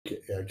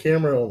Yeah,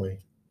 camera only.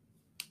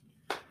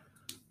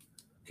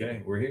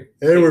 Okay, we're here.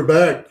 Hey, we're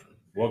back.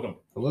 Welcome.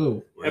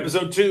 Hello.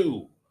 Episode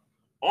 2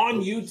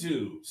 on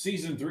YouTube,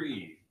 Season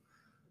 3,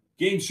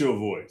 Game Show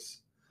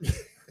Voice.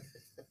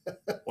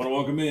 Want to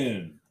welcome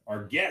in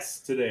our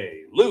guest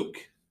today, Luke.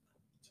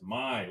 To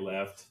my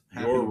left,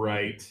 your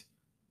right.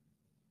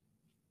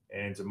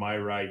 And to my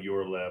right,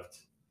 your left,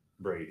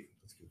 Brady.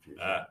 That's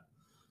confusing.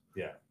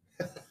 Yeah.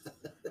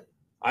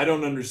 I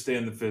don't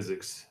understand the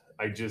physics.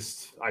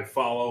 I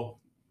follow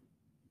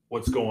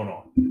what's going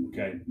on.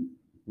 Okay.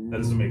 That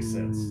doesn't make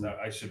sense.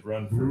 I should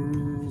run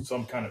for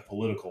some kind of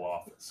political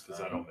office because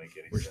I don't make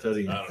any We're sense.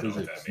 studying I don't know what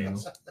physics that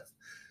means.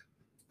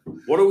 now.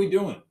 What are we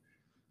doing?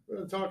 We're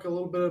going to talk a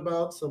little bit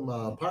about some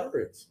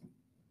pirates.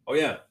 Oh,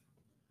 yeah.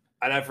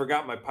 And I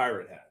forgot my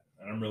pirate hat,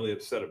 and I'm really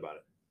upset about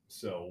it.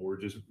 So we're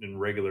just in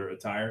regular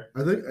attire.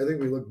 I think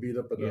we look beat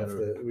up enough Yeah.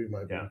 that we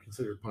might Yeah. be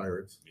considered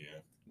pirates. Yeah.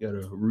 You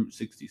got a Route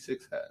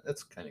 66 hat.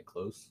 That's kind of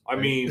close. I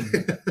mean,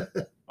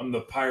 I'm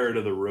the pirate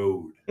of the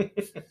road.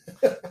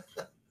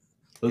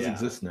 Those yeah.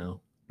 exist now.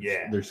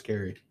 Yeah. They're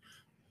scary.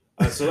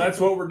 So that's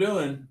what we're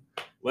doing.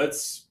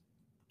 Let's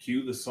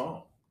cue the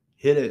song.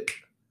 Hit it.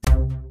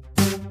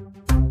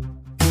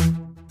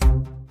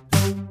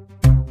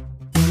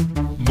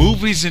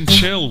 Movies and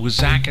chill with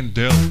Zach and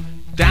Dill.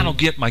 That'll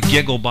get my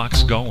giggle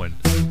box going.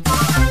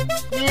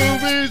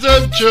 Movies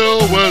and chill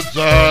with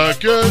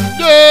Zach and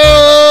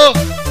Dill.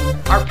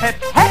 Our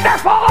pets' heads are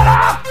falling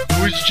off!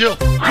 We chill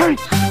Great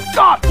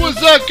Scott! with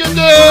Zach and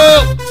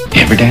Dill.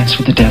 You ever dance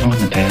with the devil in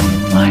the pale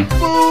moonlight?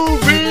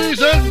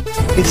 Movies and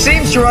It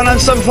seems to run on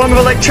some form of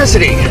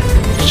electricity.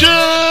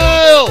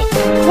 chill.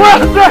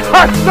 Well,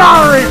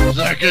 sorry!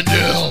 Zach and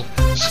Dill.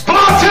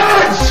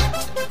 Spartans!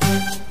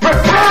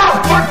 Prepare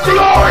for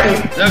glory!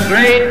 The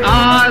great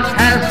Oz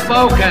has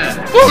spoken!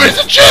 Movies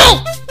and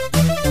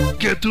chill.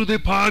 Get to the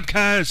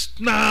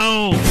podcast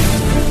now.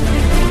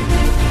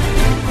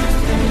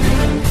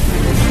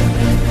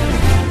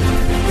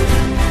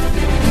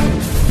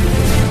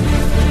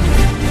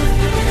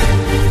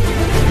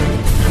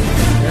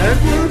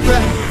 And we're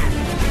back.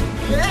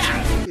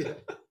 Yeah.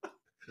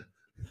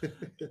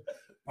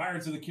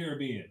 Pirates of the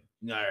Caribbean.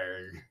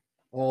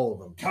 All of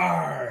them.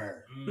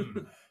 Car.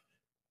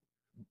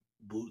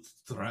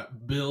 Bootstrap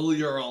Bill,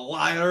 you're a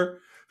liar.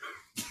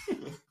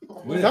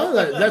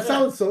 That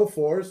sounds so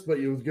forced, but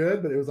it was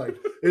good. But it was like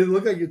it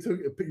looked like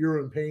you were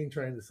in pain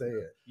trying to say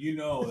it. You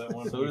know that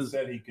when So he does-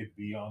 said he could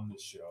be on the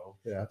show,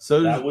 Yeah,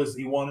 So that does was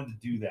he wanted to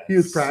do that. he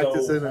was so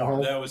practicing at hard.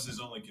 home. That was his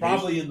only condition.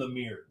 Probably in the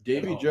mirror.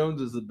 Davy Oh.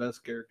 Jones is the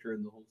best character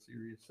in the whole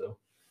series, so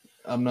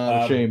I'm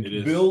not ashamed. it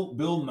is. Bill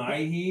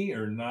Nighy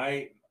or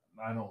Nye.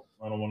 I don't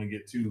want to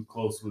get too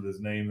close with his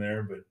name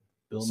there, but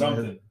Bill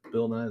something.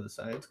 Bill Nye the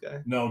Science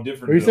Guy. No,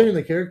 different. Are you Bill. saying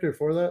the character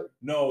for that?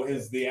 No,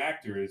 the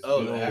actor is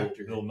Oh, Bill, the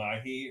actor. Bill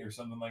Nighy or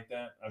something like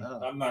that.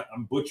 Oh.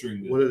 I'm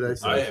butchering this. What did I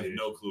say? I have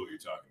no clue what you're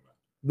talking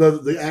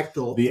about. The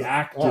actor. The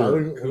actor Oh,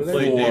 who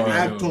played Davy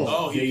actor. Jones.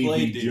 Oh, he Davy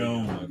played Davy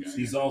Jones. Jones. Okay.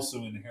 He's also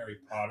in Harry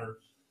Potter.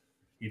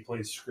 He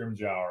plays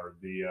Scrimgeour,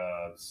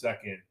 the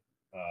second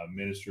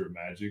Minister of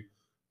Magic.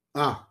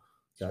 Ah,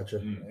 gotcha.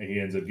 Mm. And he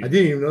ends up I getting,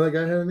 didn't even know that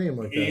guy had a name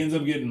like he that. ends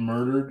up getting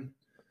murdered.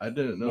 I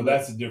didn't know No, that.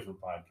 that's a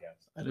different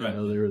podcast. I didn't Right.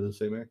 know they were the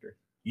same actor.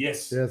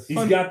 Yes, Yes. he's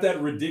Fun- got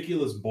that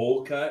ridiculous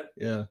bowl cut,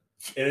 Yeah.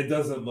 and it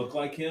doesn't look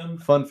like him.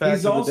 Fun fact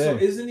He's of also, the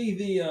day. isn't he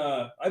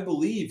the? I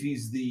believe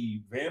he's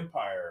the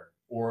vampire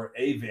or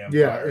a vampire.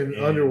 Yeah, in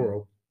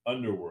Underworld.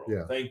 Underworld.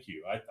 Yeah. Thank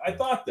you. I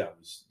thought that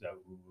was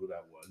who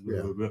that was.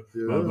 Yeah.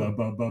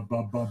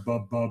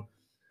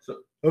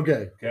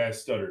 Okay. Okay, I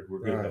stuttered. We're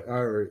good. All right.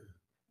 All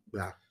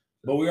right.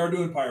 But we are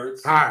doing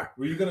pirates. All right.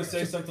 Were you going to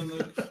say something,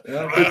 Luke?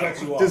 Yeah. I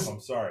cut you off. Just- I'm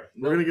sorry.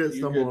 We're gonna get You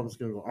stumbled. good. I'm just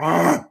gonna go.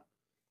 Ah!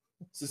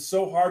 This is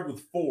so hard with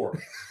 4.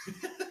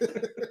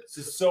 This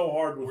is so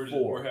hard with We're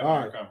 4. having All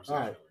our right, conversation. all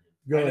right.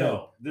 I Go ahead.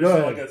 know. There's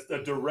Go like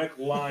a direct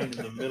line in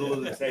the middle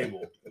of the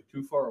table. They're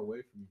too far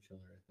away from each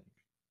other, I think.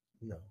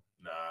 No,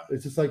 Nah.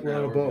 it's just like we're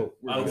on a we're boat.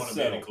 I don't We're want to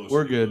be any settled. closer.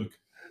 We're to good. Luke.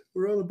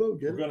 We're on a boat. We're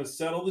Get it? going to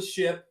settle the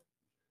ship.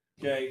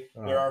 Okay.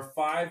 All There right. are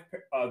 5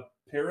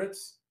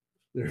 parrots.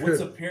 What's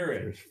a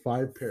parrot? There's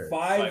 5 parrots.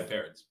 5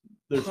 parrots.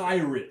 There's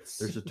pirates.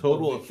 There's a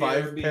total of of the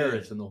 5 Caribbean.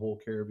 parrots in the whole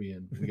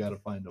Caribbean. We got to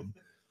find them.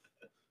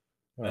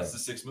 All That's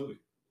right. the 6th movie.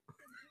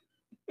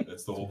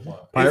 That's the whole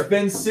plot. It's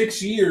been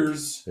 6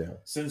 years Yeah.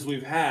 since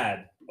we've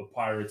had a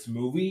Pirates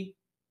movie.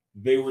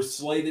 They were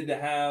slated to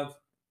have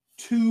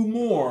 2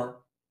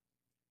 more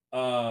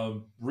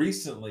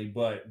recently,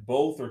 but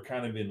both are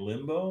kind of in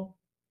limbo.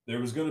 There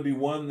was going to be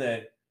one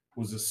that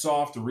was a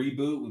soft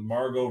reboot with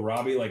Margot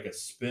Robbie, like a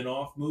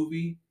spin-off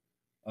movie.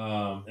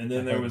 And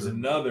then there was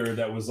another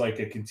that was like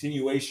a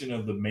continuation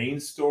of the main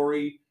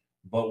story,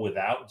 but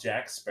without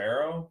Jack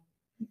Sparrow.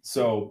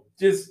 So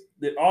just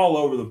all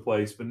over the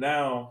place. But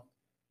now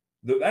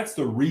that's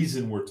the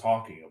reason we're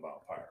talking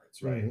about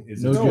Pirates, right? Mhm.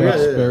 Is No it's- No, Jack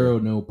yeah, yeah. Sparrow,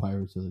 no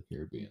Pirates of the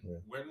Caribbean.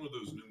 When were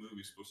those new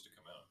movies supposed to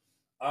come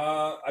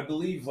out? I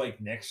believe like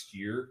next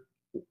year,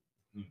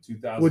 Hmm.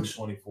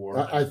 2024.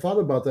 I thought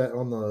about that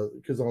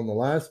because on the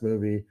last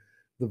movie,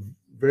 the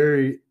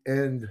very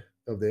end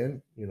of the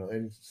end,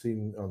 end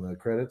scene on the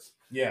credits,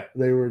 Yeah.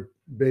 they were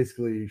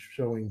basically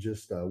showing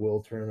just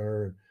Will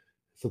Turner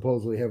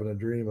supposedly having a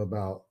dream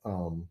about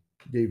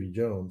Davy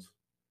Jones.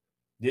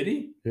 Did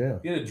he? Yeah.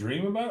 He had a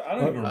dream about it? I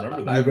don't even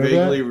remember that. I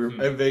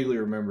vaguely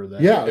remember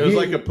that. Yeah, it was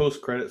like a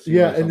post-credit scene.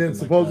 Yeah, and then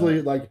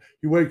supposedly like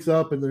he wakes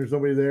up and there's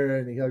nobody there,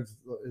 and he hugs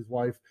his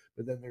wife,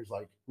 but then there's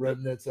like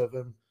remnants of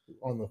him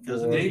on the floor.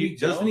 Doesn't he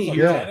like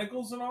hear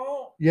tentacles and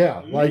all?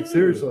 Yeah, like Ooh,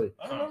 seriously.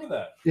 I don't remember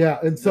that. Yeah,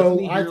 and so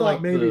he I hear, thought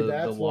like, maybe the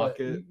that's what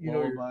Locket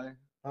lullaby.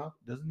 Huh?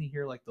 Doesn't he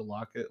hear like the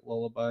Locket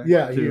lullaby?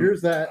 Yeah, he too?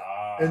 hears that,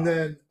 Ah. and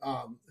then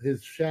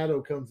his shadow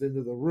comes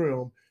into the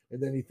room,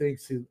 and then he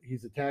thinks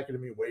he's attacking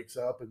him. He wakes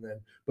up, and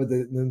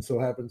then so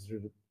happens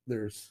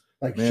there's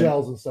like Man.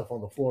 shells and stuff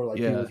on the floor, like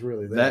he was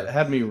really there. That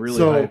had me really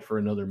So- hyped for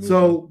another movie.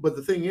 So, but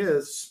the thing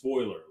is,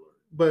 Spoiler alert.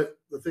 but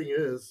the thing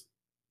is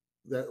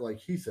that, like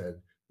he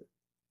said,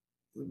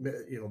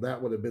 that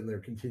would have been their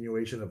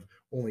continuation of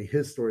only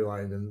his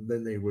storyline, and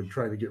then they would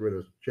try to get rid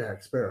of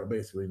Jack Sparrow,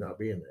 basically not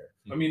being there.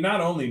 I mean, not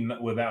only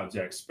without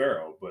Jack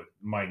Sparrow, but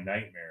my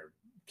nightmare,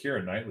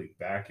 Keira Knightley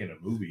back in a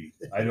movie.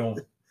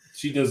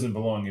 She doesn't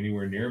belong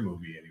anywhere near a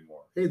movie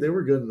anymore. Hey, they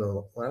were good in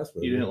the last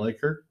movie. you didn't like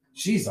her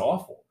She's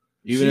awful.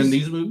 even in She's-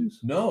 these movies?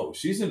 No,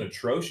 she's an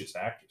atrocious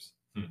actress.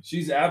 Hmm.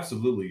 She's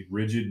absolutely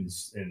rigid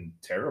and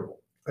terrible.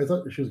 I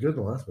thought she was good in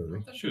the last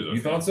movie. She was You okay.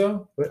 thought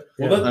so? But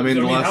Well, yeah, that, I mean,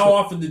 the last how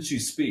one- often did she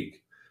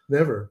speak?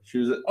 never. She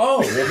was at, Oh,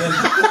 well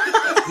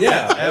then,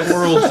 yeah. at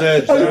World's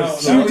Edge. Oh, Now- you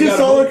now we just gotta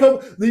saw her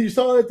move. come. You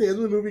saw her at the end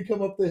of the movie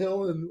come up the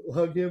hill and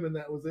hug him, and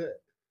that was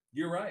it.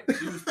 You're right.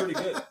 She was pretty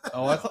good.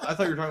 Oh, I thought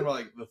you were talking about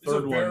like the It's a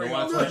third one. The very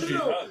last No, one she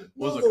no.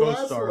 was No, a the last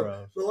co-star one-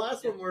 of. The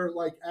last one where,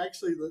 like,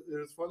 actually, it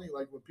was funny.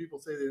 Like when people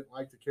say they didn't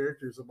like the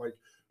characters, I'm like,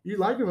 you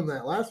like them in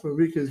that last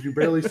movie because you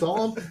barely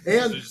saw them,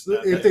 and It's just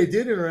not if that. they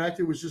did interact,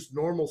 it was just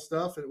normal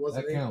stuff, and it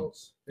wasn't. That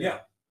counts. Yeah.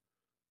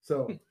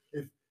 So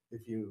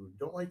if you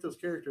don't like those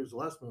characters, the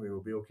last movie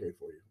will be okay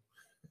for you.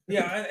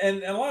 Yeah,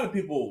 and a lot of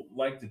people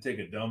like to take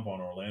a dump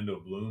on Orlando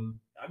Bloom.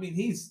 I mean,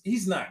 he's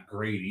not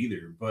great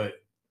either,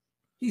 but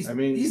he's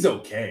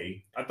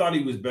okay. I thought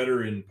he was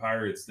better in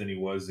Pirates than he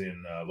was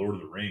in Lord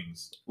of the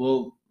Rings.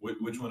 Well,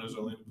 Which one is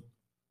Orlando?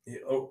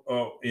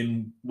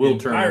 In Will in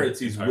Turner. Pirates,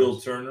 he's In Will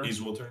Pirates. Turner.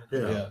 He's Will Turner.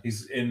 Yeah.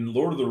 He's in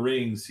Lord of the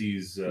Rings.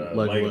 He's Legolas.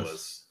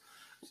 Legolas.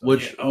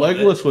 which Yeah, oh,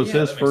 Legolas that- was yeah,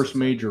 his that makes first sense.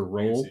 major I can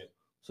role. see it.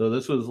 So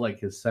this was like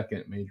his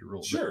second major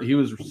role. But Sure. he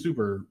was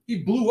super.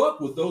 He blew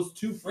up with those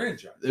two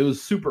franchises. It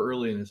was super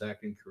early in his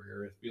acting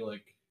career. I feel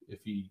like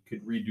if he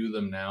could redo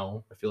them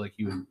now, I feel like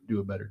he would do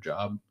a better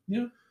job.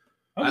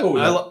 I'll go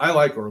with that. I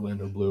like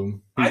Orlando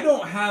Bloom. I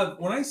don't have,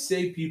 when I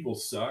say people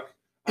suck,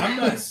 I'm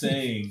not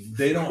saying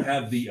they don't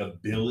have the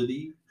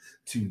ability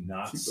to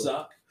not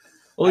suck.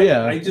 Well,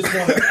 yeah. I just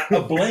want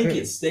a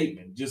blanket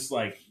statement, just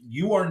like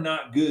you are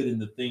not good in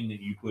the thing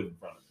that you put in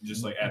front of you.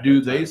 Just like at Do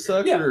that they time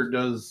suck, Yeah. or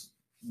does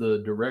the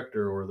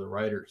director or the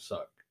writer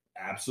suck?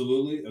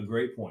 Absolutely a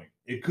great point.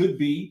 It could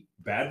be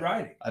bad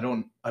writing. I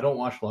don't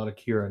watch a lot of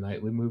Keira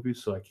Knightley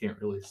movies, so I can't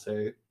really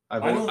say. I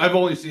don't- I've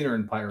only seen her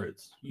in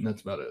Pirates, and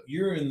that's about it.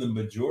 You're in the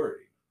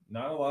majority.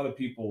 Not a lot of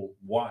people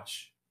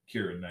watch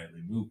Keira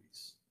Knightley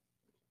movies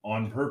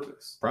on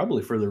purpose.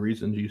 Probably for the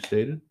reasons you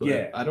stated. But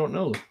Yeah. I don't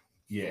know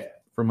Yeah.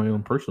 from my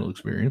own personal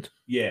experience.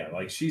 Yeah,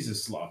 like she's a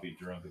sloppy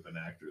drunk of an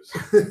actress.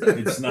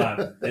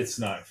 It's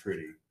not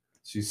pretty.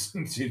 She's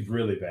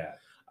really bad.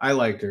 I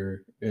liked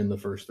her in the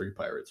first 3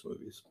 Pirates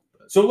movies.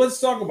 But So let's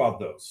talk about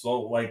those.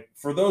 So, like,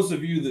 for those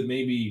of you that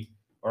maybe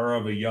are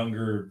of a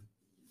younger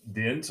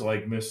dent,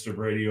 like Mr.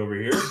 Brady over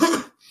here,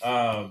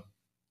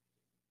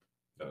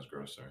 That was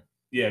gross, sorry.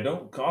 yeah,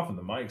 don't cough in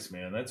the mics,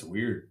 man. That's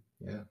weird.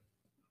 Yeah.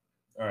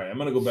 All right, I'm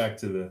gonna go back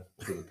to the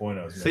point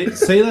I was say, making.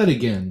 say that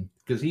again,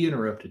 because he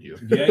interrupted you.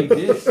 Yeah, he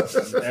did,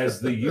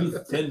 as the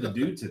youth tend to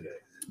do today.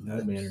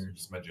 No manners.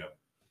 It's my job.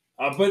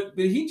 But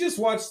he just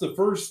watched the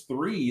first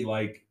 3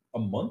 like a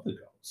month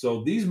ago.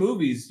 So these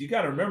movies, you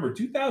got to remember,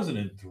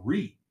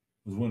 2003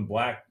 was when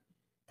Black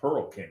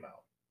Pearl came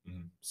out.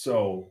 Mhm.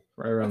 So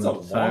Right around that's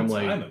a the time,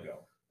 long time like ago.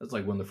 that's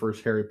like when the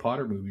first Harry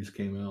Potter movies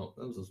came out.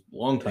 That was a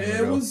long time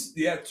It ago. was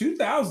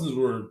 2000s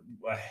were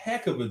a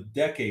heck of a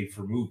decade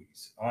for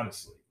movies,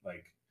 honestly.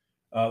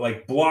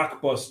 Like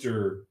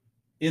blockbuster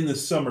in the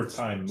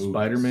summertime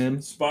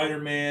movies.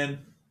 Spider-Man,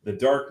 the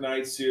Dark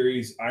Knight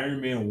series, Iron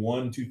Man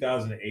 1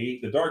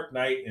 2008, the Dark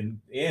Knight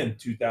and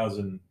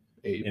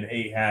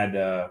 2008 had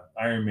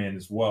Iron Man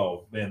as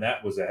well. Man,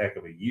 that was a heck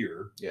of a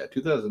year. Yeah,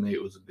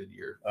 2008 was a good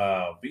year.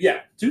 But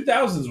yeah,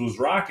 2000s was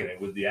rocking it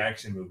with the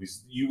action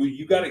movies.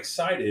 You got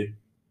excited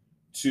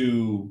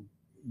to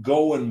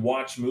go and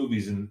watch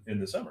movies in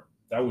the summer.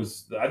 I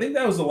think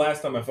that was the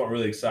last time I felt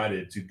really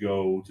excited to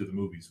go to the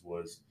movies,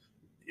 was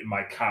in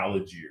my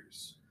college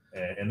years.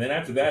 And then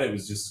after that, it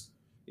was just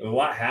a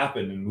lot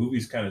happened and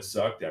movies kind of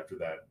sucked after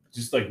that.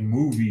 Just like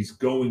movies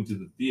going to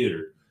the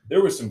theater.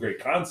 There were some great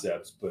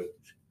concepts, but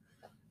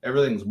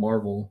Everything's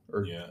Marvel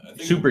or Yeah, I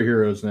think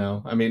superheroes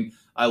now. I mean,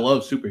 I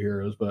love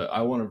superheroes, but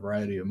I want a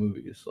variety of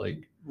movies,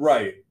 like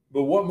right.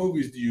 But what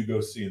movies do you go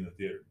see in the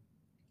theater?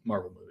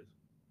 Marvel movies.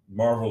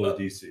 Marvel or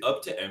DC?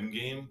 Up to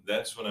Endgame,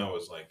 that's when I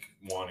was like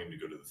wanting to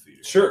go to the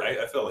theater. Sure.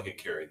 I felt like it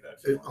carried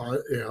that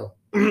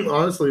film.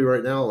 Honestly,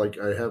 right now, like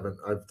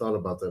I've thought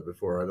about that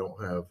before. I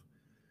don't have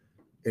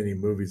any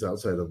movies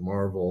outside of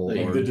Marvel That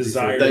you- or the DC.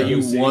 desire that to you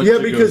go see. want Yeah, to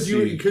go because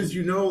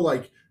see.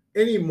 like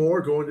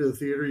anymore going to the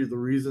theater, the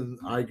reason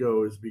I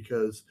go is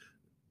because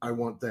I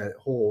want that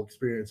whole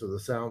experience of the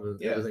sound and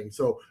Yeah. everything.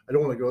 So I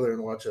don't want to go there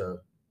and watch a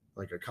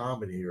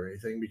comedy or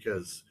anything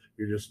because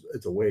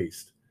it's a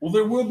waste. Well,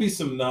 there will be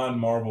some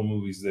non-Marvel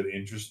movies that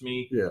interest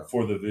me Yeah.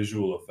 for the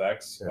visual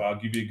effects. Yeah. I'll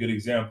give you a good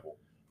example.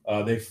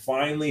 They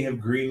finally have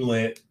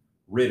greenlit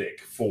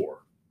Riddick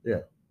 4. Yeah.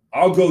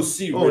 I'll go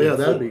see Riddick Oh yeah,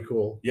 that'd 4. be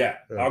cool. Yeah,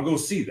 Yeah. I'll go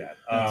see that.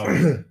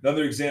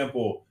 Another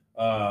example,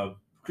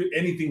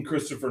 anything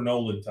Christopher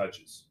Nolan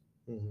touches.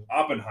 Mhm.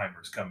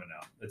 Oppenheimer's coming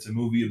out. It's a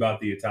movie about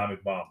the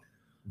atomic bomb.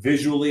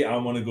 Visually, I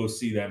want to go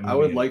see that movie. I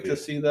would in like the to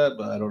theater. see that,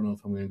 but I don't know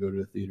if I'm going to go to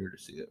the theater to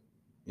see it.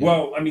 Yeah.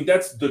 Well, I mean,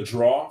 that's the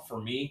draw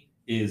for me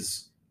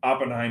is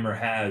Oppenheimer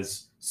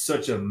has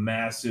such a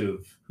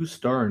massive, Who's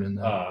starring in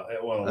that?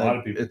 a lot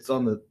of people. It's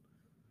on the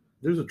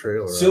There's a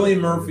trailer. Cillian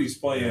out. Murphy's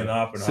playing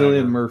Oppenheimer.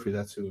 Cillian Murphy.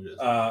 That's who it is.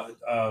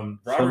 Robert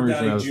reason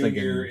I Downey was Jr.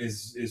 thinking-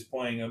 is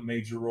playing a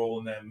major role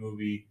in that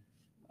movie.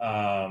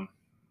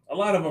 A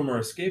lot of them are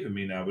escaping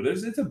me now, but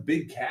it's a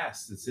big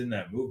cast that's in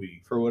that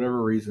movie. For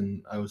whatever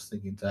reason, I was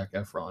thinking Zac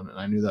Efron, and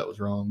I knew that was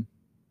wrong.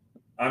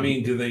 I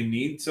mean, do they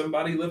need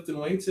somebody lifting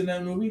weights in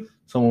that movie?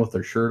 Someone with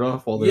their shirt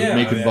off while they're Yeah,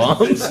 making man. bombs.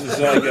 This is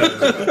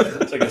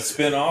it's like a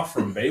spin-off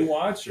from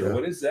Baywatch, or Yeah.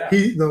 what is that?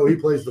 He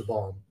plays the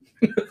bomb.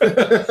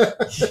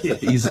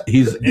 he's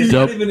It's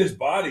dub, not even his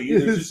body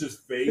either, it's just his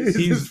face. It's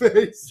He's his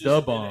face. Just the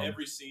in bomb.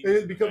 every scene. And in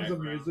it the becomes a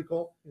background.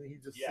 musical, and he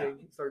just Yeah.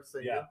 starts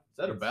singing. Yeah. Is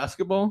that a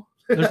basketball?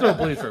 There's no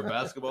place for a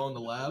basketball in the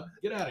lab.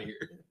 Get out of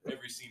here.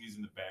 Every scene he's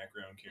in the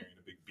background carrying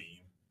a big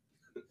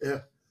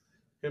beam.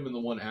 Him and the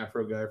one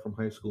Afro guy from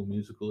High School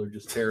Musical are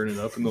just tearing it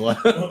up in the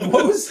lab.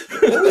 What was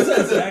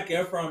that Zac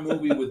Efron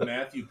movie with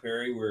Matthew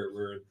Perry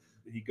where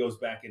he goes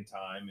back in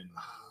time and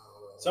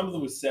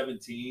something was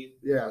 17?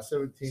 Yeah,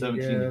 17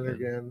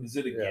 again. Is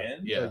it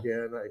again? Yeah.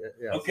 Again.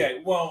 Yeah.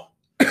 Okay, well,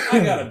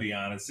 I gotta be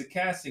honest. The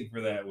casting for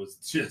that was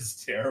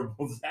just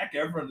terrible. Zac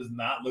Efron does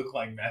not look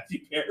like Matthew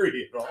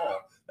Perry at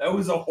all. That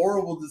was a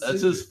horrible decision.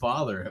 That's his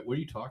father. What are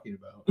you talking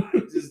about?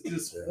 just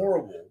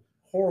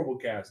horrible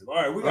casting. All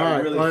right, we All got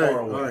right, really all right, far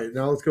away. all right.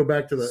 Now let's go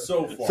back to the.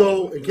 So far.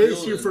 So, in case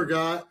Real you and-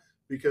 forgot,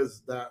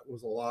 because that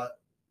was a lot,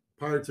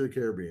 Pirates of the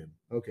Caribbean.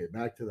 Okay,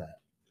 back to that.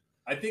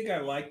 I think I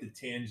like the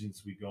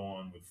tangents we go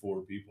on with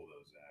four people,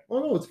 though, Zach. Oh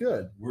no, it's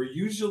good. We're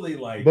usually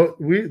like But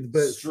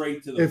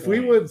straight to the if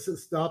point. we would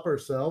stop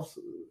ourselves,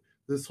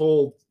 this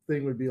whole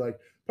thing would be like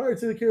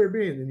Pirates of the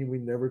Caribbean, and we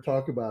never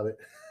talk about it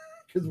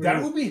because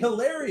That would be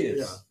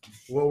hilarious.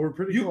 Yeah. Well, we're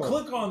pretty. You close.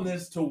 click on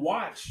this to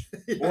watch,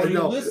 I or you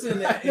know.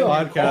 listen I in your know.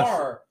 Podcast.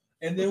 car,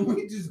 and then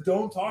we just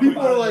don't talk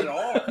People about are it at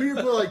all.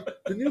 People are like,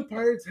 the new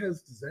Pirates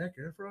has Zac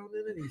Efron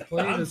in it. He's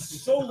playing I'm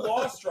this. so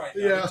lost right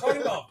now. Yeah. We're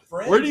talking about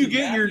Friends. Where do you and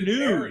get your Matthew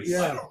news? Perry.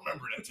 Yeah. I don't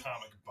remember an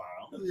atomic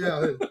bomb.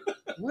 Yeah.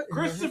 What?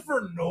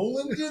 Christopher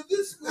Nolan did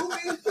this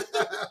movie.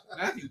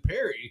 Matthew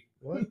Perry.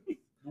 What?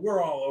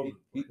 We're all over.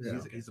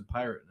 He's a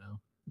pirate now.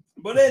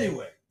 But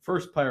anyway,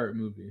 First pirate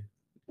movie.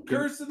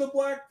 Curse of the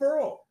Black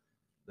Pearl.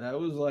 That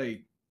was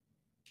like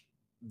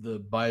the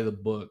by the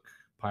book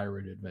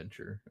pirate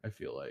adventure, I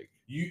feel like.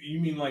 You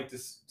mean like to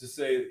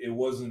say it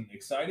wasn't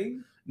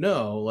exciting?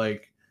 No,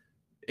 like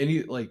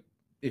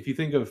if you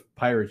think of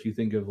pirates, you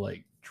think of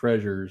like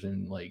treasures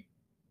and like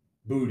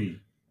Booty.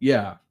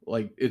 yeah,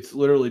 like it's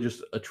literally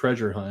just a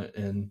treasure hunt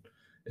and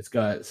it's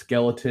got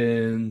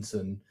skeletons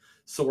and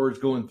swords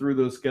going through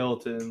those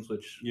skeletons,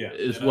 which Yeah.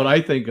 is And what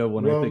I think of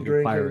when I rum think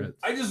drinking. of pirates.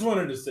 I just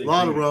wanted to say A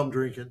lot of booty. rum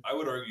drinking. I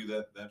would argue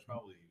that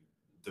probably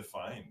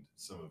defined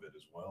some of it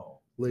as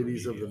well. for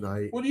Ladies of the media.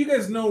 night. Well, do you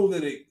guys know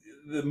that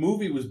the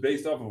movie was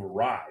based off of a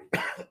ride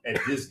at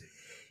Disney,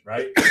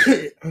 right?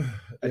 I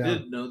Yeah.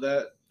 did know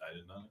that, I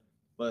did not.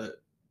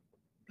 but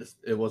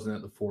it wasn't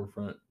at the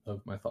forefront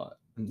of my thought.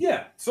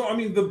 Yeah. So I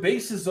mean, the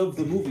basis of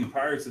the movie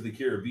Pirates of the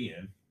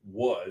Caribbean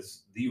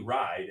was the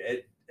ride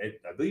at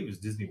I believe it was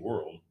Disney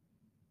World,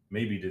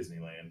 maybe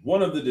Disneyland,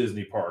 one of the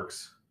Disney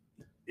parks.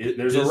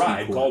 There's a Disney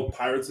ride Corp. called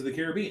Pirates of the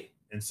Caribbean,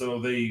 and so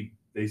they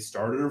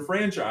started a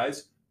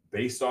franchise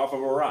based off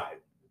of a ride.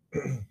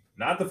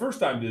 Not the first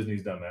time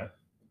Disney's done that,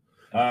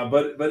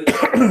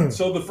 but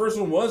so the first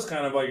one was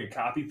kind of like a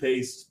copy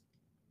paste,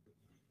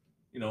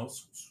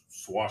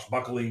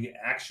 swashbuckling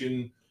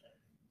action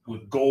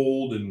with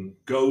gold and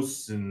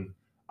ghosts. And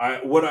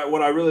what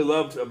I really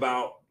loved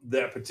about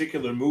that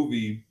particular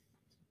movie,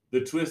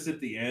 the twist at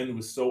the end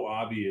was so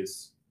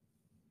obvious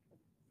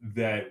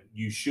that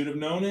you should have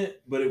known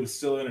it, but it was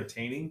still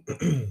entertaining.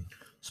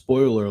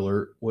 Spoiler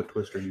alert, what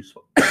twist are you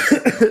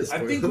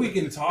I think we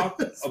can talk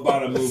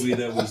about a movie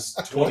that was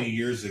 20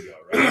 years ago,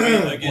 I right?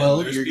 mean, again, Well,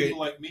 there's you're people getting-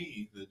 like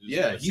me that just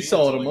Yeah, haven't he seen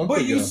saw it a so, month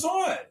But you ago.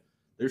 saw it.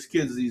 There's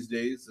kids these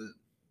days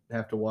that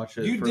have to watch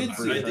it. You for did the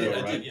see first it, time. though,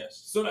 I right? did,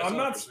 yes. So I I'm saw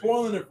not it for free.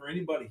 spoiling it for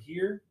anybody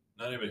here.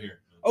 Not even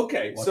here.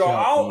 Okay, Watch so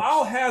out, peeps.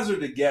 I'll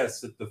hazard a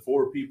guess that the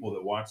 4 people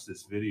that watch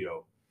this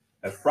video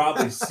have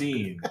probably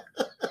seen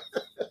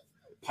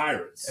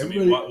Pirates. I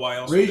Everybody, mean, why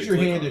else would raise they your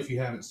click hand on if you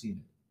haven't seen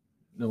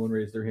it. No one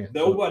raised their hand.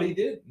 Nobody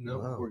did. No,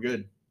 Wow. we're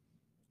good.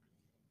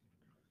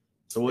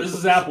 So what? This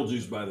is apple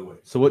juice, by the way.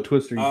 So what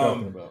twist are you Um,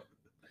 talking about?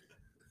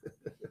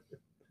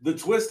 The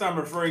twist I'm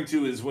referring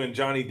to is when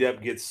Johnny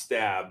Depp gets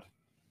stabbed,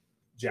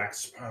 Jack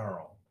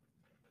Sparrow,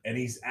 and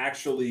he's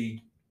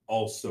actually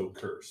also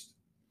cursed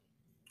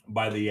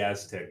by the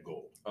Aztec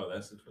gold. Oh,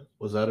 that's the twist.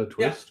 Was that a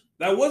twist?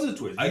 That was a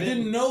twist. I I didn't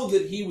didn't- know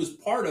that he was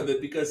part of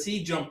it because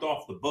he jumped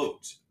off the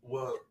boat.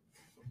 Well,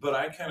 but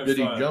I kind of Did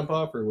he thought, jump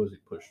off or was he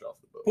pushed off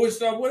the boat?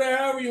 Pushed off,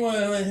 whatever you want.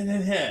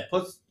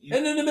 Plus,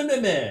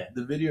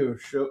 the video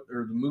showed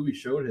or the movie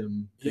showed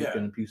him Yeah,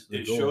 taking a piece of the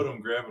It gold. showed him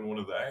grabbing one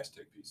of the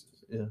Aztec pieces.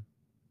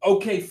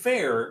 Okay,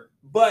 fair,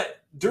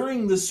 but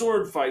during the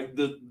sword fight,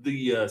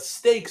 the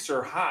stakes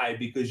are high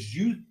because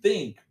you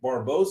think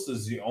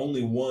Barbossa's the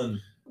only one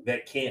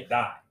that can't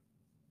die.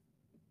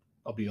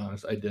 I'll be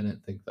honest, I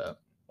didn't think that.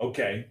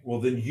 Okay, well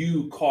then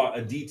you caught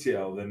a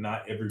detail that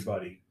not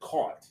everybody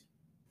caught.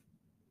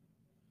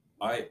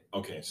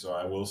 So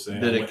I will say,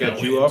 Did I it went- catch I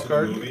went you off into the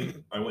guard? movie-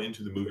 I went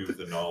into the movie with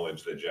the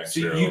knowledge that Jack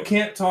See, Sparrow. you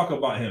can't talk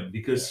about him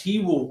because he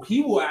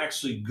will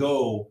actually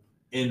go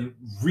and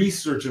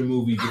research a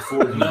movie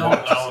before he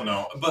watches it.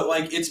 No. But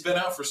like, it's been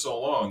out for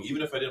so long.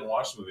 Even if I didn't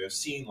watch the movie, I've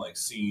seen like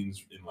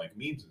scenes in like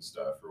memes and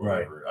stuff or Right.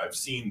 whatever. I've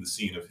seen the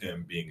scene of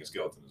him being a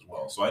skeleton as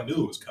well, so I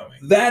knew it was coming.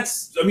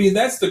 That's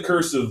the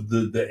curse of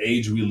the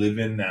age we live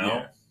in now.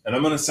 Yeah. And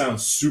I'm going to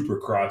sound super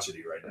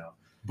crotchety right now.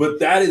 But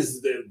that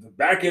is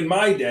back in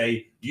my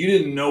day, you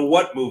didn't know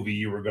what movie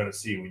you were going to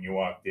see when you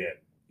walked in.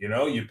 You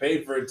know, you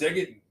paid for a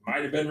ticket,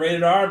 might have been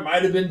rated R,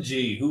 might have been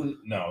G.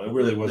 No, it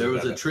really wasn't. There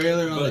was that a bad.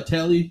 trailer on the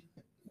telly.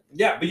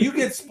 Yeah, but you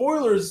get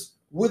spoilers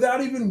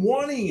without even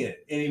wanting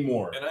it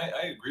anymore. And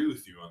I agree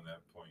with you on that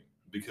point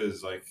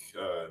because, like,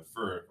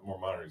 for a more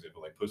modern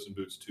example, like Puss in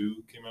Boots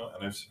 2 came out,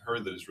 and I've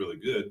heard that it's really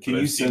good. Can but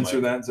you I've seen, censor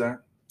like, that, Zach?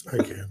 I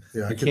can.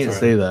 Yeah, I can can't say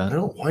say I that.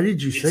 don't. Why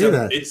did you It's say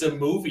that? It's a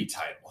movie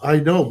title. I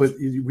know, but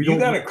we You don't.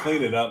 got to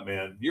clean it up,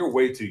 man. You're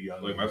way too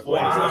young. Like my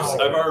point Wow. is,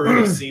 I've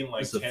already seen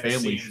like It's a 10 family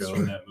scenes show.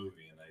 from that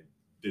movie, and I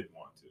didn't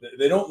want to.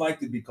 They don't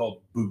like to be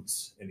called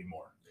boots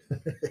anymore.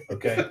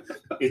 Okay,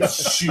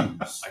 it's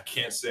shoes. I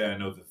can't say I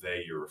know the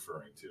they you're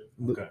referring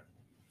to. Okay.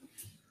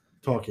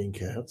 Talking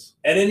cats.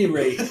 At any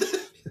rate,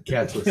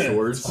 Cats with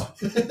swords,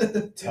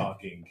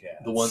 talking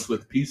cats. the ones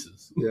with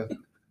pieces.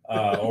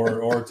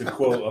 Or to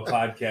quote a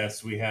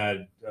podcast we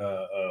had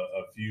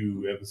a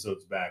few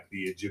episodes back,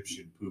 the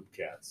Egyptian poop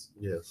cats,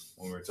 Yes.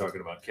 when we were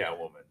talking about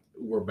Catwoman.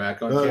 We're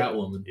back on Uh,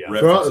 Catwoman. Yeah,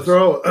 References.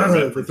 Throw I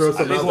something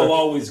think out we'll there.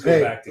 always go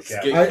Hey, back to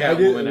skate- Catwoman. I did,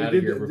 Catwoman we outta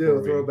did here do before a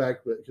we-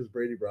 throwback because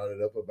Brady brought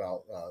it up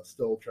about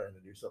still trying to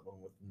do something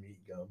with meat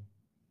gum.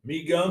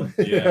 Meat gum.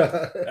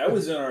 Yeah. That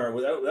was in our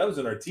that was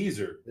in our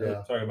teaser.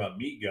 Yeah. Talking about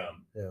meat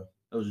gum.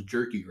 That was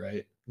jerky,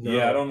 right? No,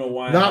 Yeah, I don't know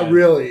why. Not I-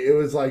 really. It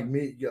was like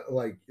meat.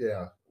 Like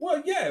yeah. Well,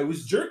 yeah, it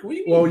was jerky. What do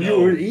you mean? Well, no?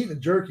 you were eating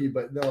jerky,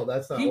 but no,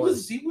 that's not. He what-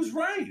 was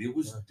right. It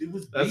was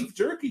That's- beef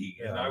jerky,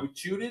 and Yeah. I would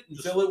chewed it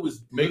until it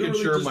was Making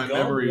literally sure just my gum.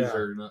 memories Yeah.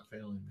 are not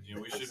failing me. You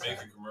know, we should make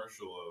a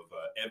commercial of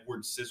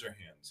Edward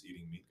Scissorhands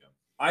eating meat gum.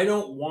 I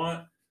don't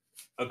want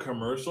a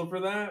commercial for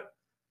that.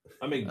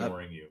 I'm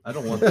ignoring you. I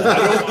don't want I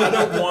that.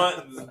 don't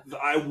want.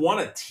 I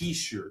want a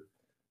T-shirt.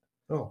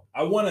 Oh,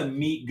 I want a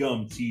meat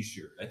gum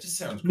T-shirt. That just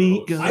sounds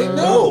Meat gross. gum. I know.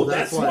 No,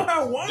 That's that's why- what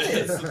I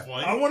wanted. That's the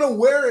point. I want to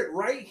wear it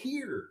right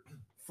here,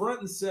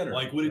 front and center.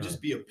 Like, would it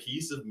just be a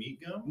piece of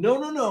meat gum? No,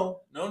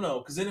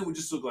 because then it would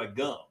just look like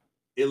gum.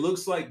 It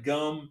looks like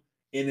gum,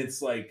 and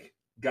it's like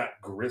got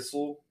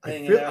gristle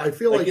hanging out. I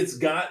feel like it's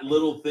got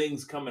little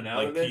things coming out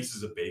Like of it.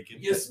 pieces of bacon?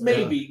 Yes,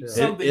 maybe Yeah.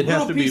 something. It'd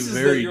have little to be pieces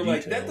very that you're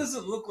like, that detailed.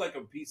 doesn't look like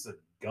a piece of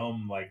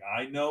gum like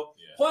I know.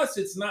 Yeah. Plus,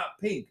 it's not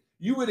pink.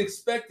 You would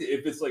expect it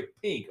if it's like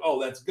pink. Oh,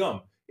 that's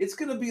gum. It's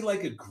gonna be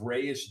like a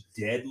grayish,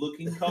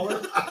 dead-looking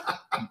color,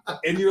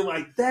 and you're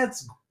like,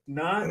 that's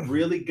not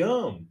really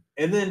gum.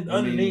 And then I mean-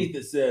 underneath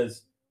it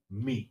says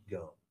meat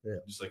gum.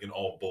 Just like an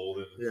all bold.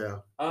 yeah.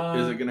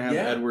 Is it going to have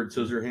yeah. Edward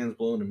Scissorhands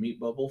blowing a meat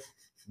bubble?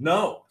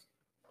 No.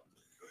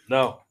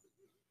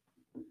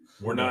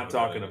 We're not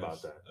talking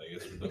about that. I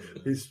guess we're done with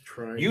that. He's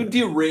trying. You to-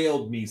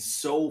 derailed me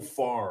so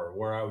far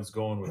where I was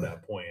going with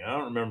that point. I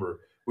don't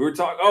remember. We were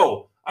talking.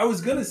 Oh, I was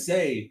gonna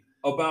say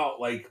about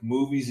like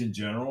movies in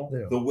general,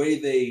 Yeah. the way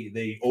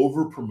they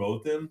over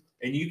promote them,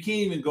 and you can't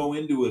even go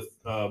into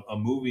a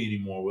movie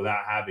anymore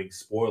without having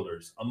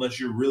spoilers unless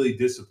you're really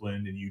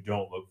disciplined and you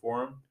don't look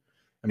for them.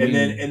 And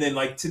then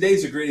like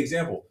today's a great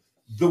example.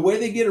 The way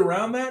they get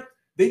around that,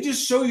 they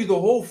just show you the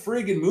whole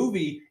friggin'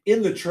 movie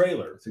in the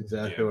trailer. That's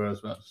exactly Yeah. what I was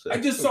about to say.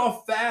 I just saw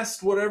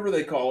Fast, whatever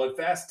they call it,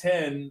 Fast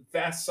 10,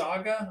 Fast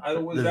Saga. I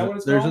don't. Is that what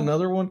it's There's called?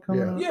 another one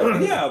coming Yeah.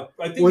 out. Yeah.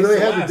 I think Well, it's they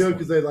the have to last do it one.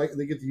 because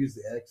they get to use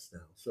the X now.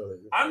 So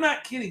I'm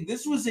not kidding.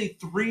 This was a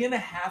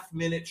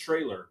 3.5-minute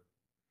trailer.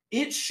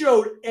 It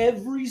showed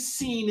every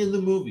scene in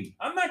the movie.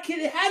 I'm not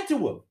kidding. It had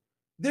to have.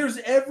 There's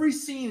every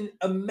scene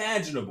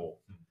imaginable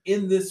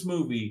in this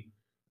movie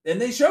And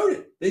they showed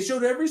it. They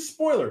showed every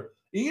spoiler.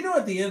 And you know,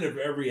 at the end of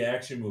every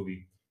action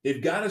movie,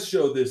 they've got to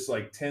show this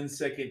like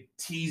 10-second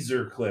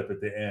teaser clip at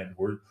the end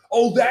where,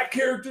 oh, that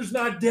character's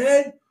not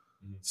dead.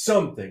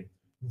 Something.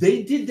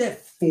 They did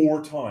that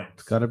 4 times.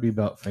 It's got to be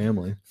about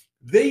family.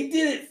 They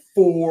did it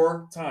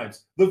 4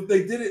 times. They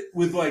did it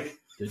with like.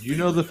 Did you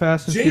know the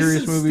Fast and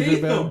Furious movies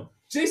are about?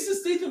 Jason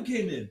Statham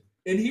came in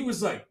and he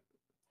was like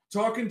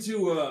talking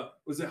to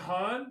was it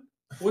Han?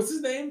 What's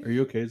his name? Are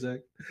you okay, Zach?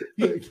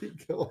 No,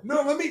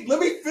 let me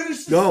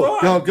finish the Go.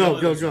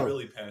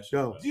 Really passionate.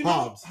 Go. about it. You know,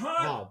 Hobbs.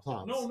 Han-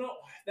 Hobbs. No,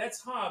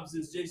 that's Hobbs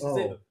is Jason Oh.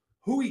 Statham.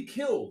 Who he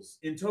kills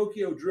in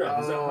Tokyo Drift.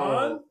 Is it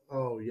Han?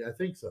 Oh, yeah, I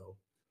think so.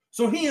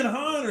 So he and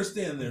Han are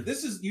standing there.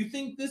 You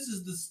think this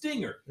is the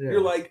stinger. Yeah.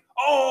 You're like,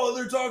 oh,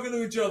 they're talking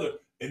to each other.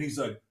 And he's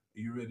like, are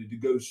you ready to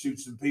go shoot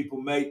some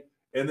people, mate?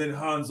 And then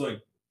Han's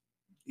like,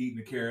 eating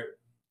a carrot.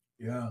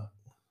 Yeah,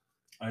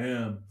 I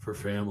am. For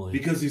family.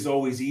 Because he's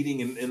always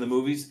eating in the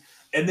movies.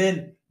 And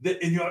then,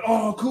 and you're like,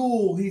 oh,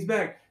 cool, he's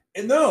back.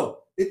 And no,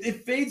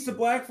 it fades to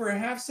black for a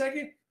half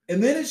second.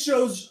 And then it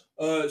shows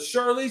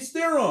Charlize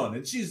Theron.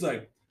 And she's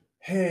like,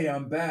 hey,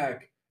 I'm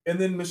back. And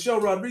then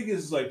Michelle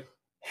Rodriguez is like,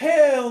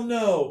 hell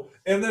no.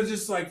 And they're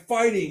just like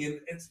fighting. And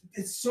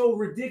it's so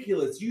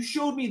ridiculous. You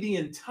showed me the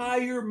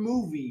entire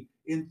movie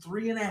in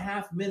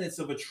 3.5 minutes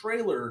of a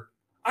trailer.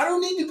 I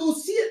don't need to go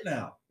see it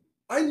now.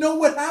 I know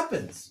what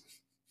happens.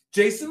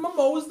 Jason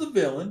Momoa is the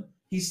villain.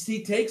 He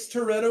takes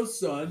Toretto's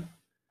son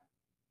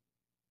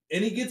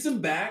and he gets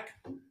him back.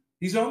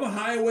 He's on the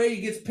highway.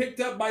 He gets picked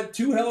up by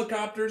 2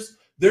 helicopters.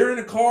 They're in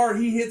a car.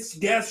 He hits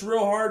gas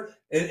real hard.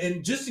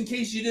 And just in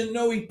case you didn't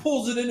know, he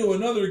pulls it into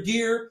another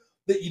gear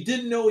that you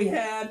didn't know he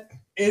had.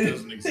 And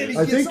Doesn't then exist. he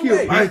I gets think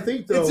away. I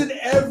think though. It's in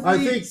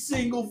every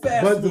single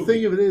Fast But the movie.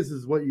 thing of it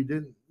is what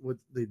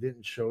they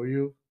didn't show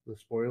you, the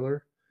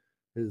spoiler,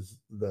 is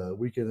the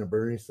Weekend at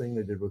Bernie's thing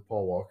they did with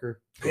Paul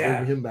Walker. They Yeah.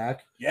 bring him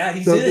back. Yeah,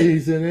 he's So in it.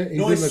 he's in it. He's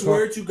No, I in the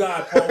swear car. to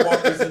God, Paul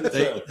Walker's in the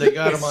trailer. They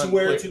got I him on.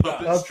 swear like, to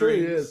puppet God. I'm sure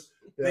he strings. is.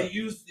 Yeah. They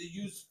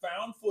used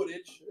found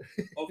footage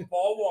of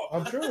Paul Walker.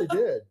 I'm sure they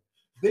did.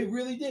 They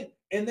really did,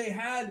 and they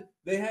had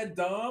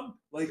Dom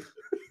like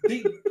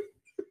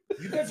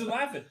you guys are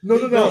laughing. No.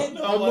 They I'm did-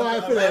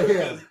 laughing at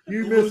him.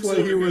 You missed what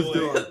he was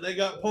doing. They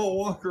got Paul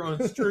Walker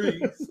on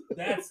strings.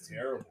 That's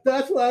terrible.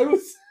 That's what I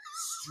was.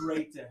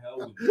 Straight to hell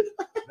with you.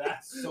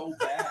 That's so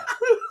bad.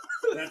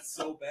 That's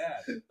so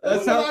bad.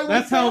 That's That's what I how. was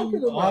That's how talking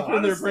about. often they're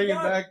Honestly, bringing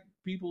God. back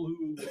people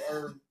who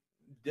are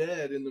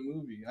dead in the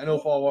movie. I know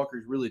Paul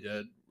Walker's really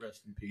dead.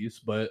 Rest in peace.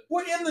 But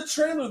Well, in the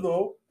trailer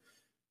though,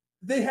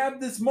 they have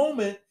this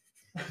moment.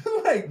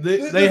 Like they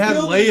they're have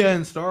building- Leia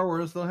in Star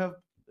Wars. They'll have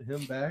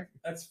him back.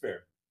 That's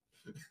fair.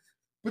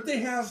 But they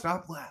have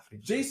Stop laughing.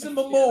 Jason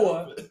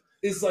Momoa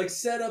is like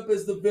set up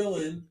as the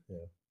villain.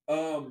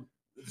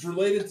 It's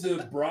related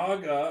to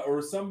Braga or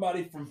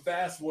somebody from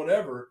Fast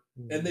whatever,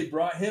 and they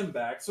brought him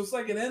back. So it's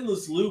like an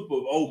endless loop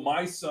of, oh,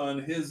 my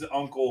son, his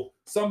uncle,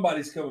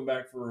 somebody's coming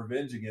back for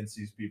revenge against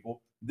these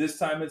people. This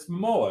time it's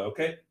Momoa,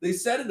 okay? They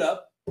set it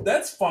up.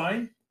 That's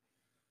fine.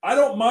 I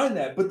don't mind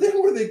that. But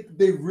then where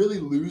they really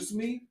lose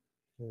me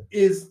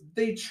is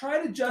they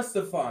try to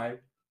justify.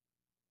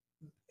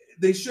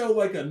 They show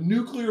like a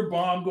nuclear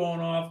bomb going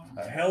off,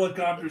 a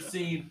helicopter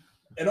scene,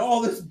 and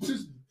all this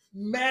just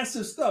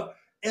massive stuff.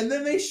 And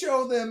then they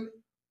show them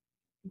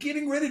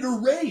getting ready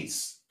to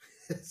race.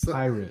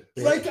 Pirate.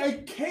 Like I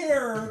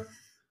care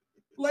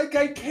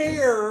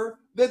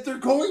that they're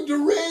going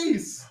to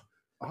race.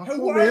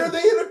 And why are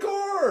they in a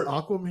car?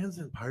 Aquaman's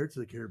in Pirates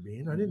of the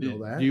Caribbean. I didn't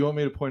know that. Do you want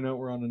me to point out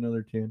we're on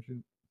another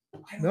tangent?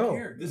 I don't No,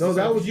 care. This no, is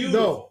that was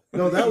beautiful.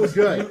 no, that was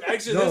good.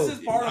 Actually, No. this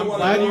is part of I'm what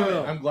glad I you.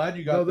 want. I'm glad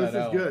you got No, this that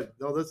is out. good.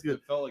 No, that's good.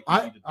 It felt like you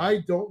I needed I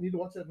that. don't need to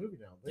watch that movie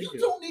now. Thank You you.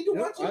 don't need to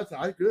watch it.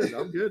 I'm good.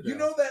 I'm good. You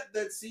now. know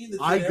that scene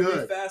that's I in every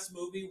good. Fast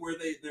movie where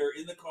they're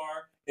in the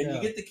car and Yeah.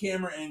 you get the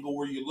camera angle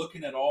where you're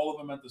looking at all of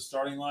them at the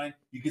starting line.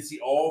 You can see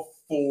all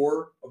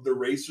 4 of the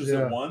racers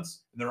Yeah. at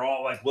once, and they're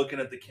all like looking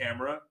at the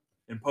camera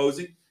and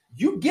posing.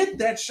 You get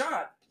that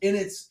shot, and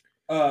it's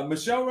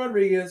Michelle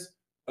Rodriguez,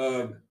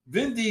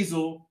 Vin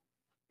Diesel,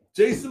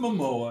 Jason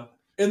Momoa,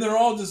 and they're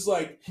all just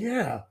like,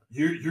 Yeah.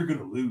 You're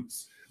gonna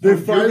lose. They're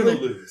You're finally-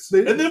 gonna lose. they-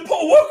 And then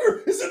Paul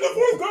Walker is in the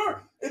 4th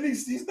car, and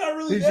he's not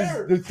really He's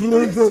there. just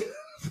the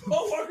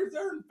Paul Walker's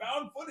there in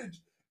found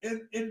footage,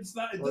 and it's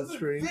not. It On doesn't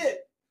screen.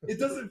 fit. It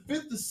doesn't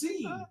fit the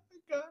scene. I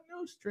got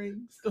no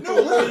strings. No,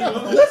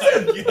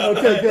 listen.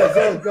 Okay,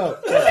 good. Go.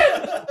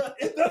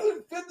 It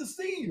doesn't fit the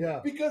scene. Yeah.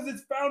 Because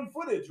it's found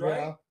footage, right?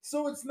 Yeah.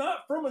 So it's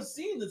not from a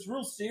scene that's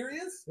real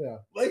serious. Yeah.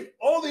 Like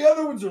all the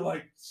other ones are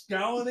like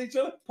scowling at each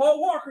other. Paul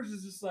Walker's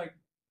is just like,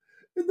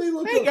 And they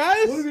look. Hey, up.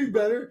 guys. Would it be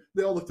better?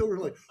 They all looked over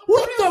and like,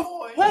 what the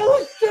hell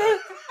is that?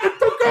 It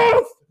took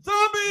off.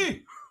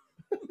 Zombie.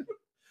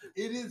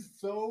 it is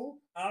so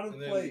out of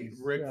And then place.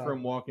 Rick Yeah.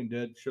 from Walking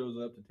Dead shows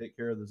up to take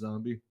care of the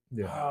zombie.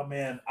 Yeah. Oh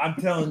man, I'm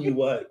telling you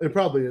what. It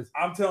probably is.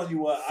 I'm telling you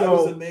what. I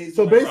was So, amazed.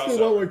 so when I basically,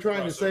 saw what it. we're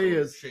trying to say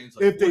is, Shane's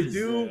if they What is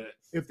do, that?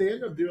 if they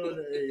end up doing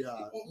a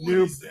What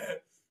new is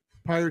that?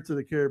 Pirates of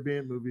the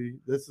Caribbean movie,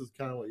 this is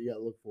kind of what you got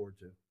to look forward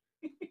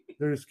to.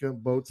 They're just gonna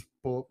boats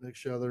pull up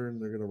next to each other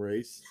and they're gonna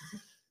race.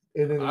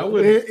 And then I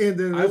would and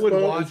then I this would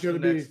boat watch is the gonna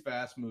be next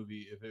Fast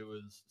movie if it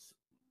was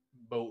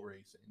boat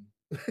racing.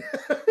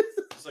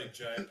 It's like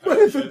giant What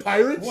is it,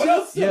 pirate What ship?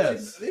 else?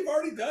 Yes. They've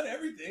already done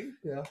everything.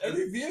 Yeah.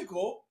 Every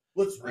vehicle.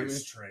 Let's I mean-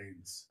 race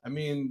trains. I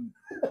mean,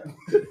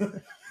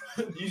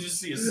 You just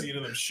see a scene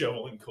of them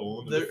shoveling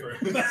coal into There-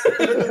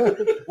 the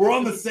frame. We're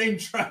on the same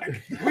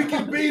track. We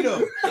can beat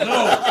them.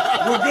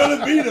 No, we're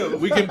gonna beat them.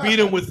 we can beat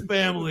them with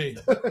family.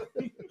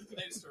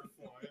 They start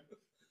flying.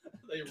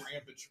 They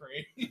ramp a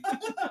train.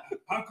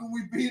 How can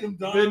we beat them,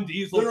 Don? Vin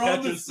Diesel They're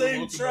on the catches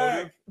same locomotive.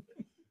 track.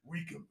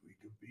 We can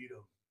beat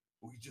them.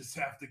 We just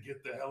have to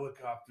get the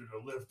helicopter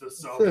to lift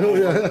us up. Oh,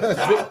 yeah. over the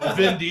top.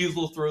 Vin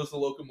Diesel throws the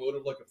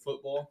locomotive like a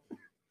football.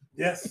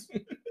 Yes,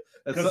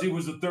 That's because he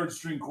was a third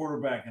string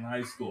quarterback in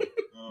high school.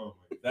 Oh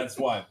my That's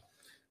why.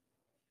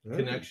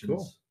 connections.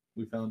 Cool.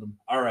 We found them.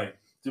 All right.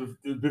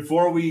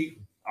 Before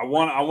I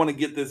want to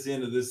get this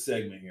into this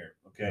segment here.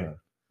 Okay.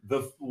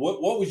 Yeah.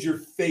 What was your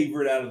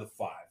favorite out of the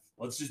 5?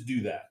 Let's just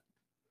do that.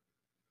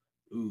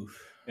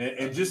 Oof.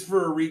 And just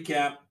for a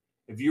recap,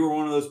 if you were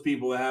one of those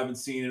people that haven't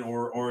seen it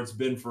or it's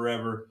been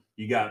forever,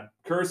 you got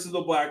Curse of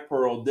the Black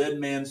Pearl, Dead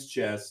Man's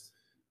Chest,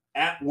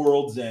 At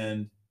World's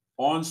End,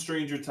 On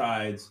Stranger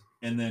Tides,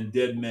 and then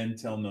Dead Men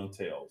Tell No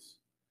Tales.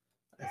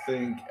 I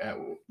think at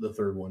the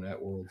third one, At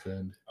World's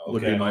End, God.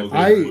 would be my Okay,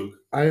 favorite. Luke.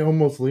 I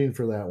almost leaned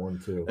for that one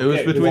too. It was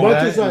Okay, between as much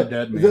that as and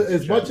Dead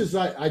Man's much Chest. as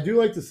I do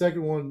like the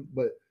second one,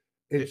 but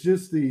it's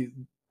just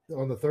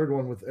on the third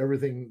one with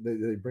everything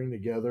they bring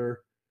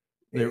together.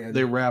 and-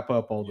 They wrap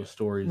up all the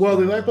stories. well,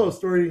 they now. wrap up a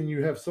story, and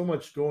you have so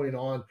much going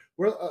on.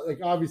 Where like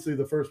obviously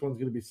the first one's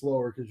going to be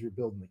slower because you're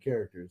building the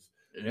characters,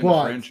 in the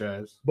but-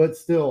 franchise. but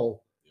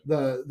still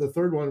the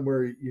third one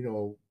where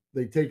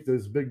they take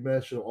this big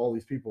mesh of all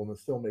these people and they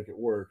still make it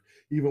work,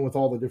 even with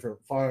all the different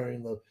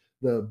firing,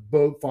 the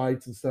boat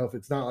fights and stuff.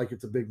 It's not like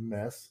it's a big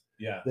mess.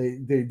 Yeah.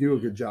 They do a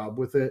good job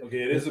with it.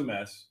 Okay, it is a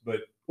mess,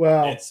 but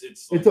Well, it's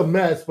it's a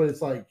mess, but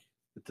it's like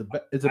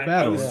It's a I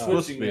battle. was It's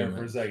supposed to switching be a there for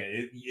a mess. second.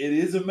 It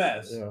is a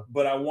mess, Yeah.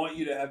 but I want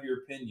you to have your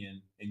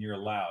opinion, and you're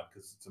allowed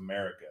because it's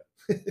America.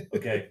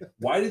 Okay,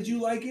 why did you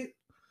like it?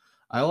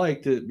 I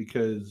liked it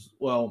because,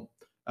 well,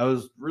 I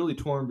was really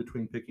torn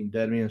between picking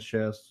Dead Man's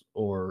Chest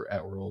or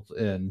At World's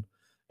End,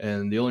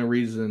 and the only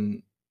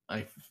reason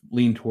I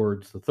lean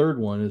towards the third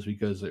one is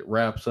because it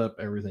wraps up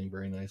everything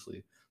very nicely.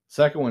 The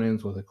second one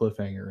ends with a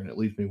cliffhanger, and it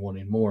leaves me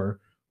wanting more,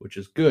 which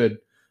is good.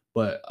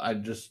 But I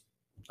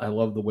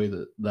love the way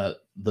that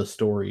the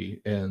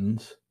story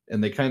ends,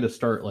 and they kind of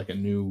start like a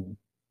new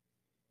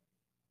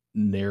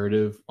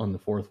narrative on the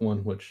fourth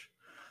one, which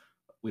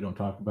we don't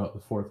talk about the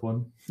fourth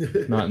one,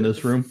 not in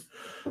this room.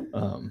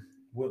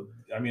 Well,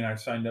 I mean, I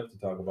signed up to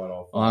talk about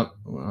all.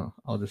 Well,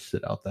 I'll just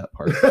sit out that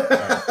part.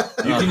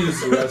 You can use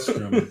the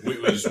restroom.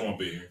 We just won't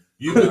be here.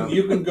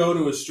 You can go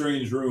to a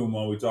strange room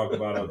while we talk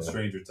about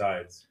Stranger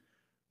Tides.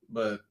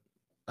 But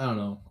I don't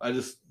know.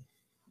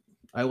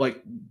 I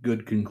like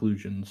good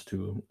conclusions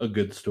to a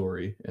good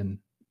story, and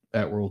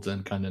At World's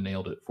End kind of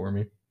nailed it for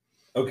me.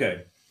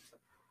 Okay.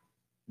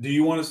 Do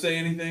you want to say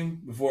anything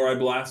before I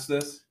blast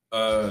this?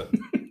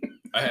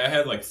 I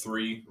had like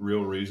 3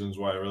 real reasons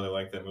why I really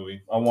like that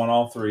movie. I want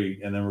all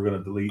 3, and then we're going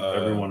to delete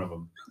every one of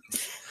them.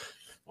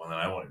 Well, then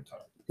I won't even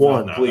talk.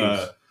 One,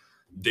 please.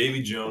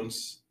 Davy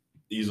Jones,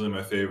 easily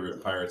my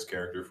favorite Pirates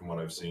character from what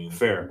I've seen.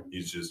 Fair.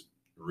 He's just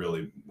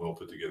really well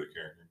put together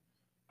character.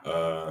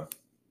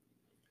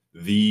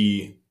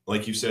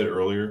 Like you said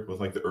earlier,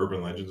 with like the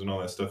urban legends and all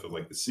that stuff of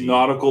like the sea,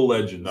 Nautical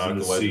legends. in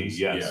nautical the legends.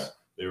 Sea, yes.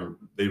 Yeah,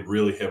 they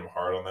really hit him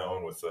hard on that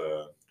one with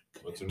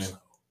what's her name?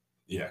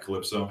 Yeah,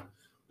 Calypso.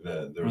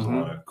 There was a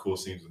lot of cool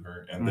scenes with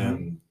her, and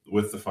then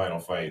with the final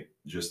fight,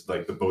 just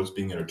like the boats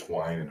being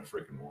intertwined in a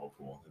freaking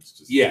whirlpool. It's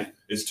just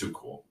it's too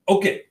cool.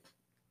 Okay.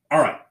 All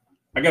right.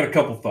 I got a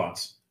couple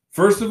thoughts.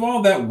 First of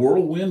all, that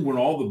whirlwind when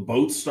all the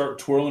boats start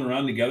twirling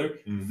around together,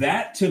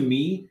 that to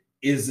me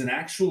is an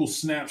actual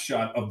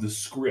snapshot of the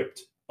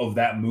script of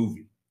that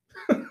movie.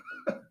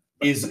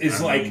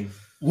 is like,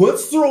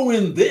 let's throw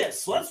in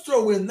this, let's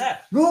throw in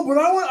that. No, but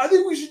I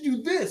think we should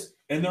do this.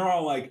 And they're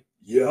all like,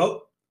 yep.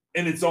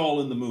 And it's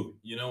all in the movie.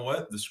 You know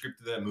what? The script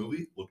of that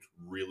movie looked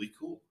really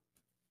cool.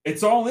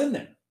 It's all in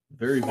there.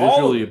 Very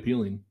visually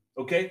appealing.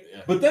 Okay.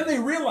 Yeah. But then they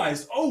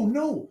realized, oh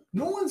no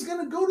one's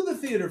going to go to the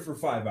theater for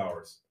 5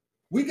 hours.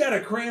 We got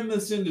to cram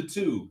this into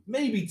 2,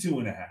 maybe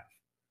 2.5.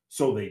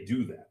 So they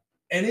do that.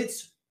 And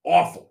it's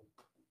awful.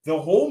 The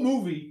whole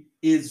movie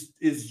is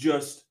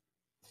just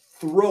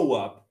throw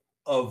up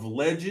of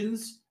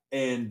legends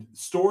and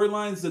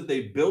storylines that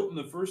they built in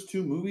the first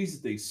 2 movies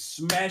that they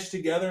smashed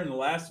together in the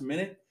last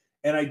minute.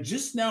 And I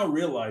just now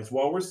realized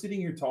while we're sitting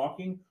here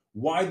talking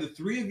why the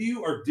 3 of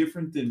you are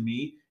different than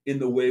me in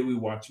the way we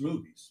watch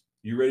movies.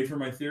 You ready for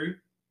my theory?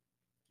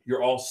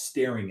 You're all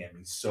staring at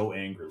me so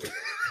angrily.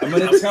 I'm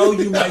going to tell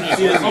you my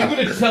theory. I'm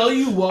going to tell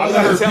you why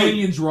your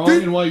opinion's wrong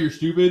and why you're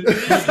stupid.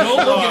 Don't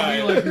look at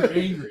me like you're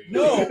angry.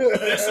 No,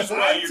 this is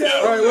why you're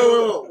All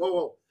right,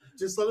 whoa.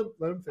 Just let him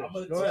finish. I'm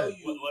going to Go tell ahead.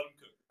 you,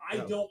 I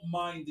don't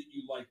mind that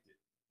you liked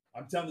it.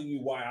 I'm telling you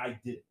why I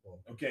did it.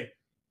 Okay.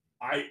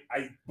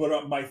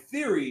 But my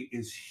theory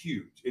is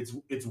huge.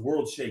 It's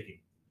world shaking.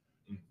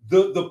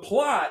 The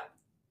plot,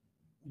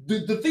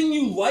 the thing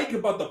you like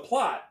about the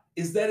plot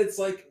is that it's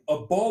like a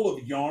ball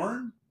of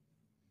yarn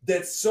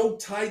that's so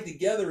tied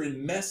together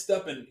and messed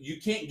up and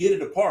you can't get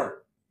it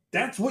apart.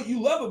 That's what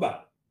you love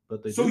about it.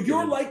 But so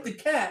you're like the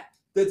cat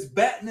that's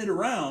batting it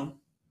around,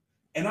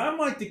 and I'm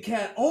like the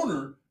cat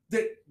owner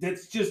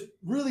that's just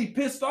really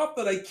pissed off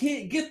that I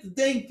can't get the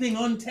dang thing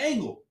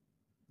untangled.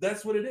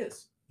 That's what it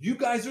is. You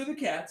guys are the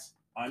cats.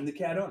 I'm the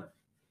cat owner.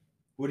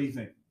 What do you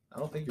think? I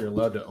don't think you're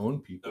allowed to own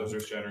people. Those are I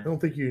shatter. don't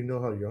think you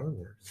know how yarn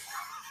works.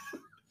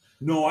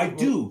 No, I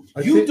do.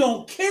 I You think-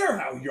 don't care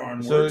how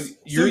yarn So works. So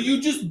you're-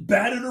 you just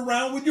bat it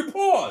around with your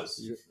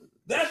paws.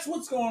 That's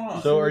what's going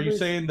on. So are you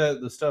saying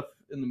that the stuff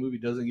in the movie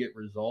doesn't get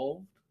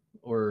resolved,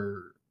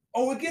 or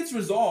Oh, it gets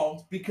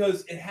resolved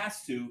because it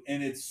has to,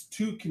 and it's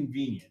too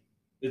convenient.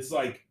 It's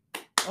like,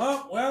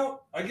 oh,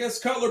 well, I guess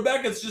Cutler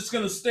Beckett's just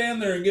going to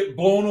stand there and get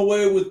blown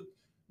away with,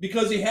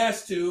 because he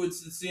has to.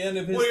 It's the end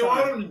of his What do you time.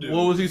 want him to do?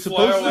 what was he Fly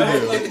supposed away? to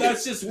do? Like,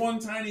 that's just one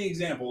tiny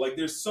example. Like,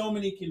 there's so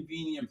many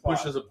convenient plot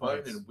Pushes a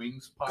button points. and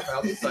wings pop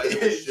out the side of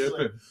the ship.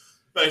 And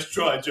Nice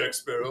try, Jack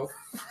Sparrow.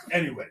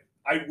 Anyway,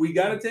 we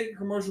got to take a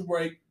commercial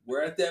break.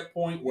 We're at that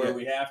point where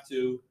we have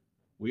to.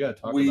 we gotta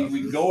talk We about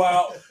this. go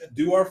out,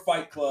 do our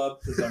fight club,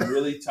 because I'm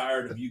really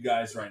tired of you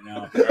guys right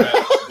now. All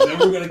right. And then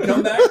we're going to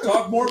come back and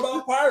talk more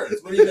about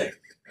pirates. What do you think?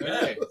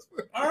 Okay.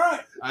 All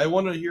right. I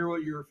want to hear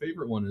what your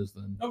favorite one is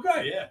then.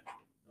 Okay. Yeah,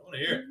 I want to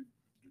hear it.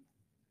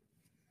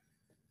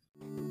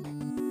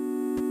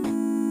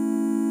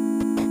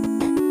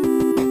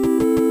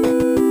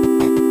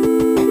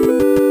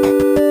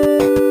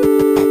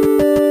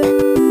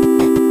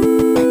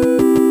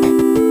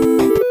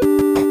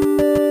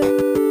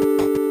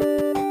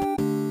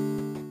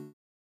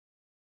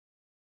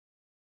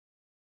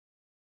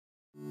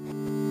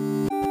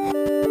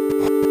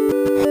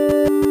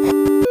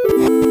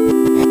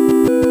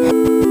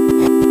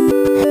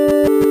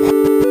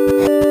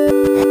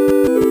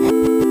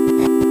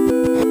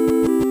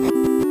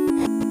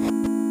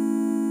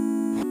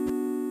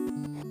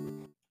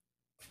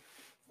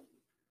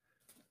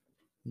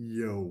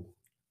 Yo,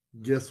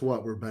 guess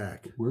what? We're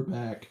back. We're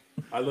back.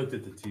 I looked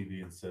at the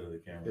TV instead of the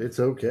camera. It's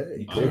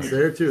okay. You It's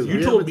there too. You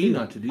We told haven't me seen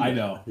not to do that. I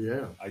know. it.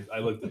 Yeah. I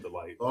looked at the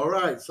light. All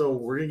right. So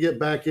we're gonna get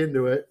back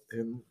into it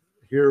and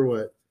hear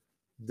what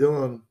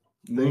Dylan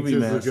Movie thinks is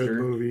a master, good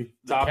movie.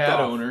 the cat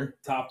owner.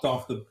 Topped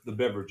off the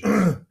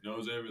beverages.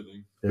 Knows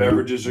everything.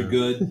 Beverages are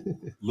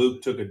good.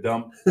 Luke took a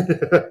dump.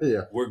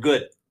 Yeah. We're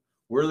good.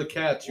 We're the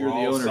cats. You're We're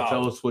the all owner. solid.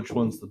 Tell us which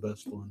one's the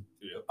best one.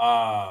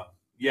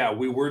 Yeah,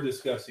 we were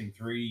discussing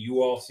 3.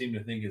 You all seem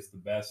to think it's the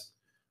best.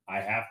 I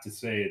have to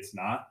say it's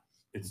not.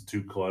 It's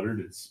too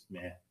cluttered. It's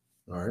meh.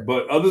 All right.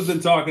 But other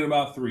than talking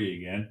about 3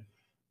 again,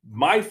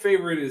 my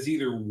favorite is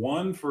either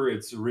 1 for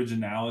its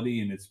originality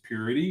and its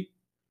purity,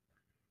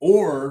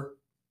 or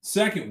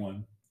second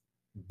one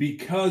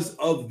because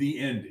of the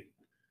ending.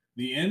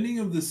 The ending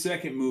of the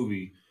second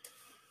movie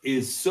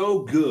is so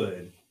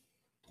good.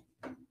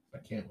 I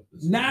can't with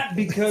this. Not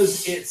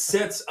because it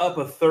sets up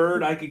a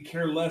third. I could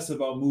care less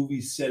about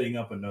movies setting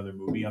up another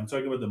movie. I'm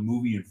talking about the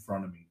movie in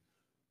front of me.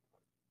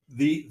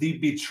 The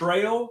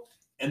betrayal,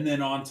 and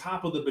then on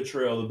top of the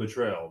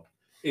betrayal.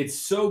 It's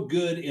so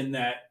good in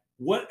that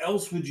what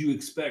else would you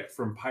expect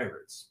from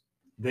pirates?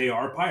 They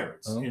are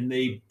pirates, and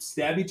they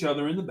stab each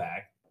other in the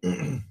back.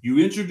 You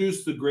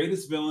introduce the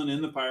greatest villain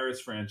in the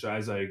Pirates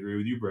franchise. I agree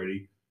with you,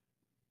 Brady.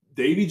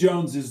 Davy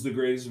Jones is the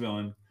greatest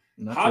villain.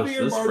 Not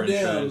Javier just this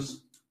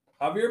franchise.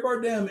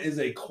 Bardem is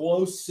a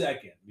close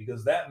second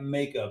because that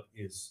makeup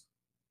is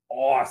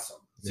awesome.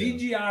 Yeah.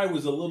 CGI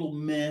was a little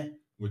meh,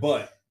 Which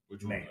but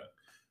one man, was that?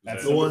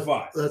 that's that- The number one-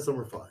 5. That's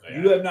number 5.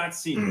 You have not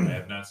seen I it.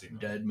 have not seen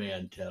that. Dead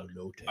man tell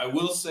no tale. I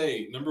will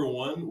say number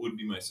 1 would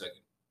be my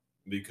second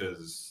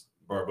because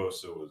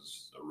Barbossa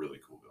was a really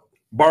cool villain.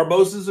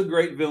 Barbossa's a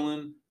great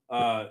villain.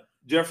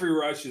 Jeffrey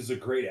Rush is a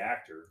great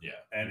actor. Yeah,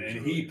 and he's he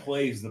really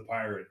plays the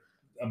pirate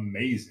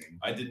amazing.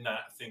 I did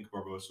not think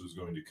Barbossa was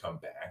going to come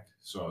back,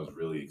 so I was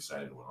really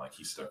excited when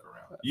he stuck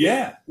around.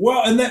 Yeah.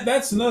 Well, and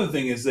that's another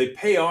thing is they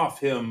pay off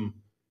him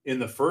in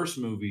the first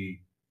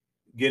movie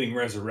getting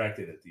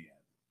resurrected at the end.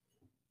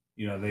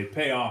 You know, they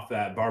pay off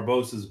that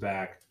Barbossa's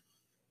back.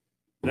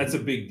 That's a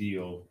big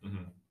deal.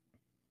 Mhm.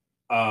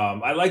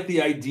 I like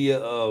the idea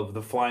of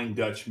the Flying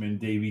Dutchman,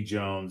 Davy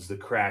Jones, the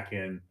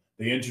Kraken.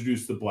 They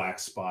introduced the Black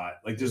Spot.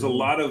 Like, there's a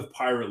lot of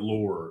pirate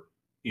lore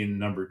in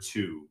number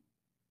 2.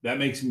 That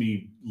makes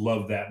me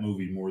love that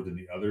movie more than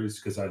the others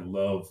because I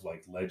love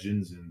like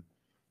legends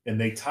and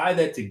they tie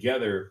that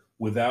together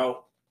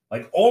without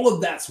like all of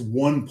that's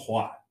one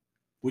plot,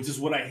 which is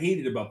what I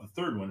hated about the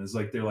third one. Is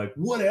like they're like,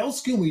 what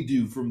else can we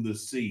do from the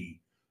sea?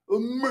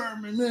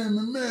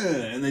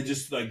 And they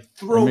just like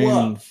throw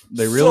up.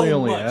 They really so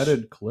only much.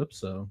 added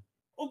Calypso.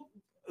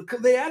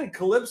 They added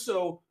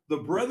Calypso, the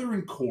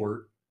Brethren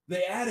Court.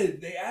 They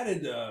added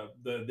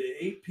the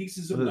 8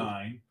 pieces of The-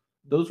 9.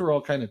 those were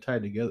all kind of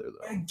tied together,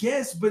 though. I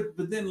guess, but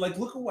then like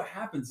look at what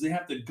happens. They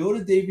have to go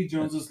to Davy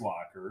Jones's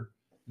locker.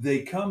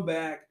 They come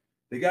back.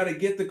 They got to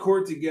get the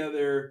court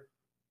together.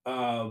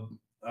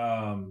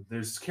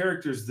 There's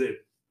characters that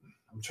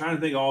I'm trying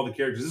to think of all the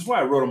characters. This is why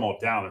I wrote them all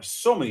down. There's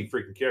so many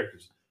freaking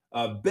characters.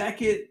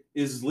 Beckett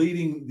is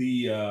leading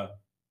the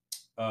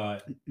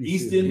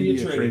East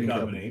India Trading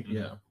Company.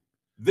 Yeah.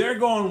 They're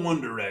going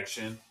one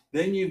direction.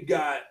 Then you've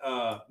got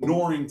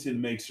Norrington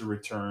makes a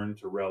return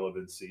to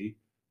relevancy.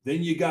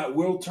 Then you got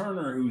Will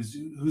Turner,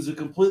 who's a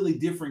completely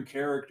different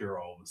character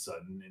all of a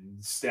sudden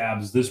and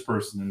stabs this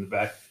person in the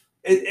back.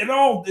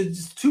 It's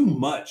just too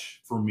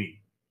much for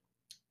me.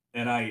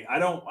 And I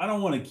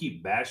don't want to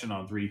keep bashing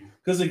on 3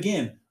 because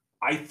again,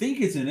 I think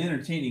it's an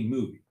entertaining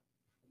movie.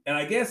 And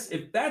I guess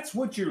if that's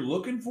what you're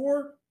looking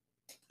for,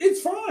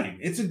 it's fine.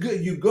 It's a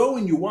good, you go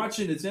and you watch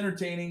it, it's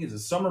entertaining, it's a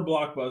summer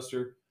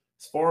blockbuster.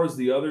 As far as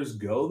the others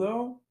go,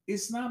 though,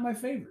 it's not my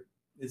favorite.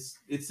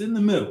 It's in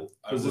the middle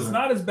because it's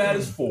not as bad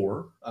as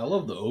 4. I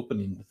love the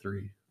opening to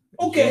 3.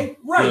 Okay,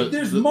 right.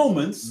 There's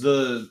moments.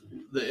 The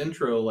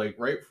intro, like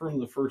right from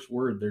the first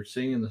word, they're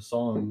singing the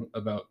song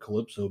about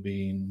Calypso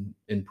being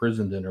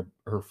imprisoned in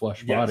her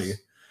flesh body,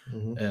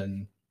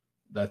 and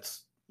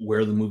that's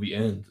where the movie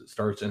ends. It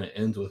starts and it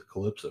ends with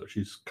Calypso.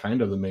 She's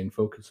kind of the main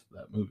focus of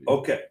that movie.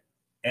 Okay,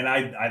 and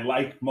I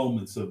like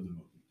moments of the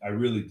movie. I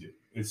really do.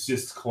 It's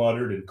just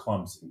cluttered and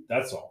clumsy.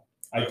 That's all.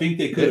 I think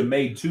they could have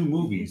made 2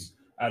 movies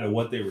out of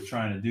what they were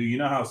trying to do. You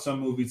know how some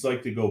movies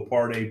like to go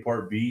part A,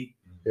 part B?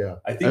 Yeah.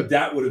 I think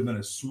that would have been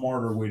a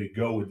smarter way to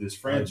go with this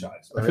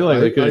franchise. I feel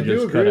like they could have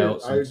just cut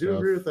out some I do stuff.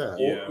 agree with that.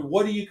 Yeah.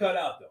 What do you cut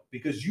out, though?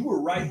 Because you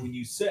were right when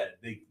you said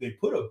they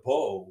put a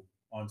bow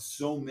on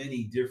so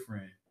many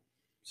different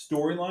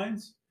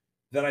storylines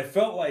that I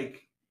felt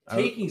like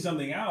taking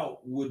something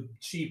out would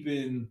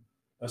cheapen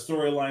a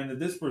storyline that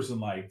this person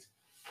liked.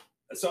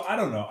 So I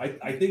don't know.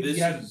 I think you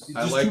had just too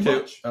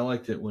much. I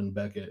liked it when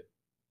Beckett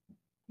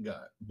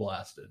got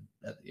blasted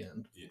at the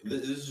end. Yeah,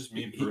 this is just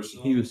me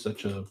personally. He was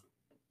such a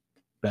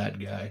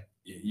bad guy.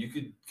 You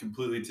could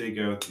completely take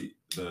out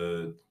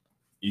the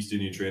East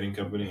India Trading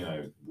Company, and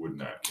I would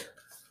not care.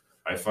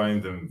 I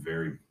find them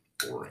very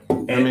boring.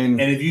 And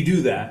if you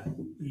do that,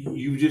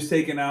 you've just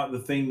taken out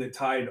the thing that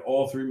tied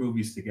all 3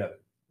 movies together.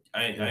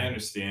 I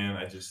understand.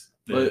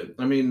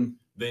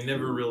 They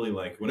never really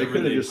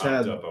whenever they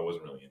popped up, I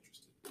wasn't really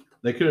interested.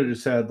 They could have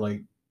just had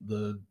like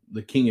the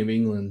King of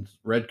England's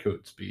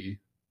redcoats be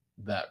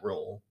that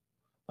role,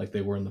 like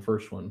they were in the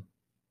first one.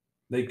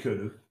 They could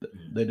have.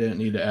 They didn't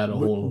need to add a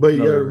whole. But you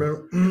got to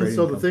remember.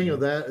 So the thing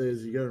of that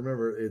is, you got to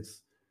remember,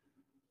 it's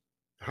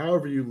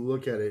however you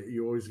look at it,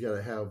 you always got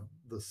to have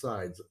the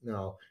sides.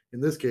 Now,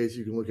 in this case,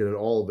 you can look at it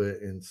all of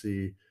it and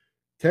see.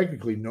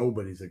 Technically,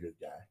 nobody's a good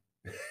guy.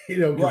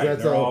 Because right,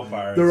 that's they're all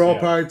pirates. They're all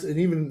pirates, and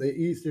even the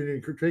East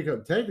Indian Trade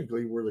Company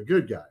technically were the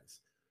good guys.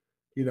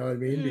 You know what I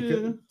mean?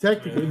 Because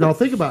technically, no,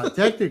 think about it.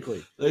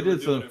 Technically, they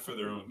did some for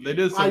their own. They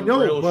did some I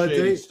know, real but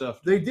shady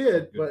stuff. They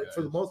did, but guys.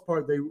 for the most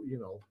part, they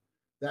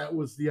that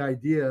was the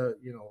idea.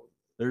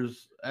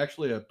 There's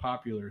actually a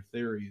popular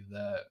theory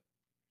that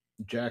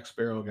Jack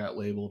Sparrow got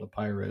labeled a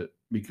pirate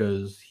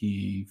because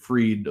he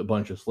freed a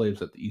bunch of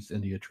slaves at the East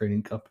India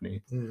Trading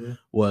Company.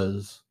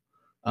 Was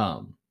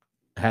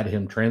had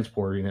him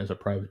transporting as a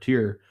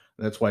privateer.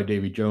 That's why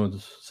Davy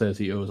Jones says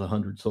he owes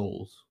 100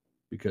 souls.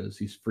 Because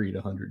he's freed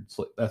 100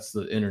 slaves. That's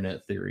the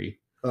internet theory.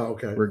 Oh,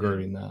 okay.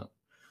 Regarding that,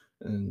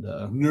 and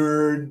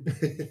nerd.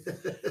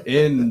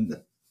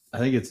 I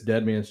think it's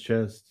Dead Man's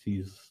Chest.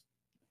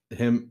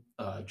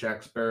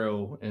 Jack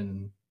Sparrow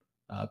and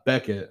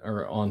Beckett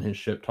are on his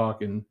ship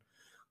talking,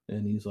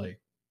 and he's like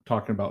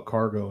talking about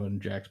cargo,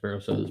 and Jack Sparrow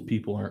says,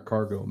 "People aren't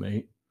cargo,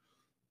 mate."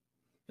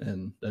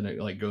 And then it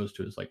like goes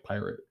to his like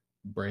pirate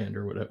brand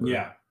or whatever.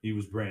 Yeah, he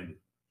was branded.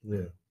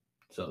 Yeah.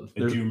 So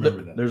do you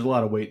remember that? There's a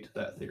lot of weight to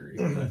that theory,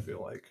 I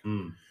feel like.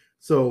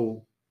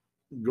 So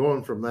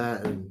going from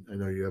that, and I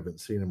know you haven't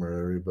seen him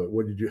already, but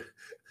what did you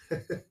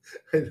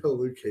I know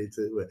Luke hates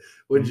it, but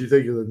what did you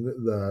think of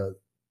the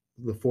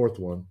 4th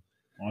one?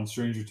 On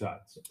Stranger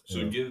Tides.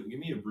 So give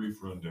me a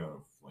brief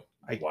rundown of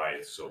why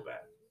it's so bad.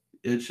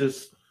 It's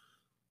just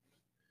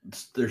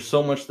there's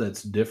so much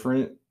that's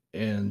different,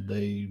 and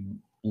they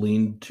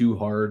lean too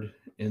hard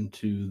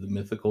into the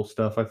mythical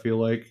stuff, I feel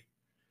like.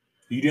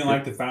 You didn't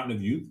like the Fountain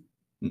of Youth?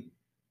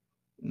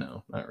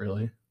 No, not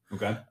really.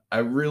 Okay. I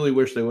really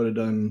wish they would have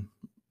done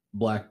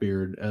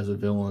Blackbeard as a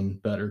villain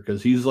better,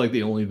 because he's like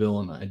the only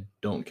villain I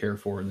don't care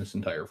for in this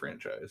entire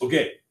franchise.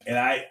 Okay, and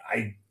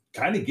I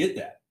kind of get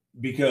that,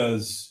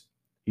 because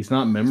he's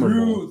not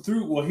memorable.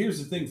 Well, here's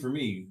the thing for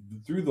me.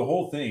 Through the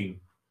whole thing,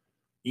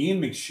 Ian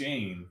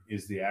McShane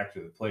is the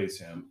actor that plays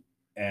him,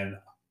 and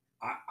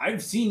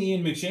I've seen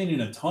Ian McShane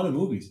in a ton of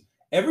movies.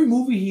 Every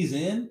movie he's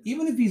in,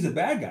 even if he's a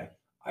bad guy,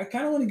 I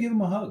kind of want to give him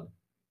a hug.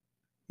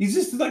 He's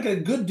just like a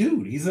good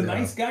dude. He's a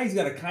nice guy. He's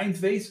got a kind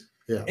face.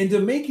 Yeah. And to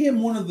make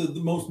him one of the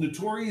most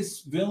notorious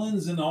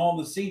villains in all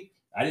the scene,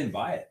 I didn't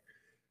buy it.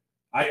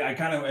 I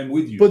kind of am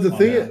with you. But the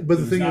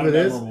thing of it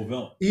is,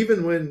 villain.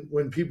 even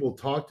when people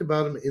talked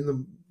about him in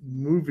the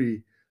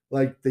movie,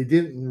 like they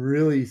didn't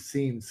really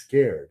seem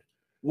scared.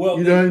 Well,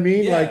 You know what I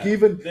mean? yeah, Like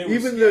even they were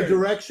the scared.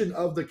 direction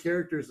of the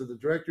characters that the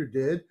director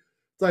did,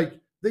 it's like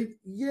they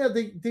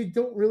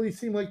don't really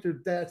seem like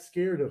they're that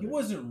scared of He it.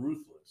 wasn't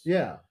ruthless.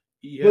 Yeah.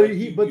 But But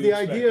you the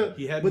expect idea it.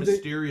 he had but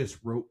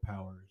mysterious rope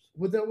powers.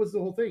 But that was the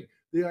whole thing.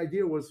 The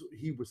idea was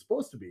he was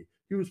supposed to be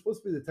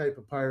the type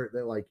of pirate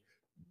that like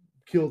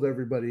killed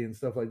everybody and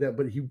stuff like that.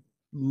 But he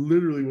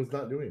literally was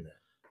not doing that.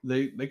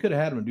 They could have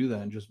had him do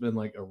that and just been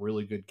like a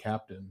really good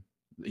captain.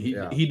 He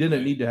Yeah. he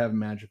didn't need to have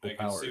magical I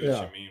can powers. see what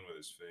Yeah. you mean with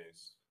his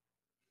face.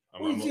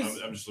 Well, he's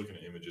I'm just looking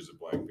at images of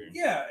Blackbeard.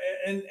 Yeah,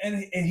 and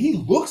he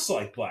looks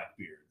like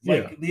Blackbeard.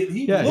 Like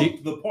he Yeah,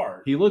 looked the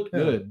part. He looked Yeah.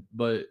 good,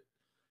 but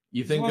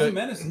you He think wasn't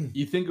menacing.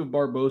 you think of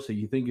Barbossa,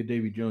 you think of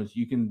Davy Jones,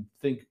 you can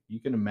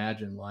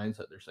imagine lines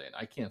that they're saying.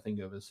 I can't think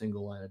of a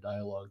single line of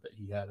dialogue that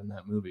he had in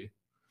that movie.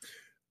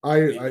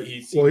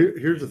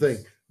 Here's the thing.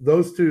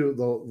 Those two,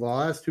 the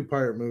last two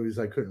pirate movies,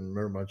 I couldn't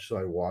remember much, so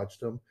I watched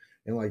them,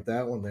 and like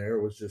that one there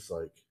was just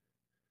like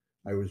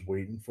I was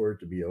waiting for it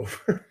to be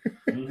over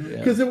Mhm.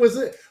 because it was.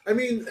 I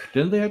mean,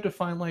 Didn't they have to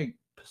find like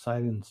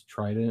Poseidon's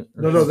trident?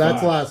 or no, something? that's the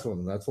five. last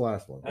one. That's the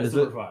last one. That's Is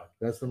number it? 5.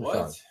 That's number What?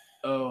 5.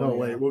 Oh No, yeah.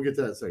 wait, we'll get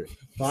to that in a second.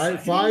 Five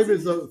Poseidon's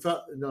is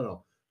the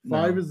no.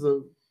 Five is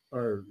the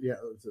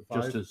is it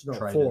 5? Just his no,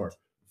 trident. 4.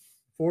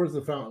 4 is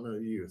the Fountain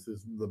of Youth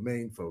is the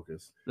main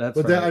focus. That's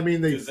But right. that I mean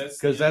they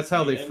Because that's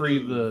how they the free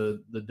end of-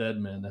 the dead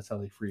men. That's how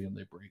they free them.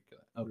 They break it.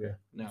 Okay. Yeah.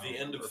 Now The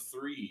end of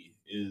 3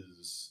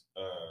 is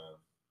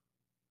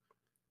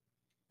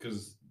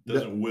because Yeah.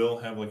 doesn't Will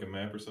have like a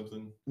map or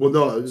something? well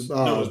no No, it was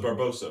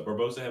Barbossa.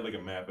 Barbossa had like a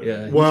map. of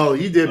Yeah, it. well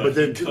he did, But but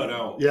then he cut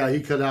out- Yeah,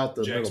 he cut out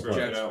the Jack middle Sparrow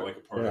part. cut out like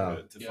a part Yeah. of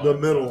it. To Yeah. find The out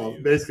middle how to of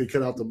use basically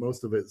cut out the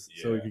most of it so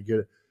he Yeah. could get it.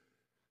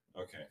 it.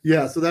 Okay.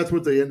 Yeah, so that's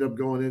what they end up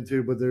going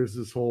into. But there's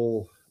this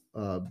whole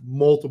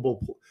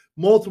multiple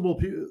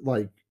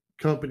like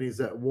companies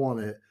that want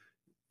it.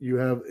 You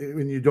have,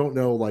 and you don't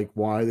know like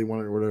why they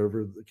want it or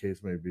whatever the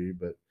case may be.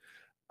 But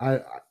I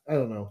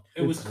don't know.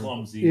 It was It's-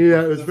 clumsy.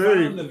 Yeah, it was the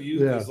very. Fountain of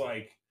Youth Yeah. is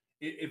like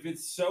if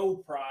it's so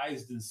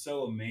prized and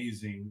so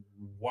amazing,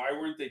 why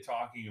weren't they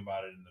talking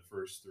about it in the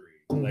first 3?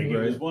 Like it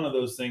was Right. one of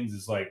those things.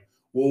 It's like,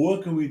 well,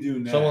 what can we do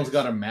next? someone's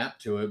got a map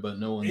to it, but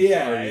no one's.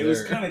 Yeah, already it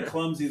was there. kind of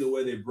clumsy the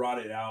way they brought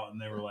it out, and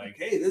they were like,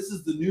 "Hey, this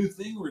is the new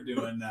thing we're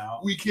doing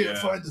now." We can't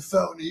Yeah. find the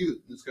Fountain of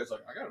Youth. This guy's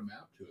like, I got a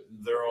map to it.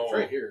 They're all It's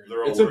right here.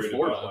 They're all It's in worried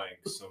Florida. about like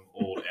some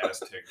old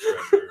Aztec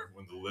treasure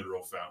when the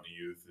literal Fountain of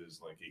Youth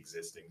is like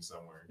existing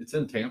somewhere. It's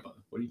in Tampa.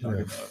 What are you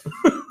talking Yeah.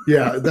 about?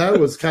 Yeah, that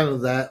was kind of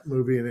that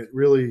movie, and it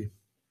really.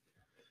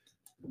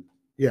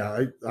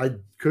 Yeah, I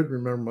couldn't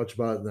remember much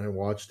about it, and then I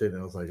watched it,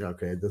 and I was like,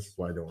 okay, this is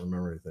why I don't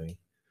remember anything.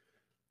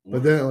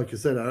 But then, like I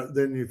said,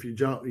 then if you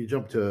jump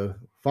to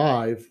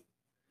 5.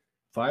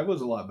 5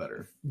 was a lot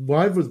better.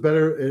 5 was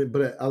better,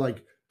 but I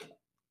like.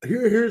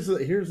 Here's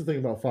the thing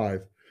about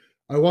 5.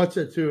 I watched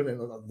it too,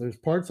 and there's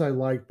parts I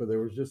liked, but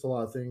there was just a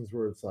lot of things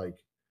where it's like,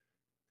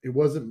 it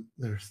wasn't.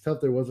 There's stuff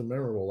that wasn't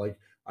memorable. Like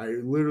I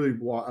literally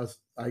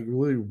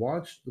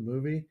watched the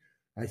movie.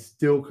 I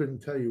still couldn't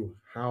tell you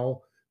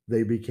how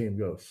they became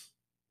ghosts.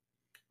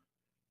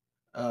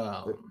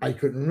 I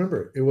couldn't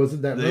remember it. It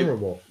wasn't that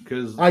memorable.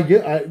 Because I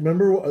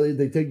remember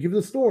they give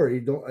the story.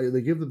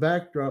 They give the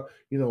backdrop?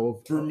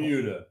 Of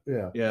Bermuda.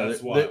 Yeah. yeah,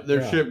 That's why.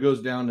 their Yeah. ship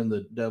goes down in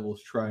the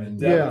Devil's Triangle.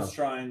 Devil's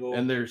Triangle.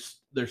 And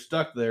they're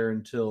stuck there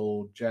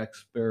until Jack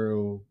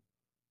Sparrow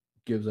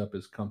gives up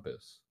his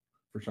compass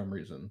for some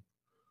reason.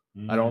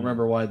 I don't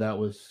remember why that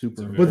was super.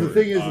 It's a But the important.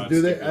 thing is, odd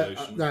do they?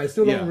 stipulation. I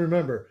still don't Yeah.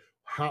 remember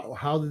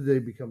how did they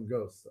become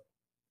ghosts?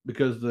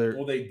 Because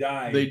well, they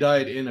died. they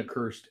died in a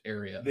cursed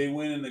area. They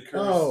went in the cursed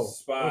Oh,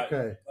 spot.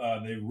 okay.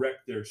 They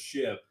wrecked their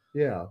ship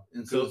Yeah.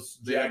 and so because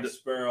they had Jack to-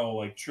 Sparrow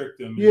like tricked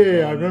them. into Yeah, I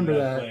going into remember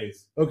that.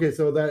 place. Okay,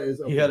 so that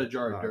is. he had a okay.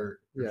 jar of All right.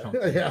 dirt. Or Yeah.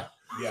 something. Yeah.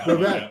 Yeah, So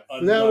yeah,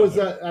 that was.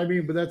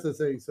 unloving. But that's the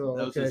thing. So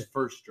That was okay, his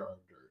first jar of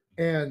dirt.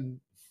 and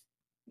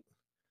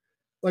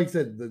like I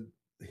said,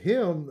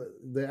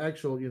 the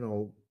actual,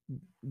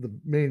 the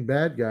main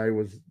bad guy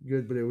was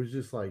good, but it was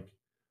just like,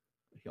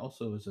 He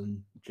also was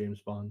in James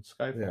Bond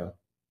Skyfall. yeah,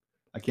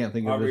 I can't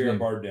think of his Javier name.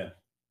 Bardem. Yeah,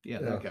 Yeah.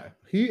 that guy.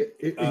 he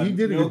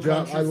did a No good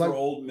job. Country for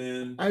Old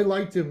Men. I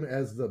liked him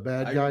as the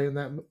bad I- guy in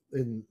that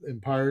in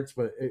Pirates,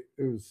 but it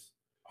was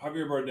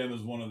Javier Bardem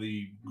is one of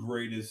the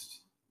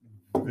greatest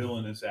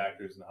villainous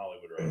actors in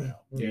Hollywood right now.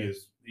 Yeah.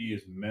 He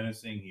is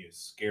menacing. He is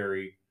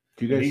scary.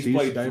 Do you And guys he's see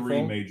played 3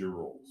 Skyfall? major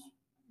roles.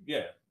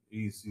 Yeah,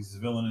 he's a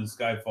villain in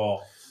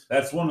Skyfall.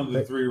 That's one of the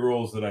Hey. 3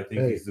 roles that I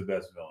think Hey. he's the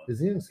best villain. is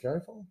he in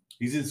Skyfall?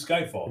 He's in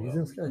Skyfall. He's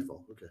though. in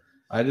Skyfall. Okay.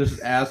 I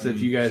just asked if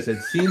you guys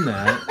had seen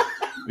that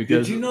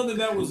because Did you know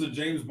that was a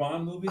James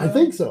Bond movie? I though?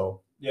 think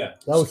so. Yeah.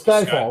 That was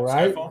Sky- Skyfall,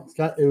 right?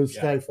 Skyfall? It was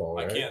Yeah. Skyfall,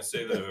 I right? can't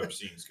say that I've ever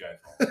seen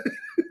Skyfall.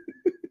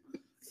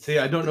 see,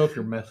 I don't know if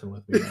you're messing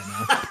with me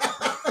right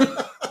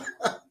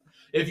now.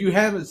 If you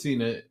haven't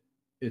seen it,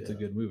 it's a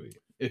good movie.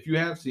 If you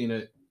have seen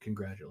it,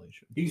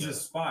 congratulations. He's Yeah. a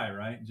spy,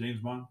 right?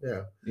 James Bond.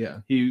 Yeah. Yeah,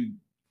 he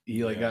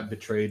like Yeah. got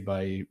betrayed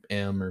by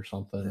M or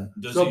something.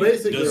 Does So he,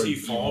 basically- does he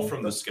fall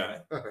from the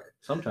sky?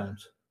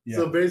 Sometimes. Yeah.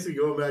 So basically,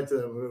 going back to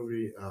the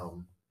movie,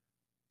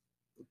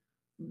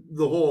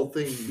 the whole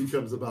thing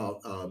becomes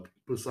about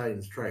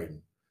Poseidon's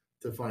trident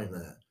to find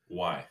that.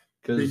 Why?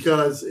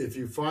 Because if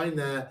you find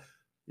that,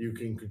 you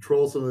can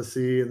control some of the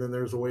sea, and then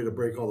there's a way to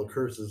break all the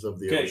curses of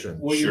the ocean.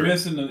 Well, you're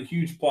missing a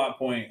huge plot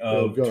point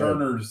of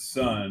Turner's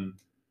son.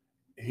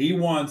 He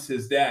wants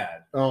his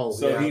dad. Oh,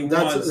 so yeah. he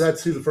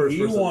that's who the first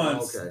he person.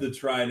 wants okay. the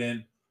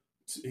trident.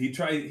 He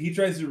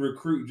tries to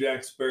recruit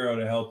Jack Sparrow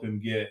to help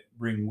him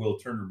bring Will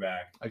Turner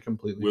back. I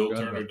completely Will forgot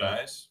Turner about that.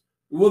 dies.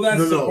 Well, that's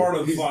the No, part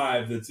of he's-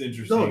 5 that's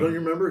interesting. No, don't you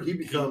remember? He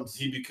becomes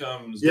Davy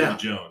Jones.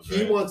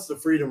 He Right? wants the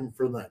freedom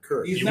from that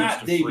curse. He's He not wants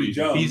to Davy free-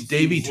 Jones. He's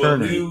Davy the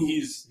Turner. new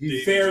He's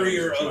Davy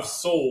farrier Jones' of job.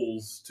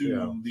 souls to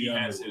He the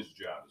has underworld. his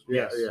job.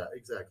 Yeah, yeah,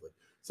 exactly.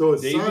 So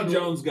his Davy son,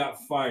 Jones got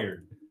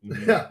fired.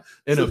 yeah.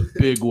 In a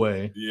big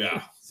way.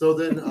 Yeah. So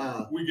then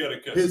We got to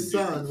cut his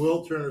some son,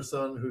 Will Turner's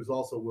son, who's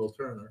also Will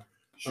Turner,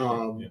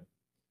 Sure. Yeah.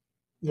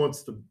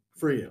 wants to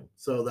free him.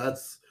 So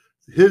that's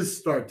his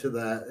start to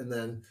that, and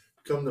then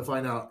come to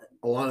find out,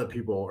 a lot of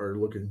people are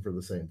looking for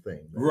the same thing.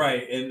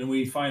 Right, and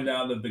we find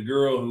out that the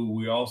girl who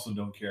we also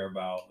don't care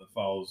about, that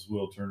follows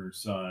Will Turner's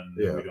son,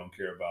 that we don't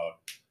care about,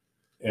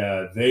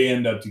 they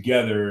end up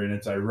together, and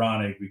it's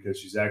ironic because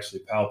she's actually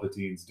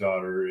Palpatine's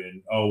daughter.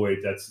 And oh wait,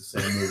 that's the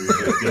same movie,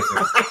 but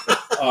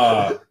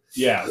different.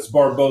 Yeah, it's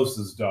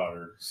Barbossa's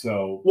daughter.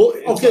 So Well,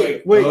 it's okay,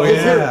 like- wait. Oh, is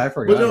yeah, there- I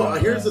forgot But no,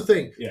 about here's that. the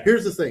thing. Yeah.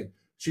 Here's the thing.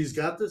 She's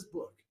got this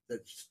book that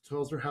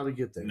tells her how to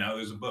get there. Now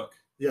there's a book.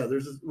 Yeah,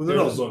 there's this. Well, There's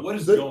no, a book. What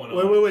is the- going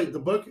on? Wait. The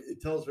book,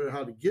 it tells her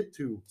how to get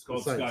to. It's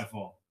called Poseidon.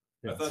 Skyfall.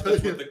 Yeah. I thought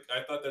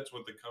that's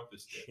what the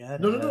compass did.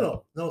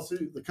 No.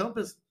 See, the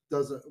compass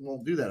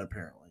won't do that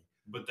apparently.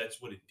 But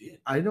that's what it did.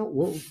 I know.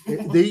 Well,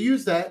 they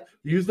use that.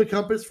 Use the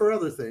compass for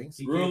other things.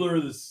 Ruler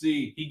of the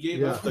sea. He gave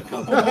Yeah. us the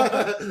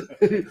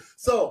compass.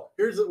 So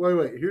here's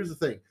wait. Here's the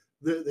thing.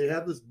 They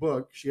have this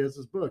book. She has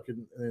this book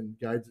and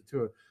guides it to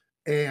her.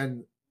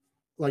 And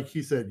like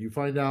he said, you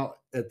find out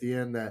at the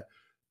end that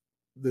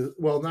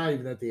not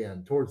even at the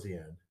end, towards the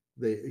end,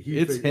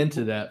 It's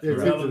hinted at.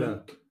 It's throughout. hinted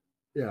at.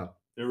 Yeah.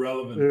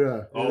 Irrelevant.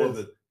 Yeah. All of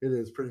it. It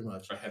is pretty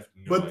much. I have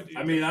no But- idea.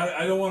 I mean,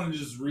 I don't want to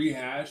just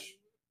rehash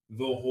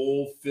the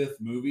whole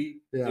 5th movie.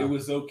 Yeah. It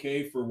was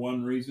okay for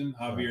one reason,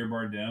 Javier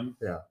Bardem.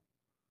 Yeah.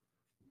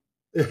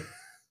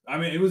 I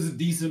mean, it was a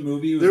decent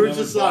movie. It was There was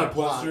another just a lot of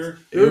plots. blockbuster.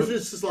 There was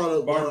just a lot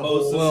of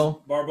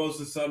holes.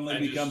 Barbossa suddenly I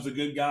just- becomes a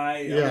good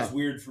guy. That Yeah. was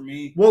weird for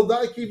me. Well,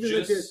 not even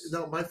at the, Just-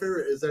 no. My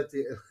favorite is at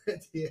the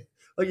end.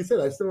 Like I said,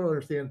 I still don't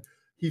understand.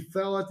 He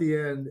fell at the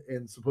end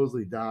and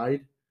supposedly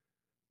died,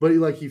 but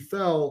he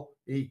fell.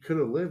 He could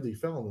have lived. He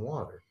fell in the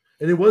water,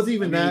 and it wasn't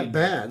even I that mean,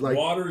 bad. Like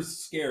water's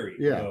scary.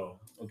 Yeah. Though,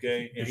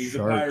 okay, and There's he's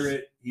sharks. a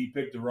pirate. He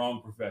picked the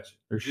wrong profession.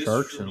 There's Just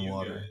sharks from in you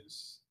water.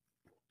 guys-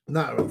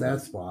 not with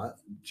that spot.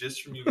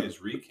 Just from you guys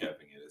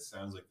recapping it, it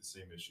sounds like the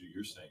same issue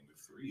you're saying with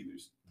 3.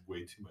 There's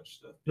way too much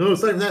stuff. No,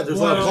 it's not even that. There's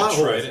a lot of Well, plot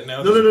tried holes. it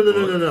now, No. there's a book,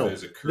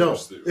 there's a No,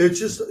 curse that- it's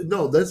just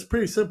no. That's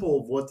pretty simple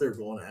of what they're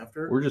going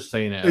after. We're just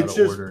saying it out It's of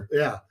just order.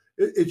 yeah.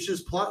 It's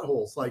just plot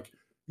holes. Like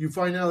you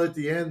find out at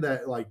the end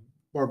that like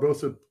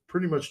Barbossa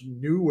pretty much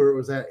knew where it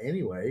was at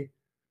anyway,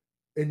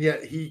 and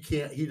yet he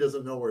can't. He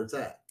doesn't know where it's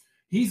at.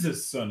 He's a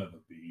son of a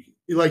bee.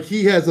 Like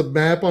he has a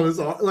map on his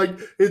arm. Like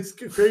it's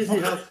crazy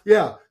how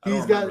yeah I don't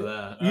he's got.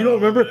 remember that. You don't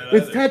remember? that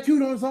It's either.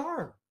 tattooed on his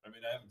arm. I mean,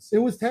 I haven't It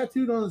seen was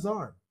tattooed on his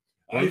arm.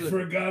 I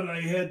forgot I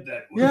had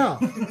that one. Yeah.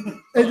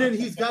 And then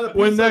he's got a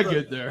When piece that of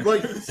the- get there?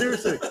 Like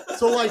seriously.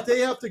 So like they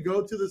have to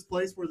go to this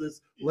place where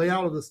this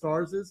layout of the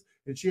stars is,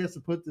 and she has to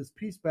put this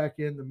piece back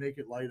in to make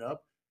it light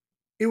up.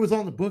 It was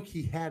on the book.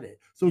 He had it,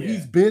 so Yeah.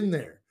 he's been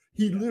there.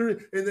 He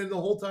literally, and then the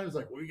whole time it's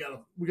like, we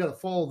gotta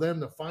follow them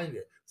to find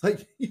it. It's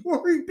like you've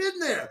already been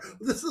there.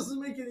 This doesn't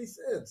make any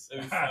sense.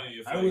 It'd be funny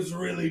if, I like, was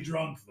really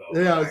drunk though.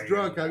 Yeah, I was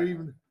drunk. I didn't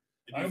even.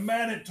 I'm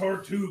mad at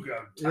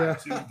Tortuga Yeah.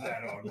 tattooed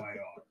that on my arm.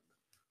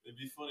 It'd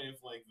be funny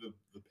if like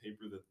the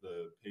paper that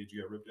the page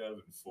got ripped out of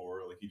in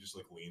 4, like he just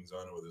like leans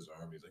on it with his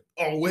arm. He's like,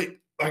 "Oh wait,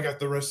 I got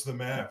the rest of the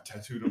map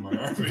tattooed on my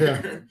arm."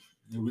 Yeah. here."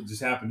 It would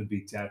just happen to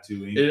be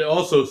tattooing. It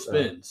also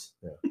spins.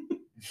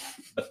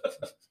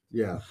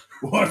 Yeah.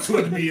 Watch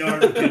what me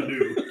arm can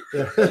do.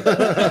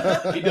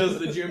 He does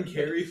the Jim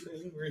Carrey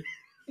thing. Where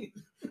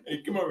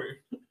Hey, come over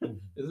here.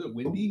 is it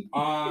windy?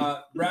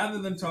 Rather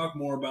than talk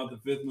more about the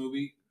 5th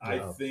movie, I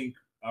Yeah. think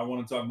I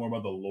want to talk more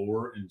about the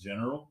lore in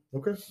general,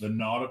 Okay. the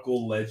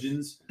nautical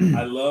legends.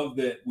 I love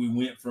that we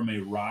went from a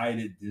ride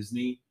at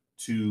Disney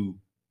to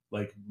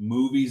like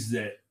movies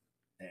that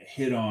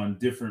hit on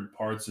different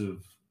parts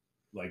of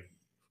like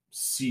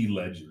sea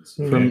legends.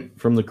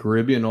 From the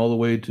Caribbean all the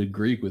way to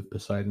Greek with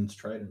Poseidon's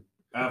trident.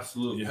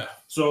 Absolutely. Yeah.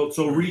 So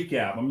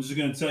recap. I'm just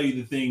going to tell you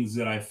the things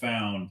that I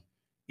found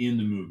in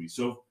the movie.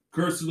 So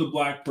Curse of the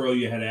Black Pearl,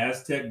 you had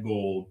Aztec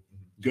Gold,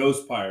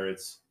 Ghost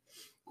Pirates,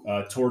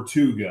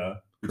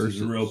 Tortuga, which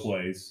is a real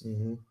place.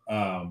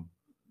 Mhm.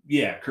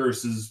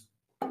 Curses.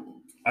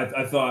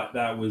 I thought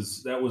that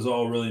was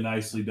all really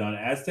nicely done.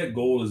 Aztec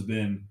Gold has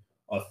been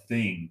a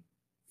thing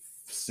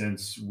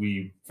since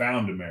we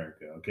found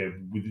America. Okay,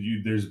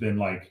 there's been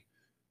like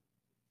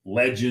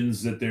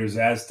legends that there's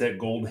Aztec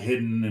gold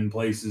hidden in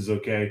places.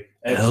 Okay,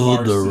 X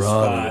marks the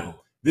spot.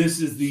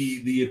 this is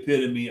the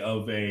epitome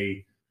of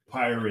a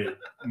pirate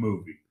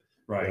movie,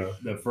 right? Yeah.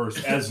 The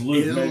first, as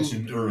Luke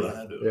mentioned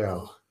earlier.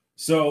 Yeah.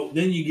 So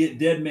then you get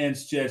Dead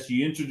Man's Chest.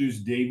 You introduce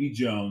Davy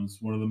Jones,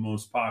 one of the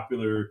most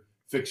popular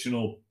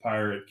fictional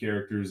pirate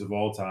characters of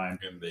all time.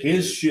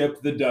 His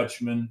ship, the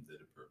Dutchman.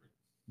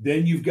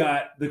 Then you've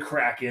got the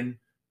Kraken,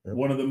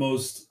 one of the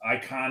most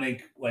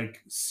iconic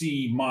like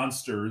sea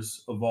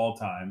monsters of all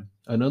time.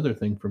 Another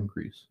thing from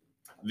Greece.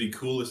 The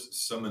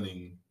coolest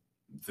summoning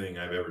thing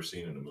I've ever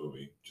seen in a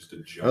movie. Just a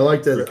giant. I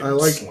like that.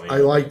 freaking I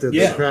like that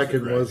Yeah. the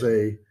Kraken was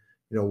a,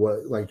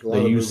 what like a lot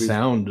They of use movies.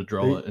 sound to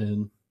draw it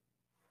in.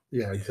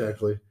 Yeah,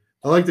 exactly.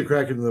 I like the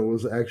Kraken that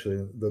was actually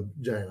the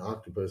giant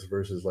octopus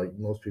versus like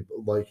most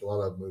people like a lot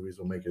of movies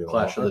will make it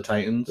Clash of the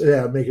Titans.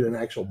 Yeah, make it an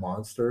actual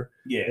monster.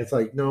 Yeah, It's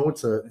like no,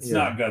 it's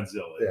not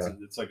Godzilla. It's, Yeah.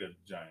 it's like a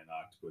giant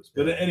octopus.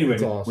 But Yeah, anyway,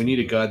 it's awesome. We need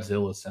a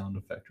Godzilla sound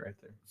effect right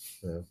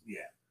there.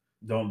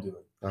 don't do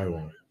it. I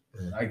won't.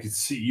 I could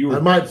see you. Were I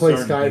might play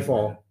starting to think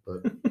Skyfall,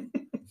 about but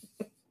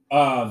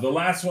it. The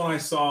last one I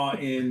saw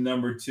in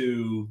number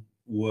 2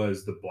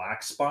 was the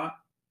Black Spot,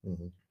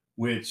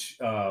 which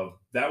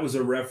that was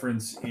a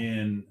reference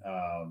in.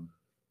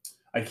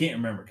 I can't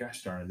remember.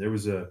 Gosh darn it! There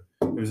was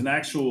an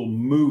actual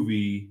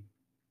movie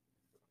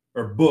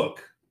or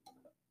book.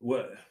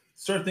 What?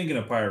 Start thinking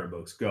of pirate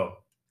books. Go.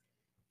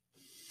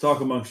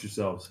 Talk amongst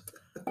yourselves.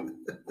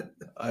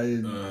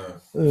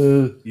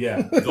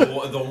 Yeah.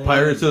 The one,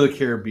 Pirates of the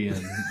Caribbean,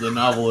 the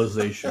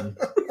novelization.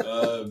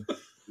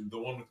 the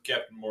one with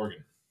Captain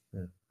Morgan.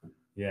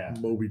 Yeah.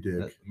 Moby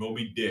Dick.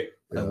 Moby Dick.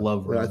 I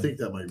love Yeah, I Ron. think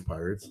that might be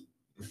pirates.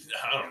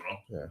 I don't know.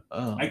 Yeah.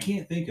 Oh. I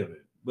can't think of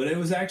it, but it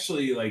was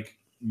actually like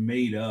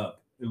made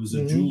up. It was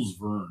a Mhm. Jules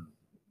Verne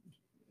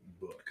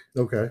book,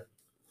 Okay.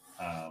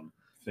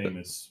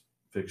 famous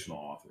fictional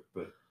author.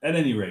 But at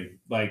any rate,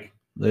 like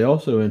They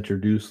also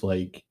introduced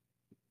like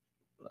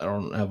I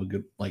don't have a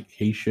good like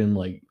Haitian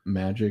like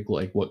magic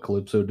like what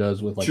Calypso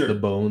does with like Sure. the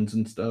bones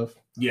and stuff.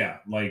 yeah,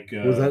 like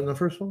Was that in the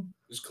first one?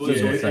 It's so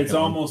Yeah, it's second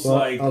one. almost Well,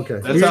 like okay.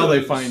 That's how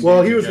they find.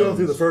 Well, he Davy was going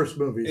through Jones. the first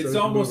movie. it's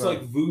so almost move like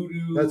on.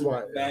 voodoo That's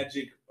why-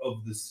 magic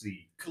of the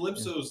sea.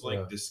 Calypso's like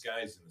Yeah.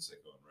 disguised in the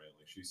second one, right?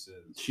 Like she says.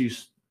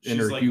 She's in She's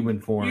her like-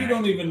 human form. You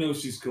don't even know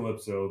she's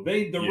Calypso.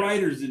 The Yeah.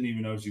 writers didn't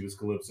even know she was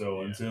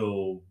Calypso Yeah.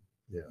 until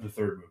Yeah. the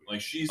third movie.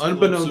 Like she's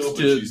Unbeknownst Calypso,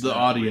 but to she's the not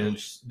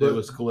audience, really. it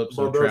was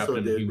Calypso Barbosa trapped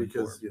in did human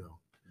because form.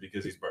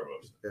 because he's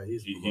Barbosa. yeah,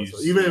 he's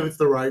He's- even if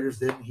the writers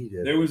didn't, he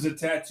did. There was a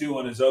tattoo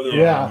on his other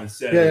Yeah. arm that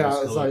said yeah, it yeah,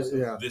 was it's like Calypso.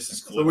 yeah. This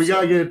is So we Calypso.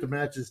 gotta get it to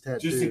match his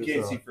tattoo. Just in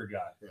case so. he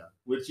forgot. Yeah.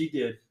 Which he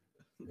did.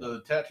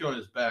 The tattoo on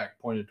his back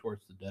pointed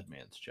towards the dead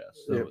man's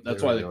chest, so Yep,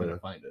 that's there why we they go, couldn't yeah.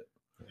 find it.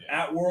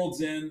 At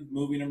World's End,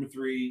 movie number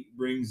 3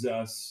 brings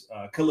us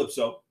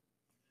Calypso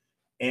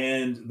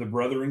and the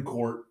Brother in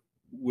Court,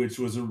 which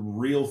was a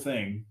real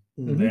thing.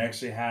 Mhm. They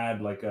actually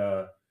had like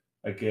a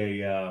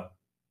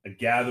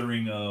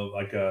gathering of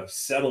like a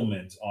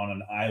settlement on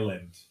an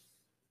island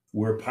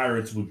where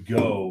pirates would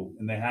go,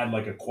 and they had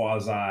like a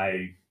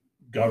quasi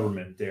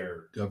government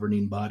there.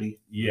 Governing body.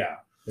 Yeah.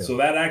 Yeah. So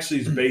that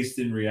actually is based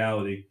in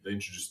reality. They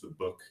introduced the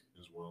book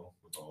as well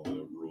with all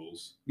the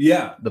rules.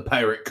 Yeah. The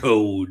pirate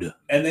code.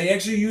 And they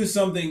actually used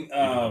something. Even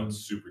though it's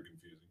super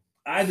confusing.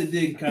 I had to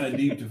dig kind of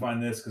deep to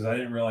find this because I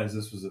didn't realize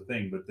this was a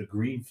thing. But the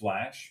green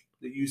flash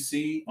that you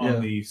see on Yeah.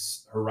 the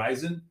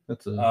horizon,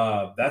 That's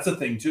a that's a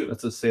thing too.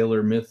 that's a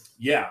sailor myth.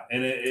 Yeah,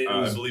 and it I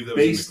was believe that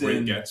was based in The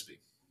in Great Gatsby.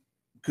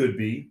 could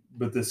be,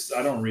 but this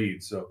I don't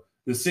read. So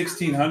the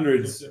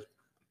 1600s,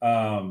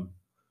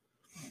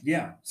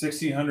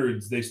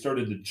 1600s they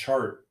started to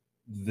chart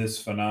this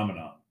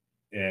phenomenon,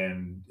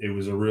 and it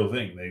was a real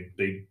thing.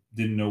 They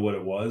didn't know what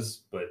it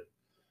was, but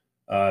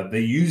they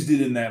used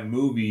it in that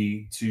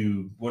movie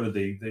to what did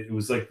they? It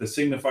was like the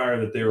signifier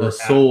that they were. The at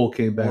soul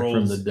came back from the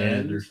World's dead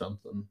End. or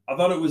something. I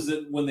thought it was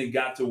that when they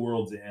got to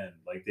World's End,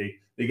 like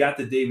they got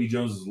to Davy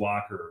Jones's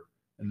locker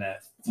and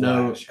that.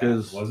 No, flash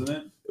happened, 'cause wasn't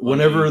it?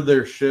 Whenever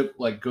their ship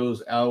like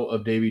goes out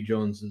of Davy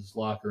Jones's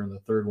locker in the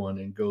third one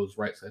and goes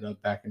right side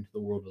up back into the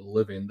world of the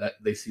living, that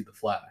they see the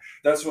flash.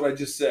 That's what I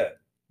just said.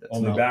 That's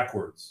Only not-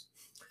 backwards.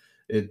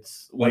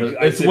 It's Like when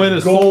I it's said, when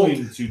a soul.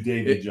 going to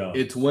Davy Jones.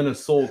 It's when a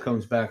soul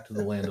comes back to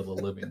the land of the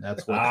living.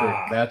 That's what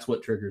that's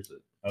what triggers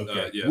it.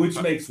 okay, yeah.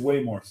 which makes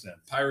way more sense.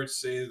 Pirates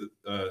say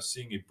that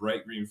seeing a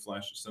bright green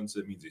flash of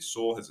sunset means a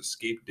soul has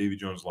escaped Davy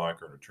Jones'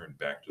 locker and returned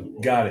back to the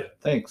world. Got it.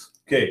 Thanks.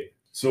 Okay,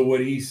 so what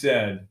he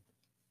said,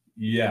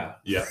 yeah.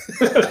 Yeah.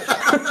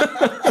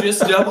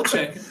 Just double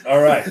checking.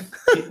 All right.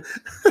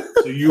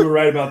 So you were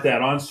right about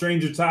that. On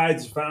Stranger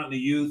Tides, Fountain of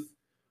Youth,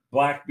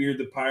 Blackbeard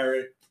the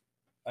Pirate,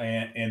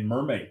 and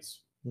Mermaids,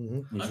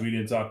 Mhm. which we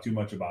didn't talk too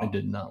much about. I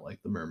did not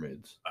like the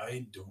mermaids.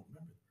 I don't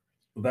remember.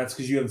 Well, that's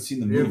because you haven't seen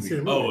the You haven't movie. seen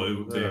the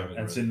movie. Oh, yeah.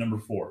 That's in number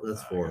 4.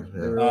 That's 4.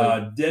 They're,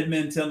 Yeah. Dead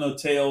Men Tell No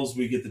Tales.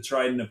 We get the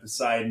Trident of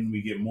Poseidon.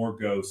 We get more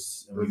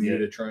ghosts. And we Bermuda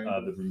get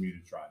Triangle. the Bermuda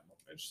Triangle.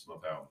 I just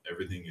love how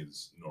everything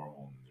is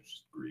normal and there's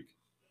just Greek.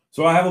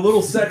 So I have a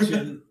little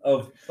section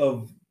of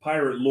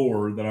pirate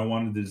lore that I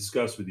wanted to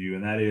discuss with you,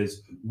 and that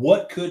is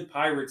what could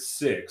Pirate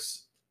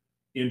 6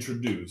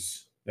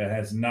 introduce that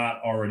has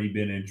not already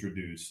been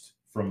introduced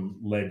from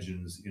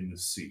Legends in the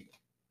Sea.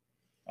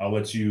 I'll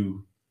let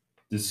you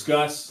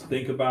discuss,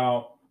 think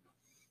about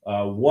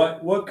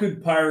what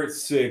could Pirate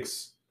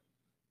 6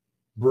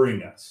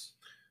 bring us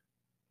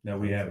that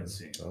we haven't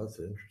seen. Oh, that's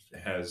interesting.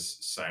 Has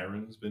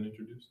sirens been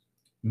introduced?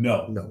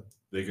 No.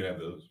 They could have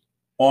those.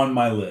 On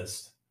my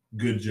list.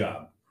 Good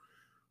job.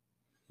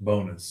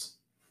 Bonus.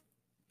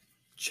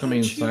 I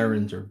mean,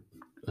 sirens are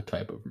a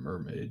type of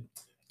mermaid.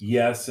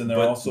 Yes, and they're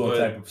But- also but- a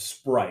type of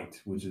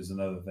sprite, which is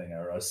another thing,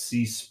 or a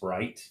sea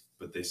sprite.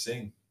 But they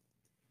sing.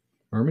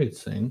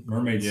 Mermaids sing.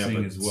 Mermaids Yeah, sing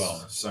but as well.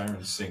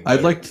 Sirens sing. I'd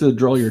better. like to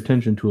draw your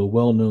attention to a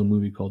well-known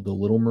movie called The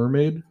Little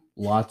Mermaid.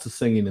 Lots of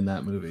singing in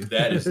that movie.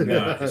 That is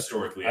not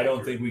historically. I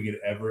don't accurate. think we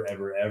could ever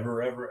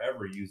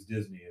use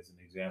Disney as an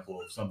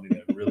example of something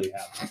that really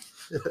happened.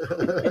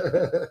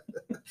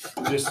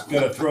 Just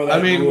gonna throw that.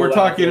 I mean, rule we're out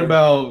talking there.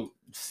 about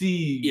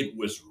sea it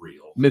was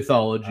real.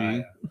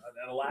 mythology.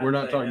 Aladdin We're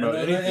not thing, talking about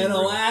and- anything. In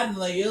Aladdin,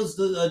 they used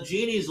the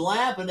genie's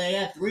lamp and they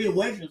had 3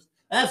 wishes.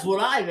 That's what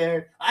I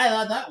heard. I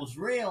thought that was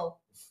real.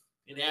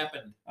 It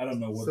happened. I don't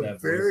know what Some that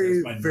voice very,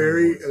 is. My nerd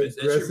very voice. That's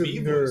your aggressive me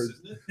nerd. voice,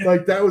 isn't it?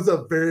 Like that was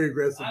a very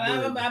aggressive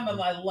I'm nerd.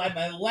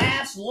 my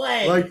last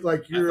leg.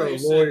 Like you're I thought a you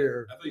said-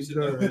 lawyer. I thought you said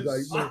that nerd.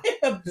 was- Like,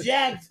 I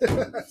object. I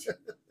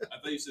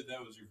thought you said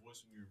that was your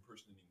voice when you were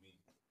impersonating me.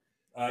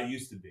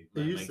 Used to be.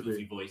 It used to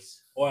goofy be.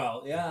 voice.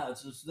 Well, yeah,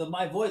 it's just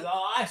my voice.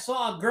 Oh, I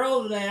saw a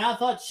girl today and I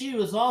thought she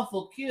was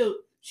awful cute.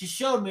 She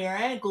showed me her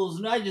ankles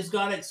and I just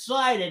got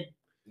excited.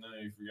 No,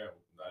 you forgot.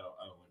 I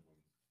don't like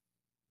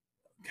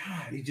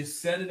God, he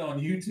just said it on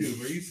YouTube.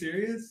 Are you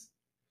serious?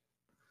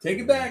 Take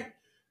it back.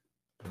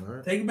 all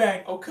right. Take it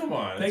back. Oh, come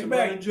on. Take It's it a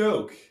back. running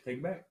joke. Take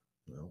it back.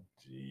 No.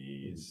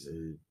 Jeez.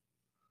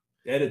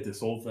 Edit this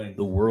whole thing.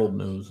 The world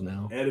knows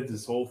now. Edit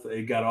this whole thing.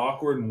 It got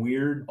awkward and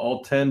weird.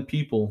 All 10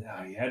 people,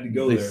 Yeah, you had to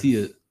go they there. see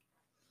it.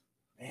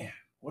 Man,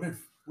 what if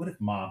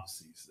Mom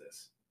sees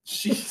this?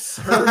 She's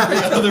heard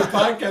the other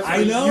podcast. I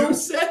where know. You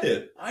said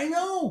it. I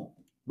know.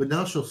 But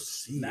now she'll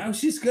see. Now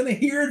she's gonna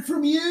hear it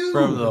from you.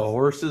 From the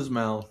horse's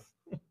mouth.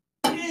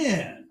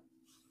 Man.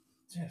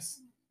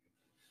 Just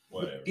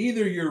Whatever.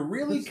 either you're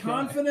really This guy.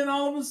 confident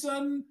all of a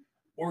sudden,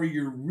 or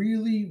you're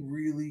really,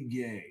 really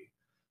gay.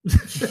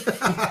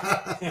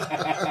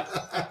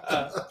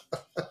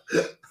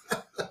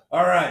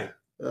 All right.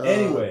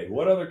 Anyway,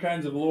 what other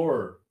kinds of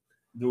lore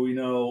do we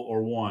know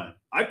or want?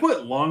 I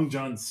put Long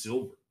John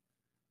Silver.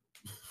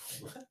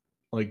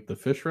 Like the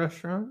fish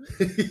restaurant?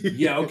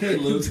 Yeah, okay,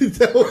 Luke. That's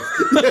the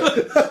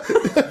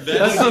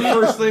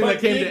first thing But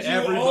that came did to you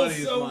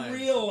everybody's also mind.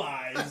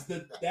 realize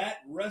that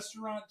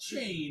restaurant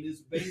chain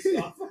is based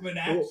off of an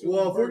actual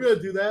well, if we're person?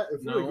 gonna do that,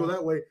 if we're gonna go No.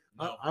 that way,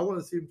 No. I want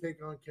to see him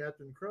take on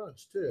Captain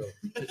Crunch too.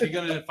 Is he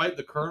going to fight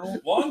the Colonel?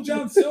 Long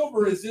John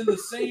Silver is in the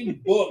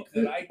same book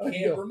that I I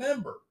can't know.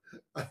 remember.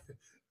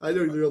 I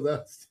know you're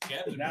that's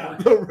Captain Now-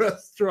 Morgan. the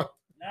restaurant.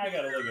 Now I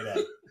gotta look it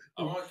up.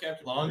 I want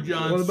Captain Long Morgan.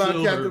 John What about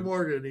Silver. Captain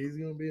Morgan? He's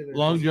gonna be in there.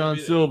 Long John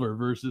be there. Silver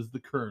versus the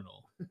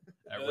Colonel at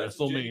No, that's a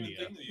genuine WrestleMania.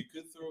 thing, though. You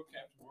could throw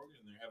Captain Morgan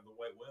in there, have the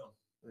white whale.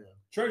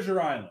 Treasure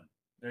Island.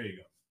 There you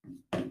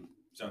go.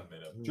 Sounds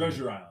made up.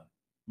 Treasure Island.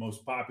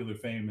 Most popular,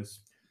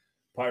 famous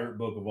pirate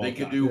book of all They time.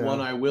 could do Yeah.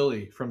 One Eye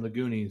Willie from the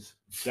Goonies.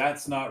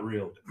 That's not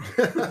real.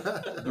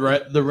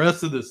 The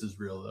rest of this is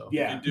real, though.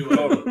 Yeah. You can do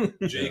totally.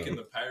 Jake and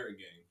the Pirate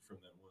Gang from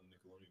that one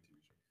Nickelodeon TV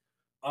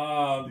show.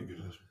 Um, Be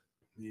good.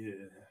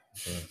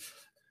 yeah.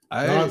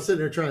 I'm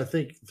sitting here trying to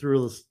think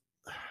through this.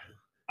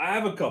 I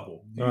have a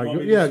couple. Do you All right, want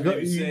go, me to yeah, just go,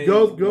 maybe you say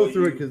go what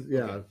through you- it because yeah.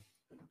 Okay.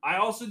 I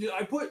also did.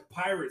 I put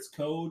Pirates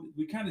Code.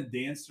 We kind of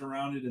danced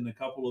around it in a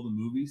couple of the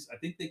movies. I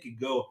think they could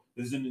go.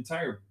 There's an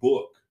entire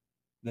book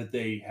that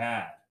they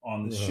had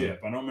on the Uh-huh.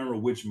 ship. I don't remember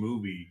which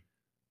movie,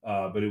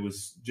 but it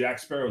was Jack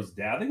Sparrow's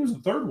dad. I think it was the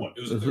third one.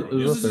 It was a Is third it-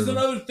 one. is This is third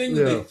one. another thing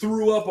that Yeah. they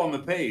threw up on the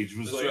page.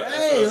 Was That's like, right,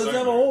 that's hey, what I was let's talking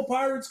have a about. whole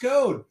Pirates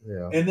Code,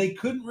 Yeah. and they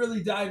couldn't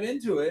really dive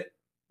into it.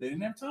 They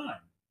didn't have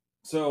time.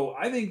 So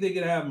I think they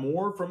could have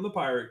more from the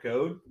Pirate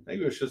Code. I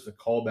think it was just a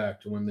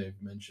callback to when they've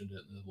mentioned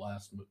it in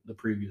the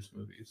previous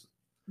movies.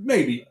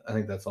 Maybe, I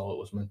think that's all it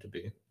was meant to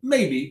be.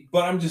 maybe,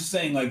 but I'm just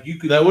saying, like you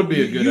could. That would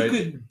be a you- good You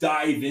idea. could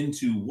dive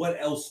into what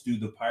else do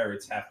the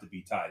pirates have to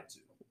be tied to.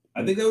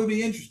 I think that would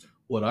be interesting.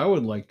 What I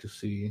would like to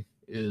see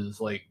is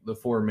like the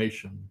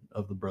formation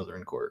of the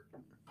Brethren Court.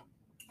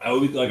 That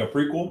would be like a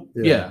prequel.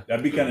 Yeah.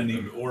 That'd be kind of neat.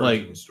 An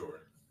origin story.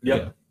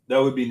 Yep, Yeah.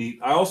 that would be neat.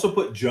 I also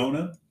put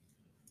Jonah.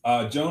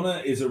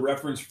 Jonah is a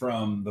reference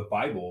from the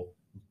Bible,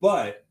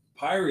 but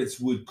pirates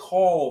would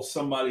call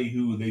somebody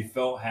who they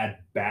felt had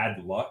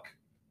bad luck,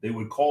 they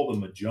would call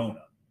them a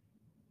Jonah.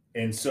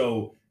 And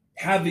so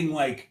having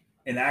like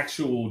an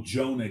actual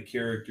Jonah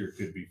character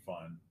could be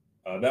fun.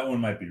 That one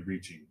might be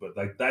reaching, but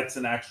like that's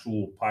an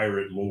actual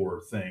pirate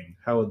lore thing.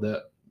 How would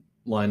that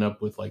line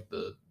up with like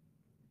the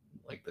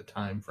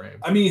time frame?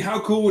 I mean, how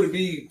cool would it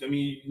be? I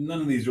mean,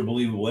 none of these are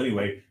believable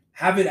anyway.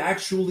 Have it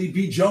actually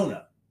be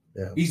Jonah.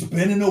 Yeah. He's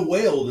been in a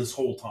whale this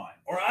whole time.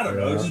 Or I don't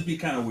know. It'd Yeah. just be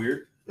kind of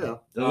weird. Yeah.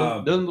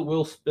 Doesn't the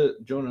Will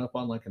spit Jonah up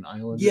on like an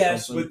island?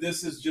 Yes, or something? but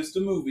this is just a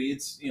movie.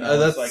 It's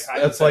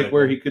that's like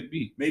where he could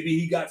be. Maybe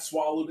he got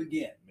swallowed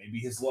again. Maybe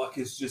his luck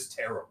is just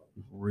terrible.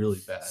 Really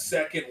bad.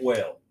 Second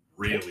whale.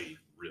 Really.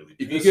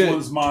 If This you get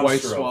one's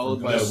twice Monstro swallowed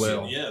from by a Ghost.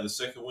 whale, Yeah, the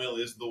second whale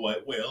is the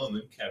white whale, and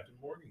then Captain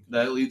Morgan.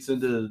 that leads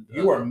into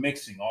You are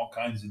mixing all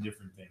kinds of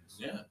different things.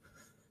 Yeah.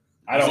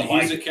 I don't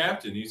like He's a it.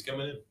 captain. He's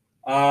coming in.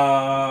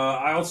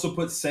 I also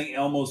put St.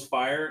 Elmo's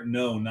Fire.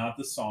 No, not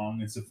the song.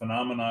 It's a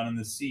phenomenon in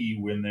the sea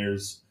when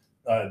there's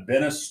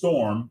been a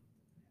storm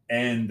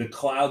and the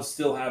clouds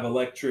still have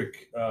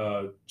electric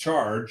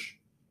charge,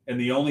 and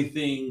the only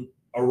thing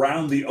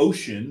around the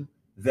ocean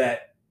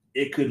that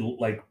it could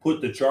like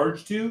put the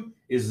charge to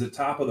is the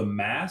top of the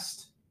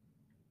mast.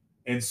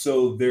 And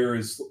so there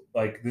is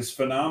like this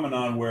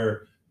phenomenon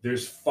where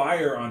there's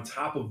fire on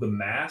top of the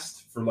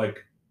mast for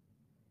like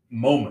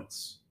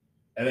moments,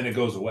 and then it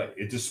goes away.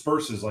 It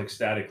disperses like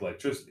static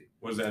electricity.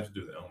 What does that have to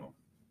do with Elmo?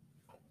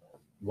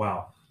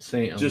 Wow.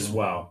 St. Just Elmo.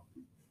 wow.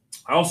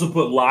 I also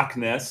put Loch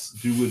Ness,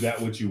 do with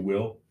that what you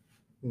will,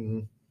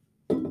 Mhm.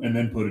 and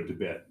then put it to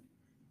bed.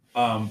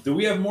 Do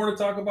we have more to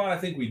talk about? I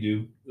think we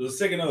do. Let's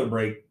take another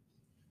break.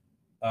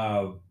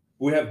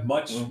 We have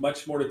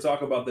much more to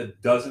talk about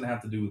that doesn't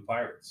have to do with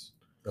pirates.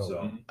 Oh.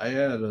 So I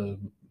had a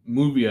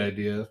movie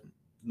idea,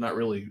 not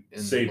really.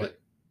 save it.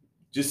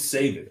 Just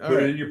save it. All Put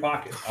right. it in your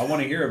pocket. I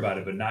want to hear about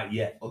it, but not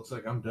yet. Looks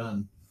like I'm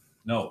done.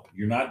 No,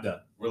 you're not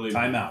done. We're leaving.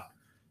 Time out.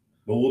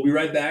 But we'll be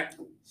right back.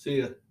 See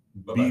ya.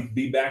 Bye-bye.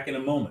 Be back in a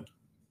moment.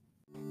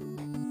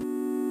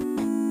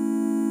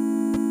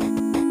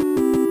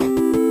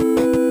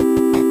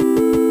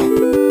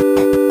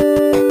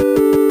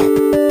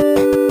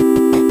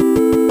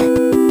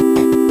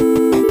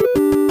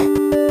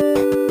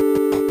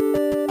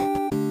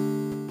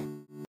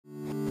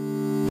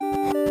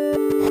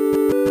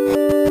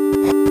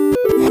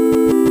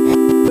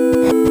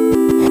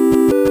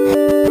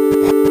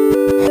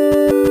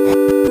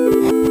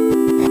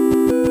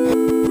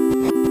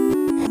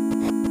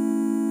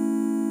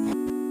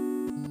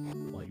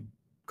 Like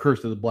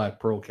Curse of the Black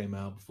Pearl came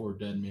out before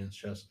Dead Man's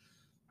Chest.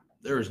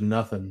 There was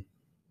nothing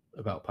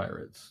about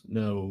pirates.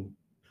 No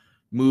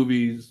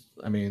movies.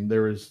 I mean,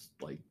 there was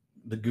like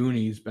the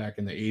Goonies back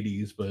in the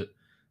 80s, but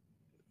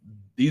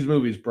these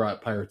movies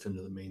brought pirates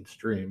into the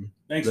mainstream.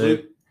 Thanks, They-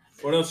 Luke.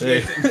 What else you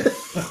they- guys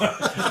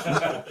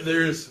think?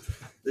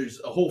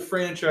 there's a whole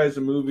franchise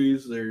of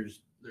movies.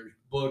 There's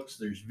books.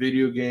 There's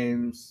video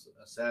games.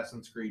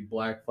 Assassin's Creed,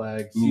 Black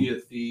Flag, Sea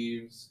of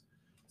Thieves.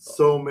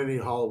 So many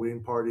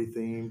Halloween party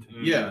themed.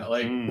 Yeah,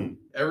 like Mm.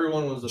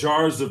 everyone was a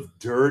Jars of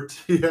dirt.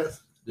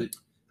 Yes. A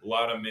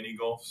lot of mini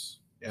golfs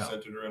Yeah.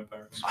 centered around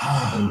pirates.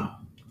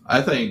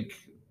 I think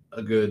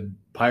a good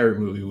pirate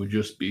movie would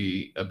just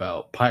be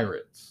about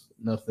pirates.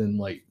 Nothing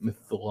like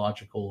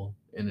mythological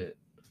in it.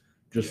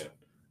 Just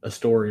a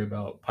story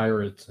about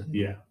pirates and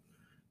Yeah.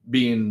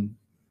 being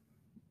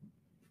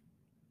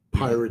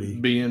Piratey.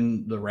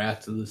 being the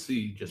rats of the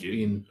sea, just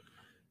being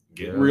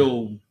Get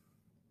real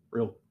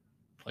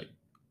like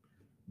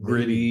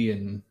gritty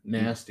and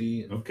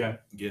nasty and Okay.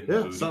 Getting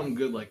Yeah, booty. something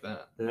good like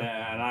that. And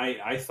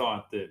I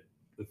thought that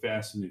the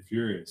Fast and the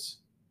Furious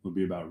would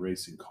be about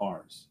racing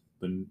cars,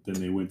 but then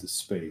they went to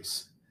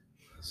space.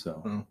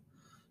 So Oh.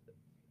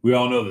 we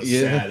all know the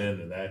Yeah. sad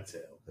end of that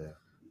tale.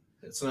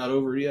 It's not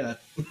over yet.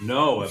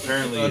 No,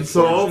 apparently it's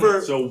So not.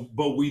 over- So,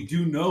 but we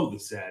do know the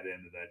sad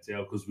end of that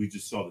tale because we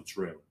just saw the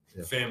trailer.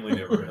 Yeah. Family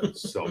never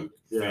ends. So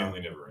Yeah. Family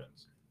never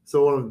ends.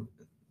 So um,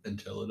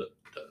 Until it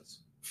does.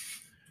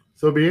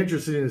 so it'd be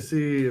interesting to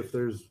see if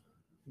they're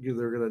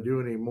going to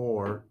do any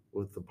more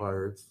with the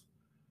pirates.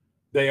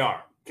 they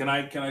are. Can I?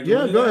 Yeah, into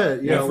go that?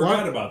 ahead. Yeah, I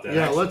forgot about that.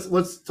 Yeah, actually.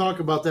 let's talk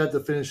about that to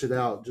finish it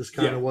out. Just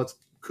kind Yeah. of what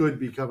could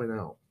be coming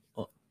out.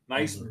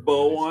 Nice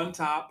bow on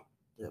top.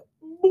 Yep.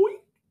 Boing.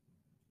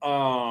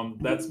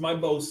 That's my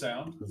bow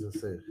sound. As I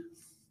say,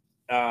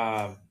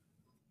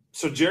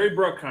 So Jerry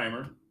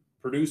Bruckheimer,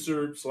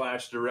 producer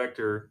 /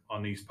 director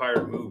on these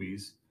pirate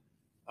movies,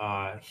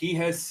 he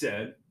has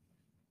said,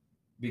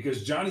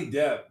 because Johnny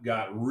Depp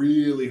got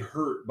really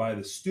hurt by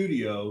the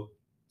studio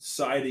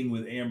siding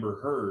with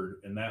Amber Heard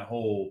and that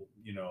whole,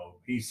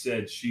 he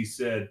said, she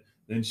said,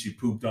 then she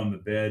pooped on the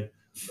bed,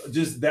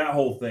 just that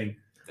whole thing.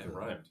 That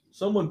rhymed.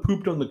 Someone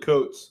pooped on the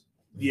coats.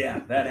 Yeah,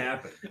 that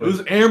happened. It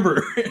was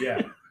Amber.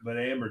 Yeah, but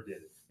Amber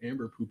did it.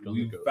 Amber pooped on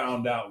We the coats.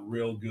 found out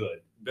real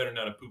good. Better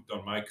not have pooped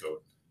on my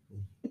coat.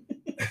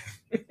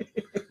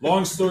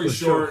 Long story For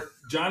sure. short,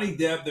 Johnny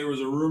Depp, there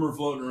was a rumor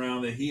floating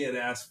around that he had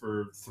asked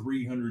for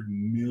 $300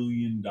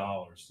 million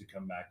to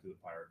come back to the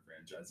pirate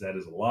franchise. That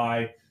is a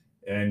lie.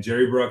 And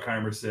Jerry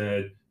Bruckheimer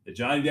said that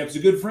Johnny Depp's a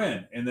good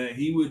friend and that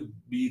he would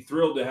be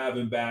thrilled to have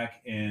him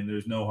back, and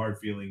there's no hard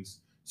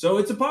feelings. So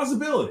it's a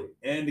possibility.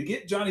 And to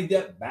get Johnny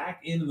Depp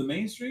back into the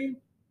mainstream,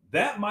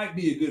 that might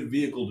be a good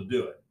vehicle to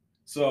do it.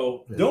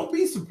 So Yeah. don't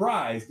be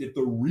surprised if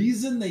the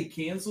reason they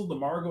canceled the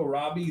Margot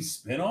Robbie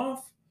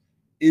spinoff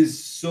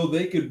is so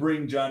they could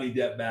bring Johnny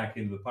Depp back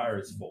into the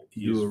Pirates fold.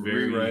 He's Do a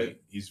very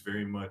rewrite. He's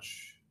very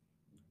much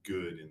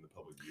good in the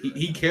public view.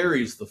 He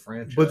carries the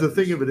franchise. But the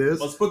thing of it is,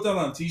 Let's put that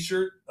on a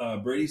T-shirt.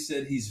 Brady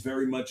said he's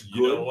very much good.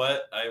 You know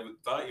what? I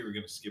thought you were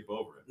going to skip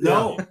over it.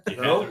 No.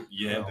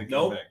 You had to come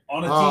Nope. back.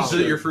 On a Ah. T-shirt.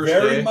 Is it your first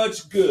very day?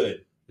 much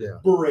good. Yeah.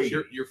 Brady.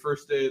 Your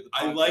first day of the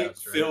podcast, I like right?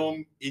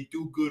 film. It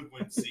do good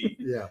when see.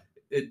 yeah.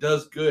 It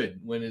does good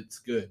when it's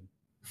good.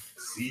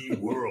 Sea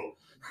World.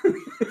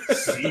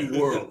 Sea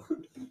World.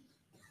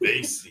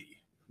 They see.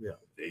 Yeah.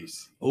 They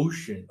see.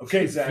 Ocean.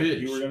 Okay, Zach,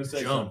 fish, you were going to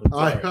say jump. something.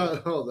 I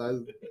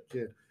Sorry.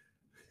 can't.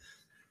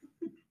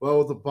 Well,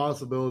 with the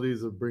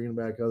possibilities of bringing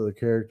back other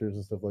characters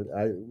and stuff like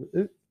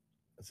that,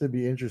 it'd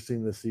be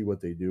interesting to see what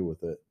they do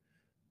with it.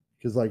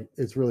 Because, like,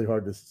 it's really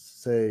hard to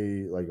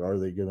say, like, are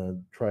they going to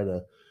try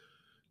to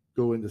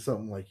go into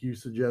something like you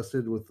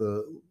suggested with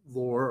the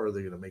lore? Or are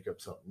they going to make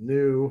up something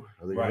new?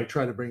 Are they going to Right.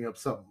 try to bring up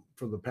something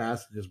from the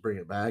past and just bring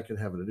it back and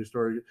have it a new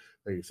story?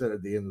 Like you said,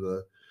 at the end of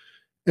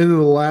the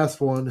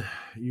last one,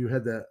 you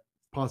had that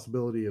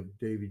possibility of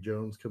Davy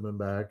Jones coming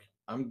back.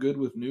 I'm good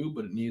with new,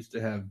 but it needs to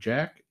have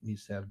Jack, it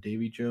needs to have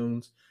Davy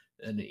Jones,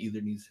 and it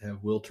either needs to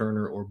have Will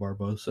Turner or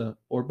Barbosa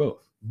or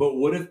both. But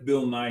what if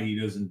Bill Nighy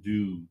doesn't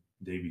do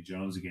Davy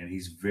Jones again?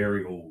 He's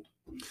very old.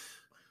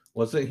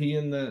 Wasn't he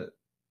in the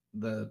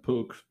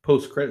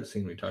post credit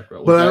scene we talked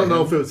about? But I don't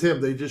know if it was him.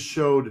 They just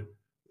showed.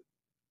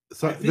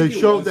 So I think they it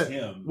showed was that.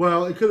 him.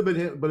 Well, it could have been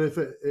him, but if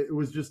it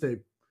was just a,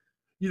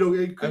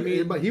 it could,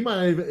 it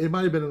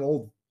might have been an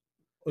old.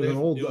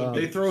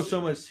 They throw so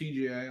much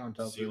CGI on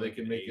top of it, they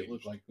can make it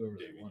look like whoever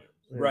they want.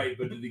 Right,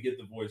 but did he get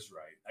the voice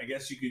right? I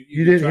guess you could.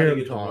 You could didn't try hear to him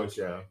get the talk. voice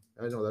Yeah, right.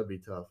 I know that'd be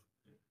tough.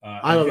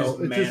 I don't his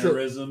know. It's just a-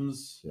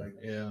 mannerisms.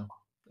 Yeah.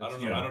 I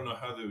don't know. I don't know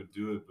how they would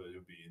do it, but it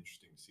would be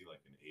interesting to see like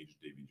an aged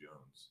Davy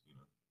Jones. You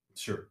know.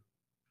 Sure.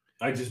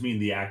 I just mean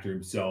the actor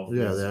himself.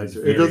 Yeah, is- the is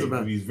actor. It very- doesn't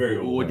matter. He's very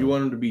old. Would you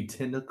want him to be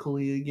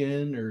tentacly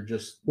again, or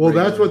just? Well,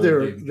 that's what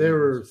regular they Davy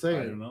were Jones? saying.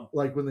 I don't know.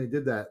 Like when they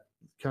did that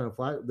kind of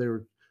flat,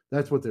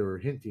 that's what they were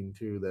hinting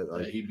to, that That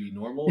like he'd be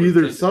normal. or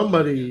either tentacle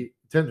somebody again?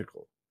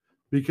 tentacle,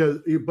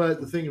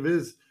 but the thing of it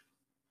is,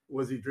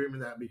 was he dreaming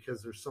that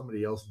because there's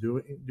somebody else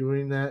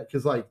doing that?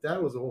 Because like that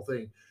was the whole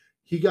thing.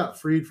 He got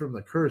freed from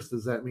the curse.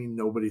 Does that mean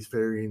nobody's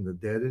ferrying the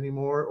dead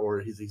anymore,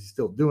 or is he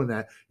still doing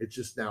that? It's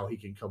just now he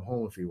can come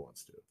home if he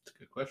wants to. That's a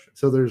good question.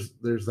 So there's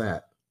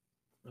that.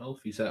 Well,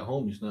 if he's at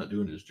home, he's not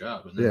doing his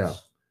job. And Yeah.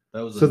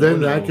 that was. So a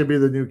then no-no that could be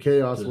the new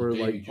chaos to where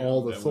Davy like Jones.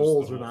 all the That was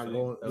souls the are whole not thing.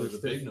 going. That was a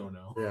they're big staying-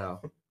 no-no.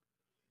 Yeah.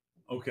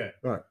 Okay,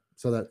 All right.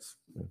 So that's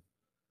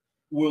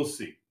we'll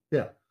see.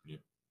 Yeah.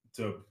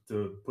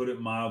 To put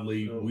it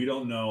mildly, Oh. we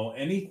don't know.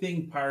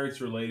 Anything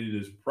Pirates related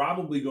is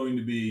probably going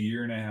to be a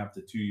year and a half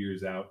to 2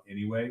 years out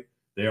anyway.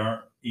 They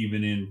aren't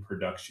even in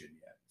production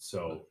yet.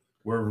 So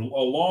we're a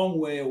long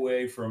way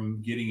away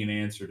from getting an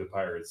answer to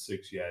Pirates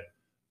 6 yet.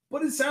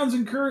 But it sounds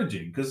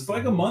encouraging because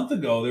like a month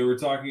ago, they were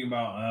talking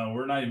about,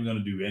 we're not even going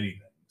to do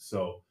anything.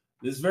 So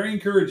it's very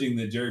encouraging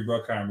that Jerry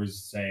Bruckheimer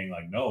is saying,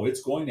 like, no,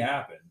 it's going to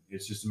happen.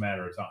 It's just a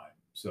matter of time.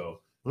 So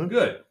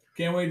good.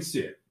 Can't wait to see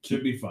it.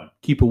 Should be fun.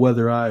 Keep a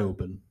weather eye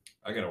open.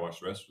 I gotta watch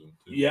the rest of them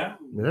too. Yeah.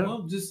 Yeah.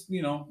 Well, just, tell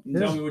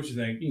Yeah. me what you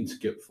think. You can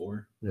skip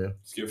 4.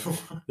 Skip.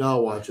 no.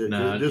 I'll watch it.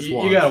 Nah, Just you,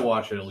 watch. you gotta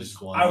watch it at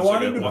least once. I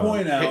wanted got to one.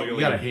 point out. Hey, you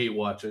gotta hate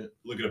watch it.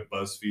 Look at a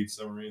BuzzFeed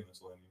summary.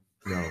 That's all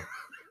I need.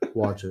 No,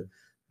 watch it.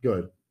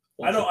 Good.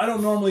 I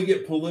don't normally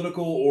get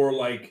political or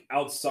like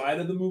outside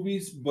of the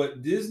movies,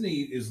 but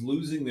Disney is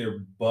losing their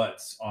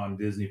butts on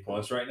Disney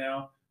Plus right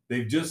now.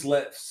 They've just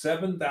let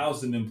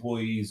 7,000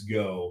 employees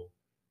go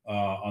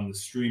on the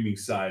streaming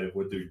side of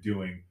what they're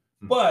doing,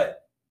 but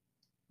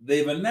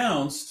they've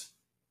announced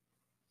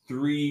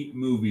 3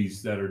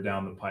 movies that are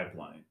down the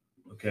pipeline.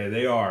 Okay,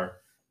 they are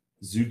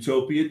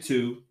Zootopia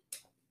 2,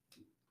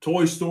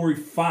 Toy Story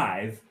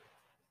 5,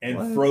 and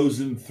What?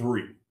 Frozen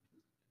 3.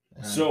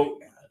 So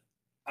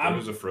There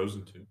was a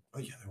Frozen too. Oh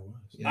yeah, there was.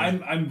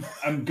 Yeah.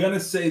 I'm gonna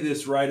say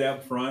this right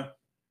up front.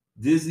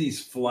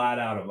 Disney's flat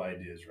out of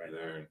ideas right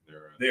now.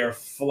 They are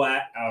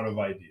flat out of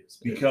ideas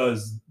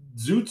because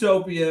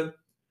Zootopia,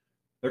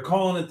 they're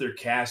calling it their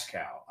cash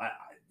cow.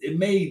 It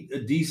made a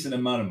decent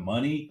amount of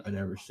money. I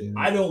never seen it.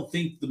 I don't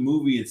think the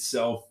movie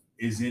itself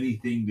is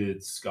anything to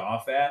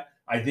scoff at.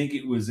 I think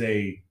it was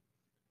a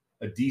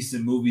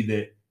decent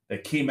movie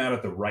that came out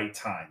at the right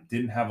time.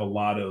 Didn't have a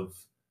lot of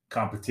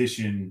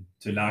competition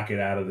to knock it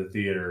out of the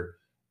theater,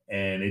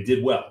 and it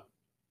did well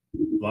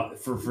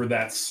for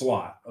that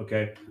slot.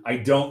 Okay, I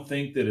don't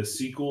think that a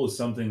sequel is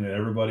something that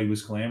everybody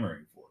was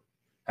clamoring for.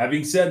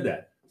 Having said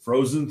that,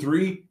 Frozen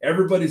 3,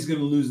 everybody's going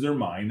to lose their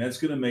mind. That's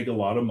going to make a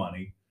lot of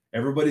money.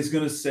 Everybody's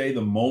going to say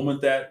the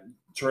moment that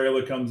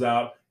trailer comes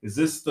out, is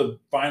this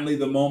finally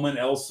the moment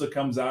Elsa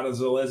comes out as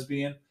a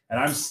lesbian? And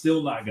I'm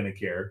still not going to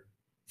care.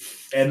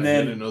 And I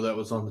then didn't know that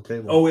was on the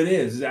table. Oh, it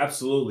is.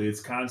 Absolutely. It's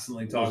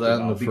constantly talked that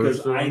in about the because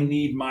first I one?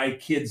 need my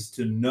kids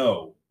to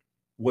know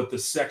what the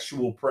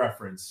sexual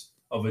preference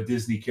of a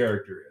Disney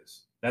character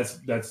is.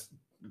 That's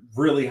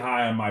really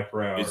high on my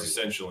priority. It's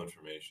essential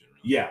information.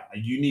 Really. Yeah,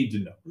 you need to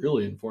know.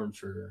 Really informs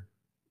her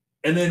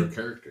And then For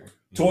character.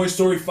 Toy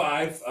Story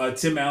 5,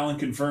 Tim Allen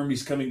confirmed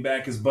he's coming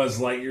back as Buzz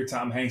Lightyear.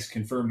 Tom Hanks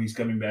confirmed he's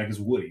coming back as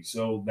Woody.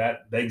 So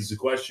that begs the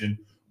question,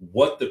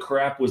 what the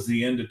crap was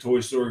the end of Toy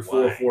Story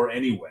 4 Why? for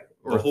anyway?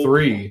 Or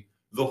 3.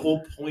 The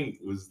whole point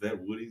was that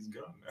Woody's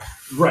gone now.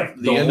 Right.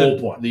 The whole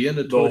point. The end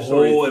of The Toy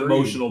Story whole 3.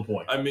 emotional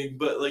point. I mean,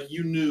 but like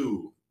you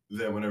knew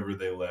that whenever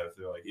they left,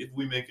 they're like, if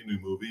we make a new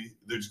movie,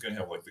 they're just gonna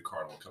have like the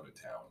carnival come to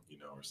town,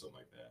 or something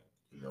like that.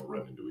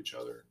 Run into each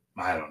other.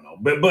 I don't know.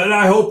 But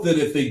I hope that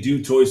if they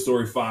do Toy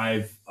Story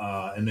 5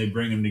 and they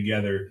bring them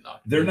together,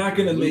 they're not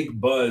going to make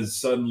Buzz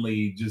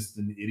suddenly just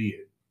an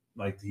idiot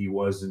like he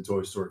was in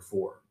Toy Story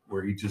 4,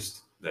 where he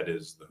just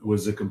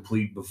was a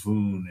complete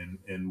buffoon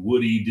and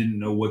Woody didn't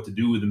know what to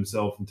do with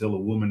himself until a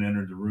woman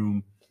entered the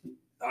room.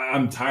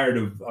 I'm tired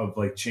of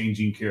like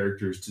changing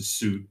characters to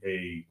suit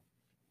a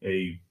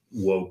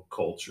woke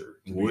culture,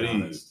 to be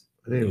honest.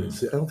 I didn't even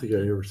see. I don't think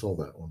I ever saw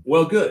that one.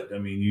 Well, good. I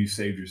mean, you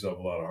saved yourself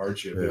a lot of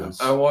hardship. Yeah.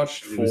 I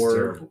watched it was 4.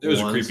 terrible. It was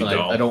a once, creepy and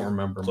doll. I don't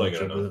remember That's all much you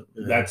of gotta it.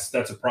 Yeah.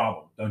 That's a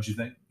problem, don't you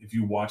think? If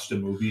you watched a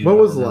movie and What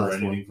don't was the remember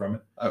last anything from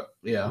it.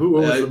 Yeah, What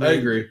was the I main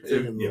agree.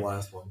 thing in the Yeah.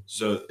 last one?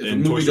 So If a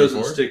in Toy movie Story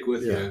doesn't 4, stick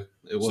with Yeah. you, it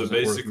so wasn't worth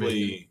making.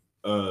 basically,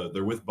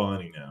 they're with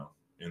Bonnie now,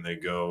 and they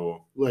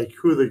go. Like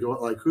who are they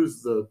going? Like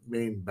who's the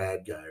main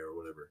bad guy or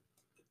whatever?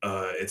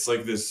 It's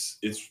like this.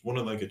 It's one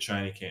of like a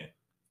China cat.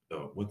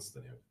 Oh, what's the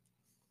name?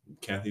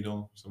 Kathy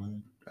doll,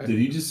 something. Did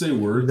he just say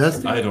words?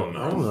 I don't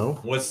know. I don't know.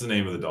 What's the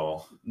name of the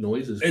doll?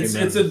 Noises. It's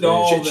came out it's of a his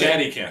doll. face. that-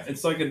 Chatty Kathy.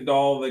 It's like a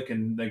doll that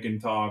can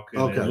talk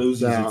and Okay. it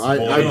loses Yeah, its I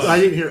voice.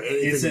 didn't hear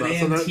anything. It's an about,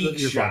 so antique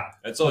you're fine. shop.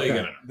 That's all Okay. you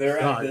gotta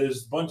know.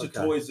 There's a bunch of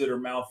Okay. toys that are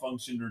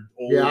malfunctioned or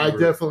old. Yeah, I or-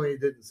 definitely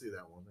didn't see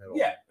that one at all.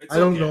 Yeah, it's I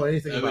don't okay. know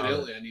anything about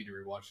Evidently, it. I need to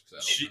rewatch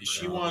because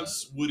She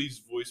wants Woody's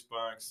voice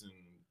box, and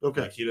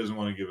Okay. like he doesn't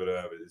want to give it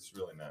up. It's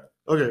really not.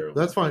 Okay, terrible.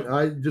 that's fine.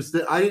 I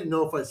didn't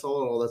know if I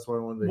saw it all. That's why I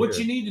wanted to What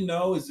hear. you need to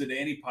know is that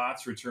Annie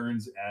Potts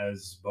returns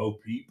as Bo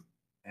Peep,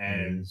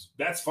 and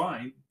that's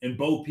fine. And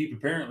Bo Peep,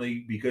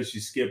 apparently, because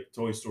she skipped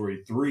Toy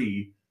Story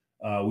 3,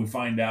 we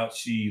find out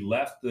she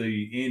left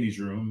the Andy's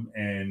room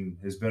and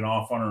has been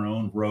off on her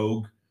own,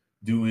 rogue,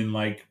 doing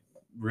like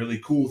really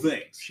cool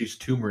things. she's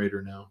Tomb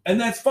Raider now. And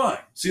that's fine.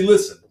 See,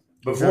 listen,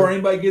 before Okay.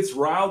 anybody gets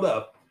riled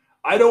up,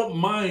 I don't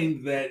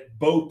mind that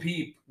Bo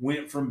Peep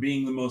went from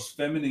being the most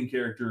feminine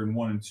character in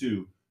 1 and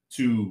 2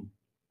 to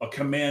a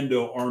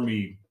commando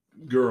army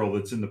girl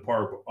that's in the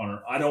park on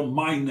her. I don't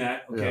mind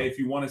that. Okay. Yeah. If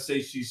you want to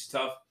say she's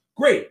tough,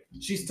 great.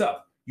 She's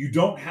tough. You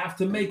don't have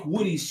to make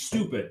Woody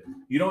stupid.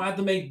 You don't have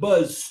to make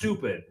Buzz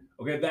stupid.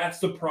 Okay. That's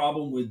the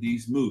problem with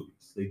these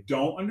movies. They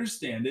don't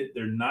understand it.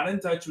 They're not in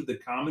touch with the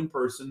common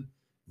person.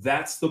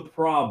 That's the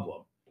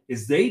problem,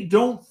 is they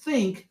don't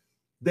think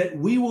that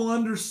we will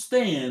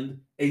understand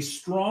a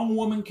strong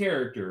woman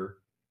character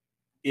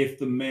if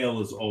the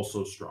male is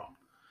also strong.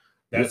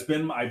 That's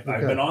been I've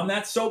been on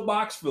that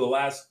soapbox for the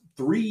last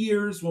 3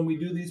 years when we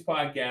do these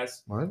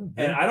podcasts,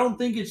 and I don't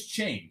think it's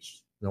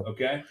changed. Nope.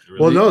 Okay.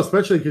 Well, no,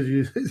 especially because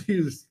you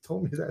you just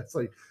told me that. It's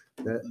like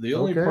that. The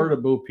only okay. part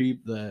of Bo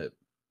Peep that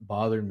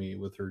bothered me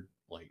with her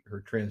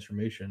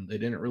transformation, they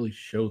didn't really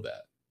show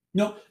that.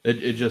 No,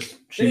 it just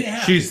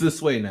she's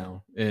this way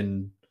now,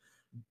 and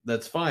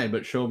that's fine.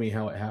 But show me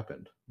how it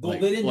happened. Well,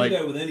 they didn't do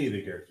that with any of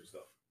the characters, though.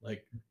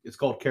 Like it's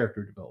called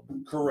character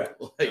development.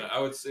 Correct. Like, I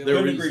would say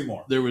couldn't agree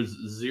more. There was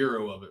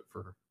zero of it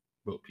for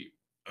Bo Peep.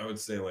 I would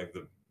say like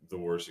the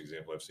worst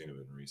example I've seen of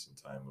it in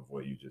recent time of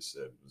what you just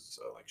said was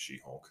like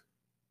She-Hulk.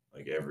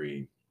 Like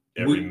every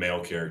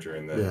male character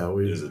in that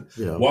is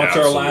a Watch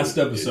our last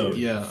episode.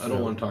 idiot. Yeah, I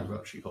don't want to talk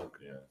about She-Hulk.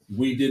 Yeah,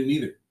 we didn't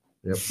either.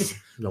 Yep.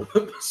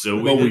 Nope.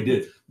 So we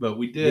did. But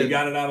we did. We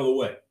got it out of the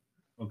way.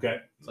 Okay.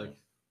 It's like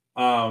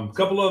a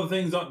couple other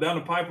things down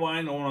the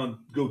pipeline. I don't want to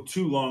go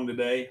too long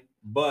today,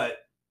 but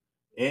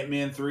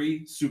Ant-Man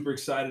 3, super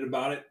excited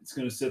about it. It's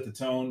going to set the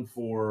tone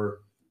for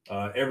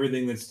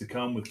everything that's to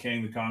come with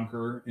Kang the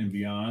Conqueror and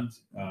beyond.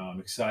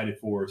 Excited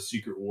for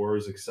Secret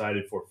Wars,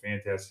 excited for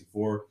Fantastic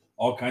Four,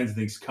 all kinds of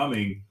things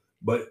coming.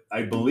 But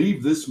I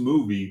believe this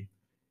movie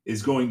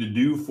is going to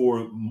do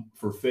for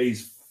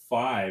Phase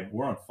 5.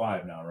 We're on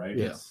 5 now, right?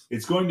 Yes.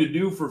 It's going to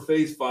do for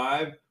Phase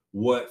 5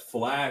 what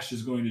Flash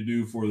is going to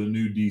do for the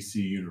new DC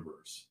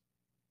universe,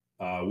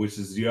 which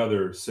is the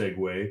other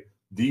segue.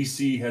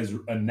 DC has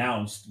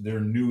announced their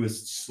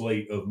newest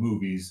slate of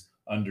movies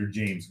under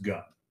James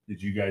Gunn.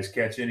 Did you guys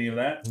catch any of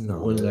that? No.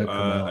 When did that come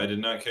out? I did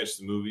not catch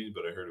the movie,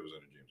 but I heard it was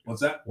under James Gunn.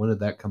 What's that? When did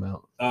that come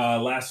out?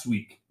 Last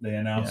week they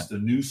announced a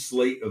new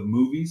slate of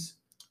movies.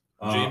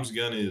 James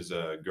Gunn is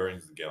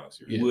Guardians of the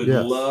Galaxy. Right? Would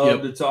Yes.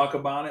 love to talk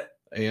about it.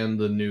 And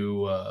the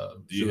new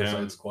Do you Suicide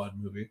have- Squad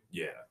movie.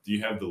 Yeah. Do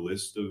you have the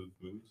list of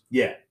movies?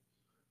 Yeah.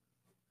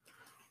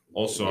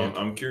 Also,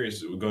 I'm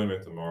curious, going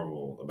back to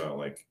Marvel, about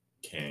like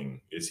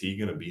Kang. Is he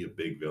going to be a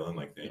big villain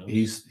like Thanos?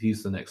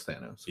 He's the next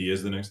Thanos. He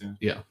is the next Thanos?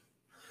 Yeah.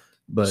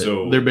 But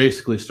So- they're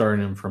basically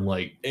starting him from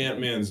like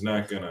Ant-Man's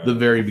not going the to...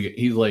 very beginning.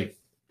 He's like,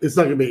 It's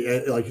not gonna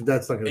be like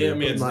that's not gonna be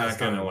Ant-Man's last not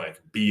going to time.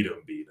 like beat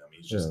him.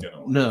 He's just going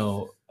to...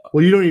 no.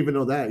 Well, you don't even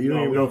know that. You don't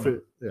No, even we know don't if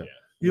it. Yeah.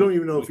 You don't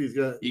even know if he's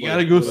got. You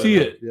gotta go see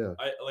it. Yeah.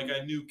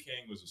 I knew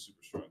Kang was a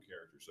super strong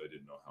character, so I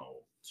didn't know how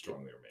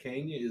strong they were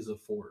making. Kang is a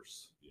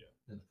force. Yeah.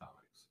 In the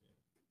comics.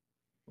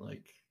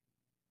 Like.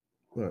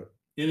 What?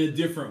 In a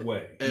different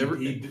way.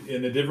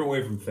 In a different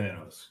way from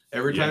Thanos.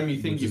 Every time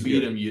you think which you is beat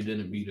good. him, you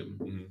didn't beat him.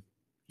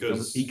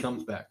 Mm-hmm. He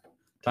comes back.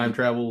 Time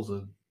travel's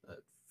a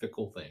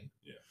fickle thing.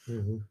 Yeah.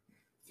 Mm-hmm.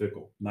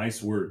 Fickle.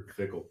 Nice word,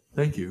 fickle.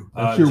 Thank you.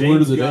 That's your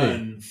word of the day.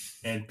 Gunn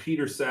and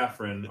Peter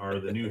Safran are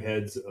the new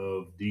heads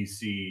of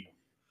DC,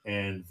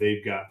 and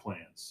they've got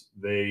plans.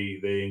 They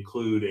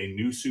include a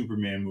new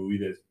Superman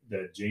movie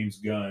that James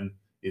Gunn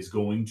is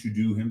going to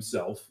do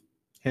himself.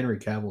 Henry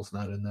Cavill's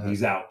not in that.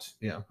 He's out.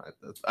 Yeah,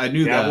 I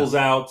knew Cavill's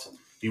that. out.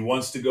 He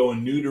wants to go a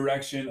new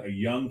direction, a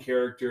young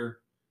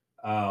character.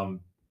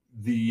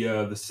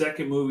 The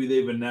second movie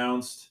they've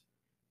announced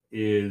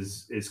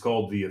is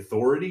called The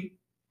Authority.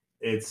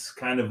 It's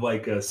kind of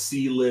like a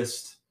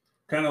C-list,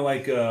 kind of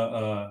like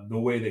the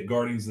way that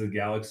Guardians of the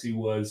Galaxy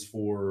was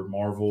for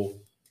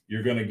Marvel.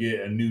 You're going to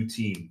get a new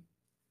team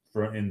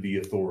in The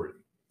Authority.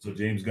 So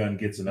James Gunn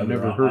gets another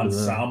never heard of that.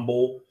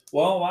 ensemble.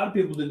 Well, a lot of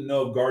people didn't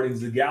know of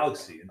Guardians of the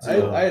Galaxy.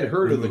 Until I had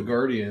heard of the movie.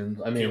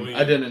 Guardians. I mean,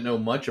 I didn't know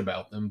much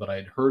about them, but I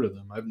had heard of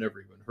them. I've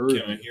never even heard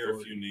Can of I them. hear a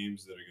few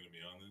names that are going to be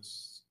on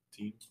this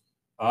team?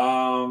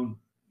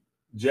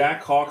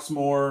 Jack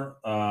Hawksmoor,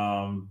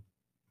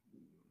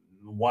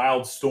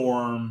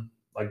 Wildstorm.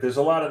 Like, there's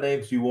a lot of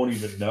names you won't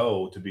even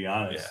know, to be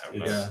honest.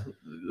 Yeah,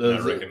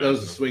 that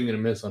was a swing and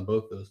a miss on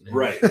both those names.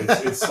 Right.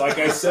 It's like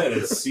I said,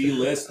 it's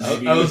C-list.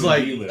 maybe I was even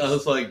like,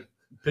 D-list.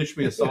 pitch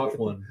me a soft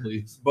one,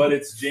 please. But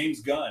it's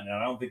James Gunn, and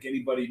I don't think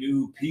anybody knew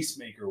who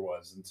Peacemaker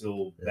was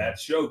until that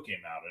show came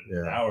out,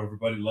 and now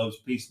everybody loves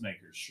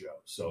Peacemaker's show.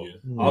 So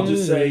I'll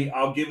just say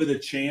I'll give it a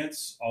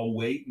chance. I'll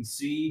wait and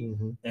see,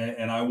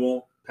 and I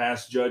won't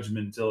pass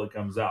judgment until it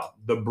comes out.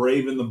 The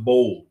Brave and the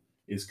Bold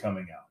is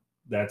coming out.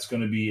 That's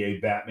going to be a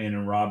Batman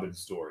and Robin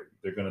story.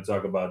 They're going to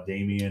talk about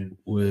Damian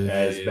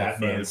as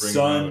Batman's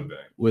son.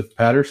 With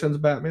Patterson's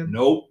Batman?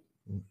 Nope.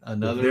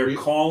 They're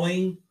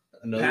calling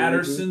another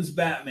Patterson's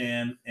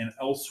Batman an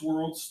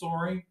Elseworld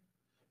story.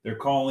 They're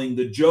calling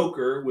the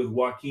Joker with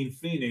Joaquin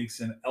Phoenix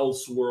an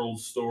Elseworld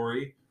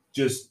story.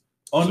 Just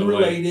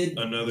unrelated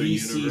like another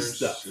DC universe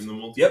stuff. in the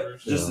multiverse. Yep,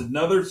 just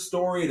another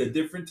story at a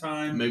different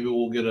time. Maybe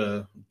we'll get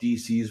a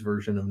DC's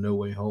version of No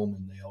Way Home,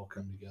 and they all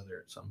come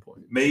together at some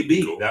point.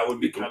 Maybe that would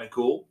be kind of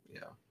cool.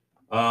 Yeah.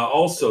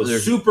 Also,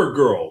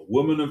 Supergirl,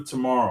 Woman of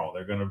Tomorrow.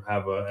 They're going to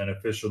have an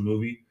official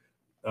movie.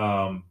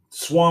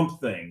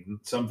 Swamp Thing,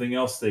 something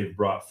else they've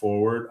brought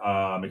forward.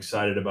 I'm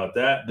excited about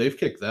that. They've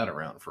kicked that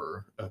around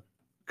for a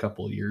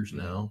couple of years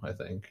now, I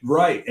think.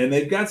 Right, and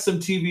they've got some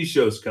TV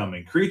shows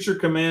coming. Creature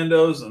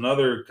Commandos,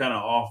 another kind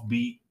of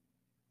offbeat.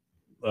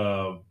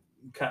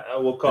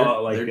 We'll call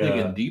it like they're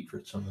digging deep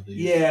for some of these.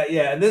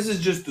 Yeah, and this is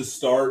just the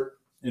start,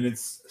 and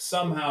it's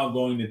somehow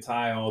going to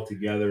tie all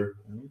together.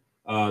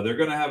 They're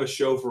going to have a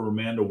show for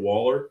Amanda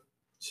Waller.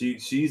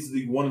 She's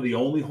one of the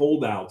only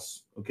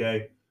holdouts.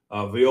 Okay,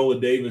 Viola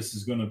Davis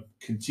is going to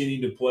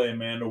continue to play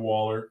Amanda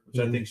Waller, which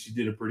I think she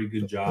did a pretty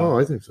good job. Oh,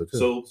 I think so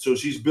too. So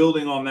she's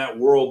building on that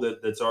world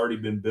that's already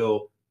been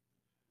built.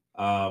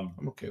 I'm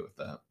okay with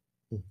that.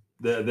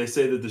 They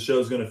say that the show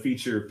is going to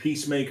feature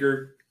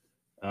Peacemaker.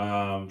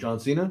 John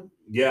Cena?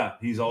 Yeah,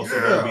 he's also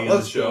going to be in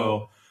the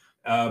show.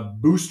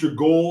 Booster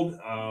Gold,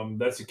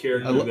 that's a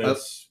character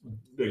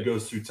that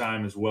goes through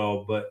time as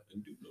well. But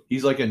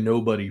he's like a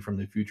nobody from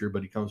the future,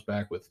 but he comes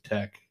back with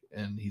tech,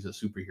 and he's a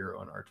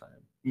superhero in our time.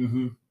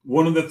 Mm-hmm.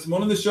 One of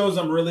the shows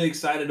I'm really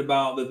excited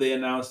about that they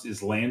announced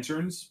is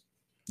Lanterns.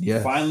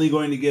 Yeah, finally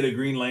going to get a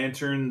Green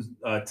Lantern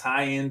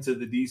tie into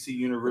the DC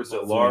universe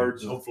at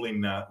large. Hopefully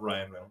not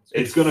Ryan Reynolds.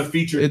 It's going to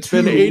feature. It's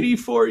been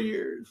 84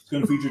 years. It's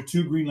going to feature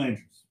 2 Green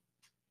Lanterns: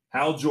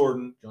 Hal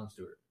Jordan, John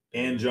Stewart,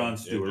 and John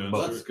Stewart.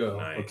 Let's go.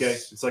 Nice. Okay,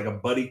 it's like a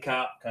buddy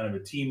cop, kind of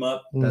a team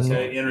up. That's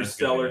okay,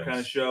 Interstellar kind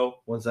of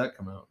show. When's that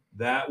come out?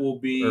 That will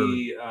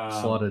be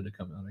slotted to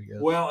come out, I guess.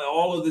 Well,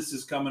 all of this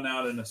is coming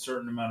out in a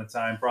certain amount of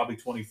time, probably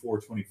 24,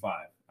 25,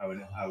 I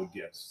would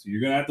guess. So you're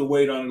going to have to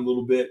wait on it a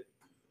little bit.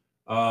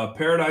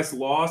 Paradise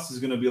Lost is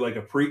going to be like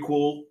a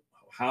prequel.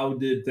 How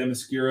did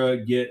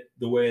Themyscira get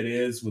the way it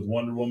is with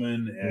Wonder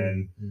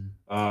Woman?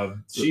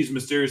 And she's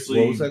mysteriously...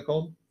 What was that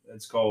called?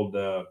 It's called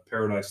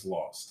Paradise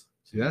Lost.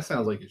 See, that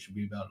sounds like it should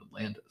be about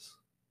Atlantis.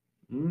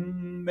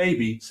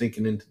 Maybe.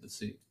 Sinking into the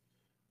sea.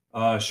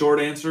 Short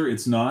answer,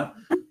 it's not.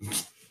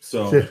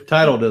 So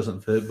title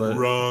doesn't fit, but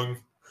wrong.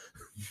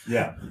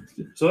 Yeah.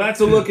 So that's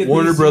a look at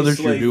Warner DC Brothers.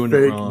 slate. You're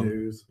doing it wrong.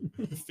 News.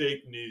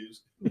 Fake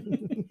news.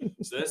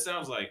 So that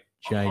sounds like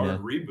China. a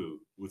hard reboot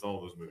with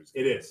all those movies.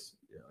 It is.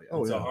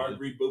 Oh, it's yeah. a hard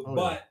reboot, Oh,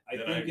 but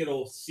yeah. I think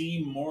it'll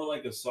seem more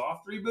like a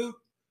soft reboot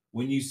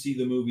when you see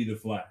the movie The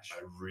Flash.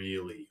 I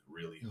really,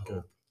 really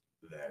hope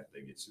that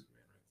they get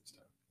Superman right this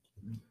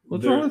time.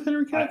 What's wrong with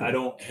Henry Cavill? I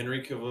don't.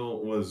 Henry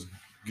Cavill was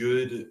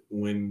good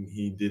when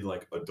he did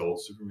like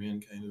adult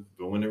Superman kind of,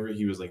 but whenever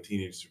he was like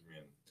teenage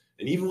Superman,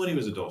 and even when he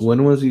was adult,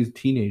 When was he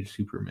teenage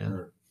Superman?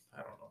 or,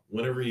 I don't know.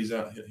 Whenever he's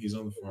out, he's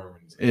on the farm.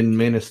 And he's In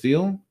Man of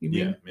Steel? You mean?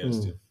 yeah, Man of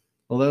Steel.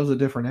 Well, that was a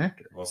different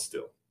actor. Well,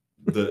 still,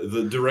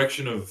 the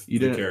direction of You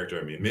the didn't- character.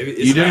 I mean, maybe you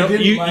it's didn't- I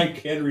didn't you- like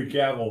Henry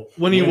Cavill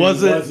when he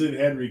wasn't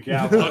Henry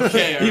Cavill.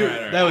 Okay, all He- right,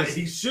 all right. that was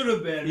He should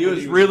have been. he when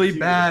was really a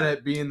bad teenager.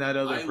 at being that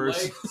other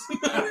person.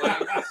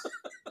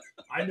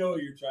 I know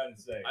what you're trying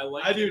to say. I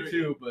like I do Henry-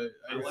 too, but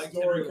I His liked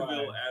Henry storyline.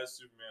 Cavill as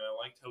Superman. I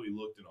liked how he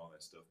looked and all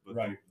that stuff. But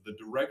Right. the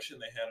direction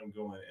they had him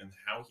going and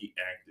how he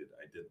acted,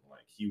 I didn't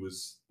like. He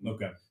was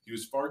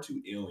far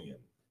too alien.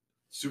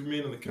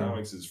 Superman in the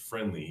comics is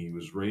friendly. He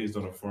was raised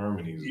on a farm,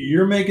 and he's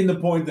You're making the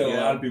point that a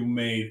Yeah. lot of people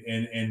made,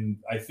 and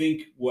I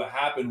think what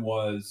happened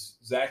was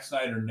Zack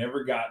Snyder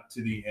never got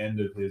to the end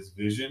of his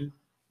vision.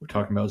 we're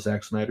talking about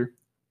Zack Snyder.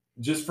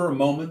 Just for a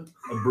moment,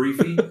 a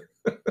briefy,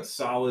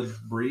 solid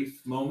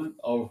brief moment.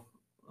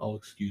 I'll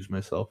excuse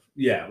myself.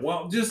 Yeah,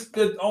 well,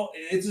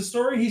 it's a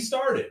story he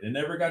started and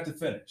never got to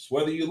finish.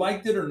 Whether you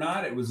liked it or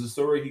not, it was a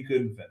story he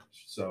couldn't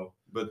finish. So,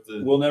 but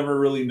we'll never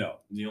really know.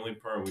 The only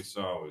part we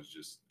saw was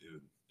just,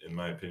 in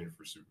my opinion,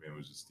 for Superman,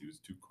 was just he was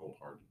too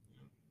cold-hearted.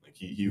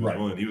 You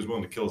know? Like he was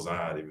willing to kill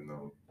Zod, even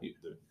though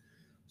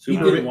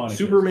didn't want to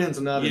Superman's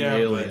not an but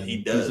alien.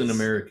 he does. He's an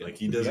American. Like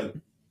he doesn't.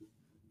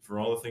 For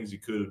all the things he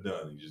could have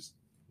done, he just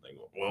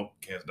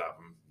can't stop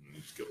him. And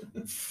he just killed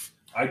him.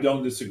 I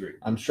don't disagree.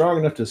 I'm strong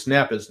enough to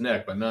snap his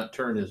neck, but not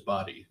turn his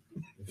body.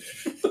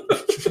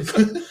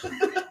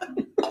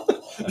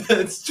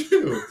 That's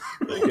true.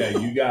 Okay,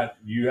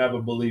 you have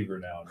a believer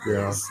now.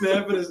 Yeah.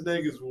 Snapping his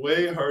neck is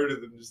way harder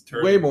than just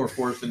turning. Way more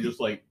force than just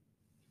like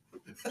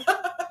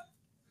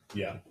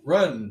Yeah.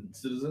 run,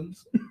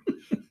 citizens.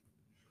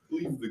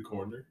 Leave the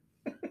corner.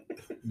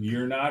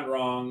 You're not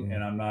wrong,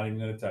 and I'm not even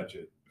going to touch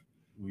it.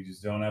 We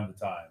just don't have the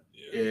time.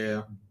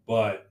 Yeah.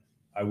 But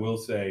I will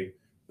say,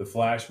 the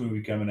Flash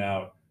movie coming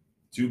out,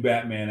 2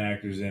 Batman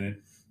actors in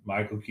it,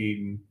 Michael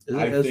Keaton. Is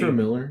it Ezra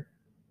Miller?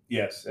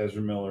 Yes,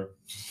 Ezra Miller.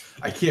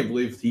 I can't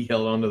believe he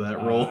held on to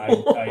that role.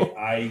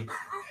 I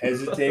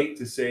hesitate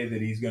to say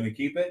that he's going to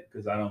keep it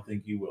because I don't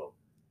think he will.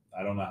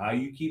 I don't know how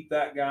you keep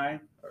that guy.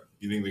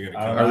 You think they're going to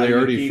I kill don't him? know Are they how you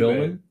already keep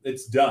filming? it.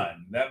 It's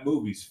done. That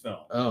movie's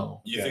filmed.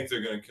 Oh. You think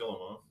they're going to kill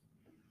him off?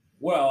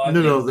 Well, I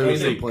No, think-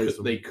 there's they, replace could,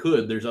 him. they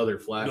could. There's other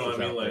flashes No, I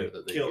mean out there like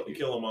that they kill could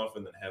him off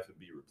and then have him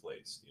be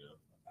replaced. You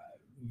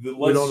know?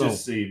 Let's don't know.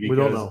 just see. We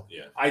don't because know.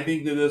 Yeah. I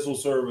think that this will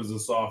serve as a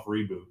soft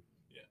reboot.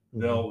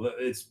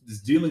 It's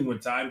dealing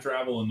with time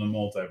travel in the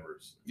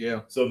multiverse.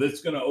 Yeah. So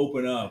that's going to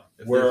open up.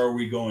 If Where there's- are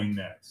we going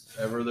next?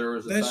 Ever there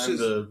was a That's time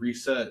just- to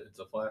reset, it's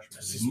a Flash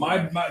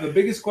movie. The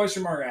biggest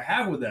question mark I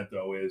have with that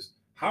though is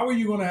how are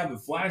you going to have the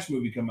Flash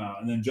movie come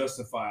out and then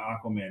justify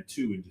Aquaman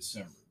 2 in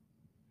December?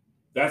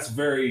 That's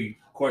very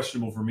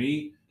questionable for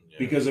me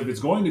because if it's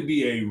going to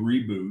be a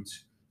reboot,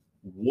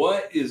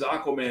 what is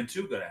Aquaman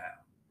 2 going to have?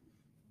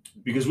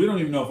 Because we don't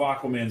even know if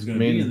Aquaman's going to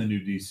be in the new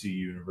DC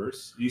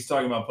universe. He's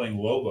talking about playing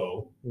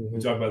Lobo. We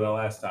talked about that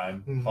last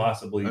time.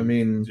 Possibly, I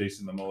mean,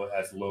 Jason Momoa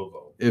as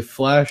Lobo. If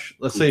Flash,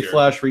 let's say cares?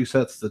 Flash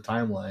resets the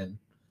timeline,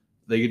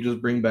 they could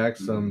just bring back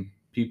some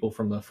people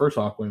from the first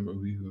Aquaman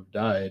movie who have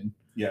died.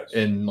 Yes.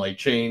 And like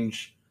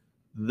change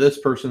this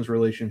person's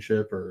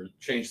relationship or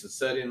change the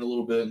setting a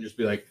little bit and just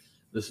be like,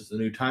 this is the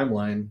new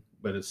timeline,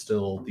 but it's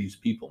still these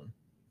people.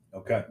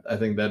 Okay. I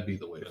think that'd be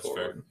the way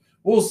forward. Fair.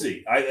 We'll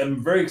see. I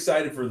am very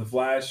excited for the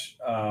Flash.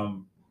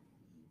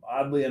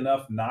 Oddly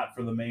enough, not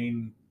for the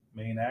main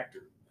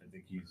actor. I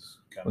think he's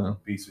kind of a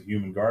piece of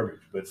human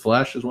garbage. But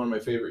Flash is one of my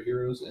favorite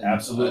heroes. And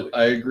Absolutely.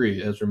 I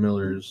agree. Ezra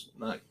Miller is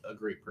not a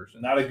great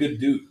person. Not a good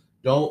dude.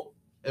 Don't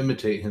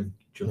imitate him,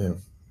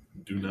 children.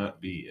 Do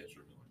not be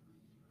Ezra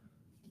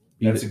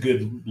Miller. That's a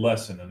good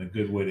lesson and a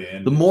good way to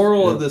end. The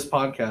moral of this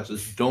podcast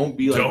is don't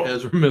be like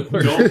Ezra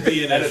Miller. Don't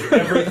be an That Ezra is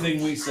Miller.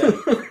 everything we say.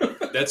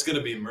 That's going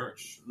to be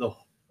merch. No.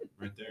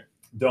 Right there.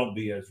 Don't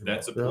be Ezra.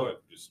 That's a Miller. plug.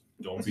 Just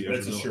don't be Ezra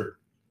That's a Miller. shirt.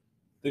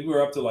 I think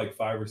we're up to like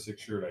 5 or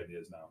 6 shirt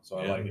ideas now, so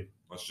I Yeah. like it.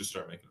 Let's just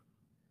start making them.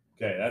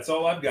 Okay, that's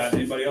all I've got.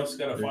 Anybody else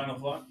got a final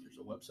thought? There's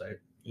a website.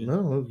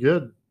 No, it's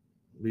good.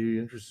 Be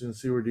interesting to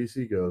see where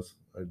DC goes.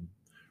 I'm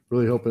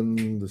really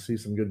hoping to see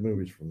some good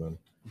movies from them.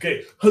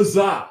 Okay,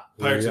 huzzah!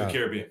 Pirates Yeah. of the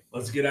Caribbean.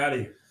 Let's get out of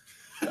here.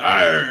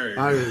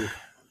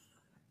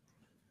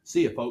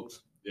 See you,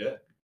 folks. Yeah.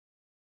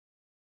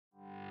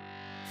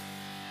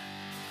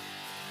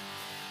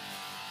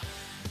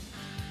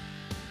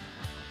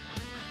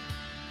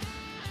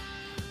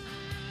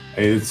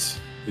 Hey, it's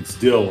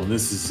Dill, and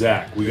this is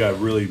Zach. We got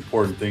really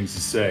important things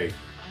to say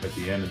at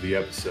the end of the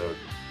episode.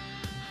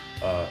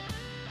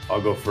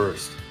 I'll go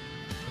first.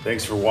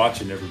 Thanks for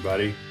watching,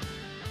 everybody.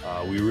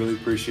 We really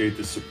appreciate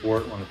the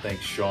support. I want to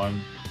thank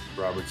Sean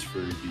Roberts for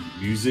the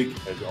music,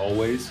 as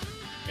always,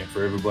 and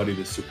for everybody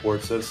that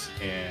supports us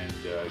and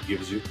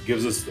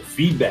gives us the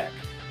feedback.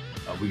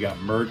 We got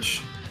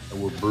merch that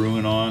we're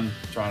brewing on,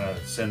 trying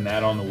to send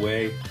that on the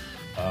way.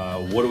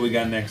 What do we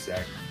got next,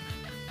 Zach?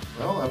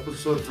 Well,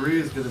 episode 3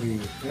 is going to be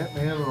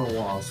Ant-Man and the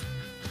Wasp,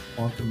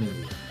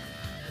 Quantumania.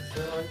 Is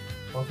that right?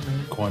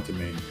 Quantumania?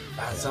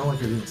 Quantumania. It sounded like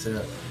I didn't say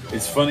that.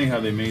 It's funny how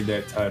they made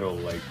that title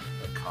like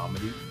a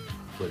comedy,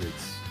 but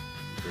it's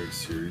a very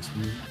serious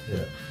movie.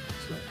 Yeah.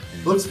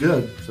 So, Looks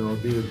good, so it'll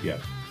be a yeah.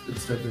 good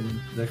step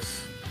in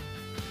next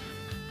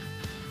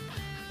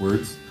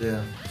Words?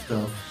 Yeah,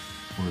 stuff.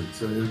 Words.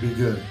 So it'd be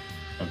good.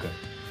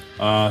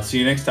 Okay. See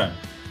you next time.